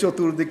কূপের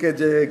চতুর্দিকে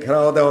যে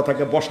ঘেরাও দেওয়া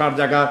থাকে বসার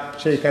জায়গা,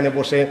 সেইখানে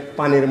বসে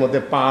পানির মধ্যে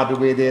পা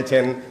ডুবিয়ে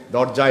দিয়েছেন।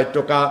 দরজায়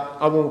টোকা,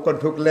 আবু বকর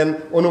ঢুকলেন,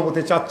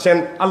 অনুমতি চাচ্ছেন।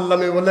 আল্লাহ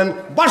নবী বললেন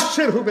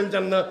বাশশির হুবিল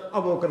জান্নাহ,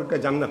 আবু বকরকে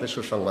জান্নাতের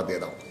সুসংবাদ দিয়ে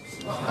দাও।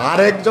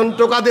 আরেকজন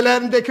টোকা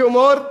দিলেন, দেখে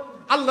ওমর,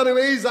 আল্লাহ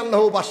নবী এই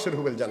জান্নাহ বাশশির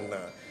হুবিল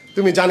জান্নাহ,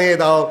 তুমি জানিয়ে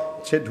দাও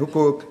সে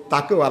ঢুকুক,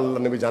 তাকেও আল্লাহ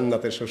নবী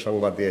জান্নাতের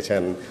সুসংবাদ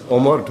দিয়েছেন।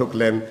 ওমর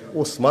ঢুকলেন,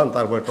 ওসমান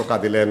তারপরে টোকা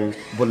দিলেন,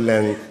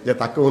 বললেন যে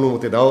তাকে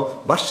অনুমতি দাও,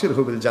 বাশশির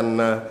হুবিল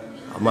জান্নাহ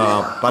মা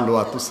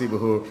বালুয়া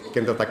তুসিবহু,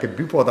 কিন্তু তাকে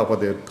বিপদ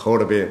আপদে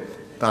ধরবে,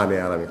 তা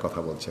নিয়ে আর আমি কথা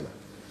বলছি না।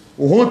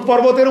 উহুদ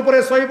পর্বতের উপরে,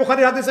 সহিহ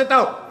বুখারীর হাদিস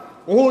এটাও,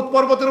 উহুদ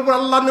পর্বতের উপর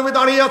আল্লাহ নবী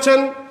দাঁড়িয়ে আছেন,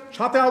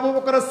 সাথে আবু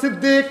বকর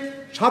সিদ্দিক,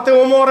 সাথে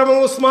ওমর এবং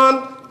ওসমান।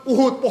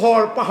 উহুদ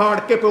পাহাড়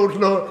কেঁপে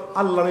উঠল।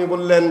 আল্লাহ নবী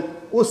বললেন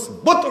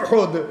উসবুত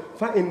উহুদ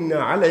ফাইন্না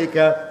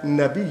আলাইকা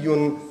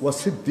নাবিয়্যুন ওয়া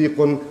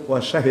সিদ্দীকুন ওয়া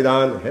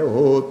শাহিদান, হে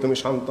উহুদ তুমি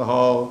শান্ত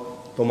হও,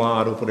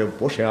 তোমার উপরে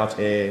বসে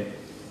আছে,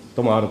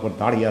 তোমার উপর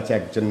দাঁড়িয়ে আছে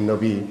একজন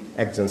নবী,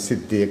 একজন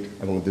সিদ্দিক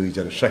এবং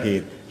দুইজন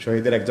শহীদ।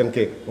 শহীদের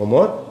একজনকে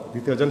ওমর,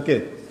 দ্বিতীয়জনকে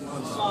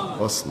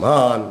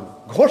ওসমান।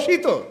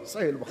 ঘোষিত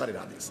সহিহ বুখারীর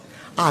হাদিস।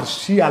 আর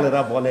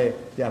শিয়ালেরা বলে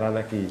এরা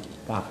নাকি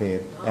কাফের,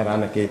 এরা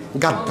নাকি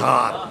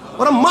গাদ্দার,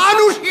 ওরা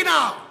মানুষই না,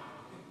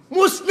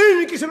 মুসলিম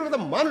কিসের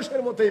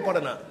মানুষের মধ্যেই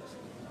পড়ে না।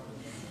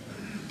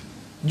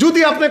 যদি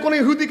আপনি কোন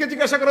ইহুদিকে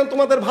জিজ্ঞাসা করেন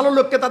তোমাদের ভালো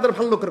লোককে, তাদের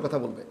ভালো লোকের কথা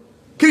বলবে।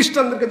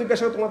 খ্রিস্টানদেরকে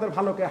জিজ্ঞাসা করেন তোমাদের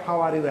ভালোকে,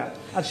 হাওয়ারিরা।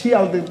 আর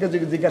শিয়ালদেরকে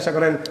যদি জিজ্ঞাসা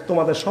করেন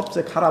তোমাদের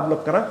সবচেয়ে খারাপ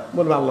লোক কারা,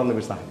 বলবে আল্লাহ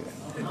নবীর সাহাবীরা।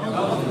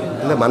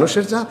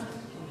 মানুষের জাত।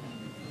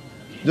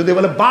 যদি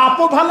বলে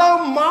বাপও ভালো,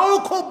 মাও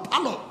খুব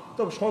ভালো,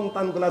 তো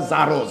সন্তানগুলা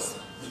জারজ,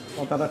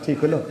 কথাটা ঠিক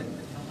হলো?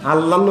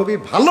 আল্লাহ নবী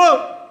ভালো,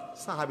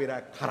 সাহাবীরা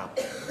খারাপ।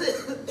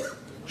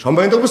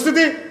 সম্মানিত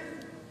উপস্থিতি,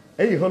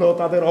 এই হলো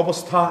তাদের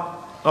অবস্থা।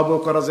 আবু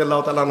বকর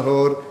রাদিয়াল্লাহু তাআলা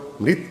আনহুর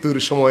মৃত্যুর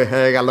সময়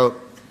হয়ে গেল।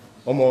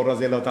 ওমর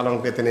রাদিয়াল্লাহু তাআলা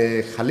আনহুকে তিনি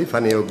খলিফা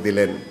নিয়োগ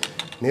দিলেন।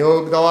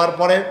 নিয়োগ দেওয়ার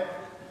পরে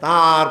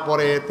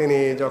তারপরে তিনি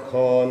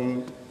যখন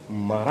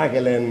মারা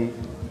গেলেন,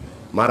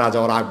 মারা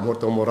যাওয়ার আগ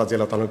মুহূর্তে ওমর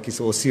রাদিয়াল্লাহু তাআলা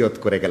কিছু ওসিয়ত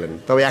করে গেলেন।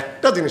 তবে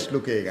একটা জিনিস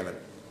লুকিয়ে গেলেন,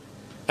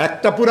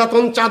 একটা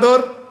পুরাতন চাদর,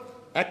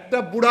 একটা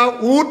বুড়া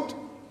উট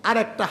আর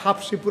একটা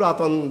হাফসি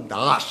পুরাতন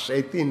দাস,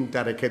 এই তিনটা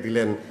রেখে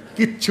দিলেন,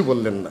 কিচ্ছু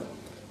বললেন না।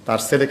 তার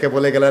ছেলেকে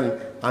বলে গেলেন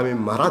আমি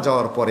মারা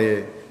যাওয়ার পরে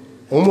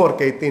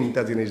ওমরকে এই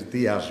তিনটা জিনিস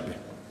দিয়ে আসবে,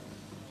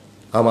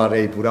 আমার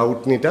এই বুড়া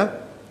উটনিটা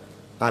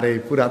আর এই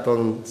পুরাতন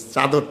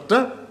চাদরটা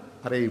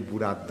আর এই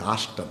বুড়া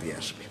দাসটা দিয়ে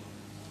আসবে।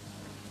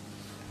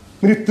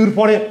 মৃত্যুর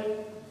পরে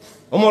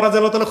ওমর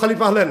রাদিয়াল্লাহু তাআলা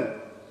খলিফা হলেন।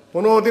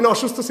 15 দিন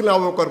অসুস্থ ছিলেন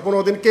আবু বকর।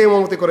 15 দিন কে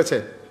ইমামতি করেছে?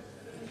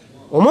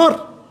 ওমর।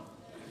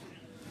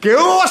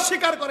 কেউ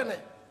অস্বীকার করে নাই।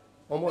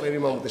 ওমরের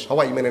ইমামতি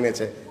সবাই মেনে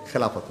নিয়েছে,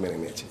 খেলাফত মেনে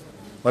নিয়েছে।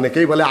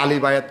 অনেকেই বলে আলী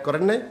বায়াত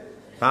করেন নাই,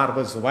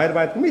 তারপর জুবাইর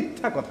বায়াত,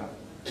 মিথ্যা কথা।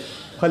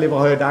 খলিফা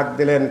হয়ে ডাক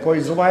দিলেন, কই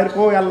জুবাইর,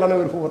 কই আল্লাহ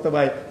নবীর ফুফাতো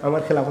ভাই,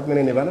 আমার খেলাফত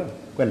মেনে নেবে না?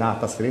 কই লা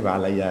তাসরিবা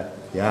আলাইয়া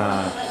ইয়া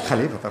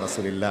খলিফাত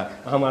রাসূলুল্লাহ,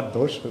 আমার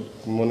দোষ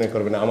মনে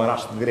করবে না, আমার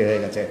আসতে দেরি হয়ে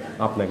গেছে,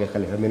 আপনাকে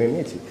খলিফা মেনে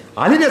নিয়েছি।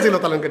 আলী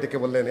রাদিয়াল্লাহু তাআলা ডেকে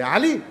বললেন,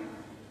 আলী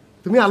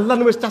তুমি আল্লাহ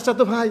নবীর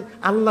চাচাতো ভাই,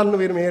 আল্লাহ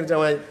নবীর মেয়ের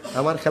জামাই,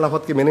 আমার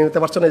খেলাফতকে মেনে নিতে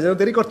পারছো না, এই জন্য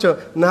দেরি করছো?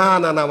 না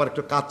না না, আমার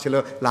একটু কাজ ছিল,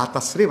 লা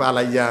তাসরিবা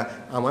আলাইয়া,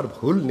 আমার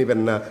ভুল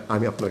নেবেন না,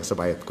 আমি আপনার কাছে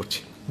বায়াত করছি।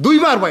 2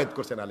 বার বায়াত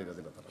করছেন আলী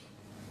রাদিয়াল্লাহু তাআলা।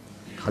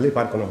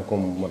 খলিফার কোনো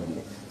হুকুম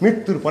বলেননি।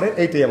 মৃত্যুর পরে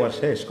এইটাই আমার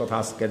শেষ কথা,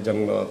 আজকের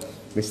জন্য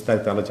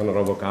বিস্তারিত আলোচনার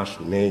অবকাশ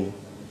নেই।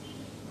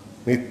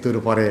 মৃত্যুর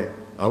পরে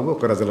আবু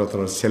বকর রাদিয়াল্লাহু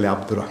তাআলার ছেলে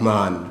আব্দুর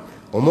রহমান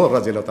ওমর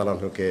রাদিয়াল্লাহু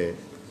তাআলাকে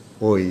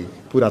ওই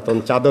পুরাতন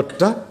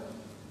চাদরটা,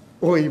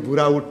 ওই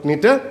বুড়া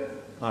উটনিটা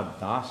আর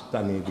দাসটা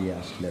নিয়ে দিয়ে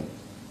আসলেন।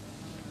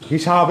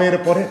 হিসাবের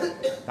পরে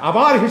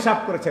আবার হিসাব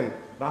করেছেন,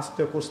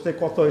 রাষ্ট্রীয় কোষে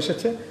কত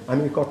এসেছে,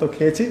 আমি কত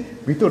খেয়েছি,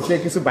 ভিতর থেকে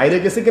কিছু বাইরে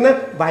গেছে কিনা,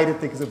 বাইরে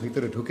থেকে কিছু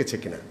ভিতরে ঢুকেছে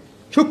কিনা,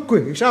 সূক্ষ্ম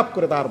হিসাব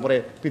করে তারপরে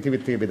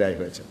পৃথিবীর থেকে বিদায়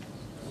হয়েছে।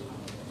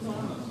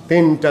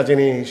 3টা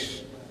জিনিস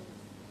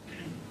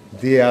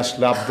দিয়ে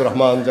আসলে আব্দুর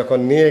রহমান যখন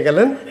নিয়ে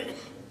গেলেন,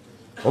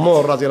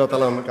 ওমর রাদিয়াল্লাহু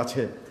তাআলার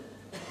কাছে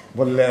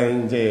বললেন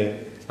যে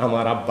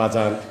আমার আব্বা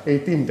জান এই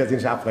 3টা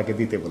জিনিস আপনাকে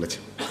দিতে বলেছে।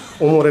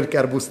 ওমরের কি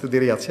আর বুঝতে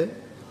দেরি আছে?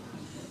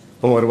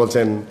 ওমর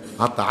বলছেন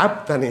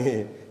আতাআবতানি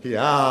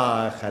ইয়া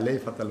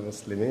খলিফাতুল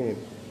মুসলিমিন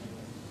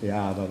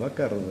ইয়া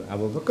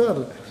আবু বকর,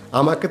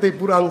 আমাকে তো এই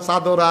পুরান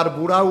চাদর আর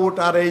বুড়া উট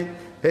আর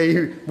এই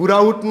বুড়া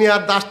উট নিয়ে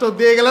আর দাসটা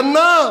দিয়ে গেলেন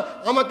না,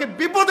 আমাকে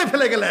বিপদে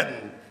ফেলে গেলেন।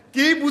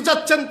 কি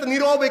বুঝাচ্ছেন?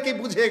 নীরবে কি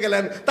বুঝিয়ে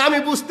গেলেন? তা আমি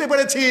বুঝতে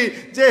পেরেছি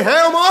যে হে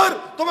ওমর,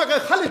 তোমাকে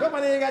খলিফা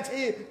বানিয়ে গেছি,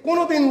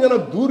 কোনোদিন যেন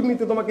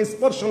দুর্নীতি তোমাকে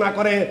স্পর্শ না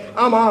করে।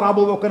 আমার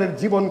আবু বকরের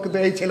জীবন কিন্তু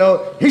এই ছিল,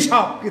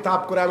 হিসাব কিতাব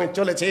করে আমি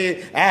চলেছি,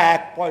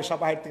 1 পয়সা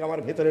বাইরে থেকে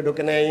আমার ভেতরে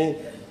ঢুকে নেই।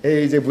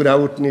 এই যে বুড়া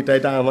উটনিটা,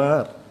 এটা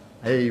আমার,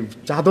 এই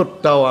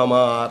চাদরটাও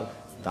আমার,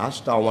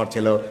 দাসটাও আমার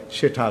ছিল,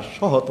 সেটা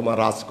সহ তোমার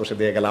রাজকোষে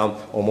দিয়ে গেলাম।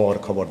 ওমর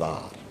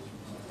খবরদার,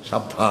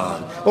 সাবধান।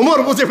 ওমর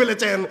বুঝে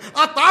ফেলেছেন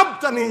আতাব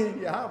জানি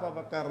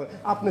বাবাকার,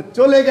 আপনি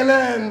চলে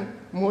গেলেন,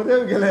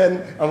 মরেও গেলেন,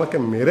 আমাকে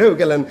মেরেও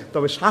গেলেন,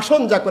 তবে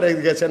শাসন যা করে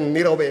গেছেন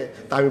নীরবে,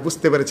 তা আমি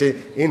বুঝতে পেরেছি।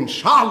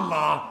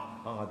 ইনশাআল্লাহ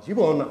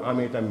জীবন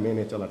আমি এটা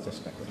মেনে চলার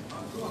চেষ্টা করি।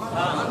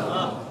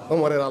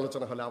 ওমরের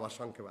আলোচনা হলে আবার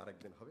সংক্ষেপে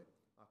আরেকদিন হবে।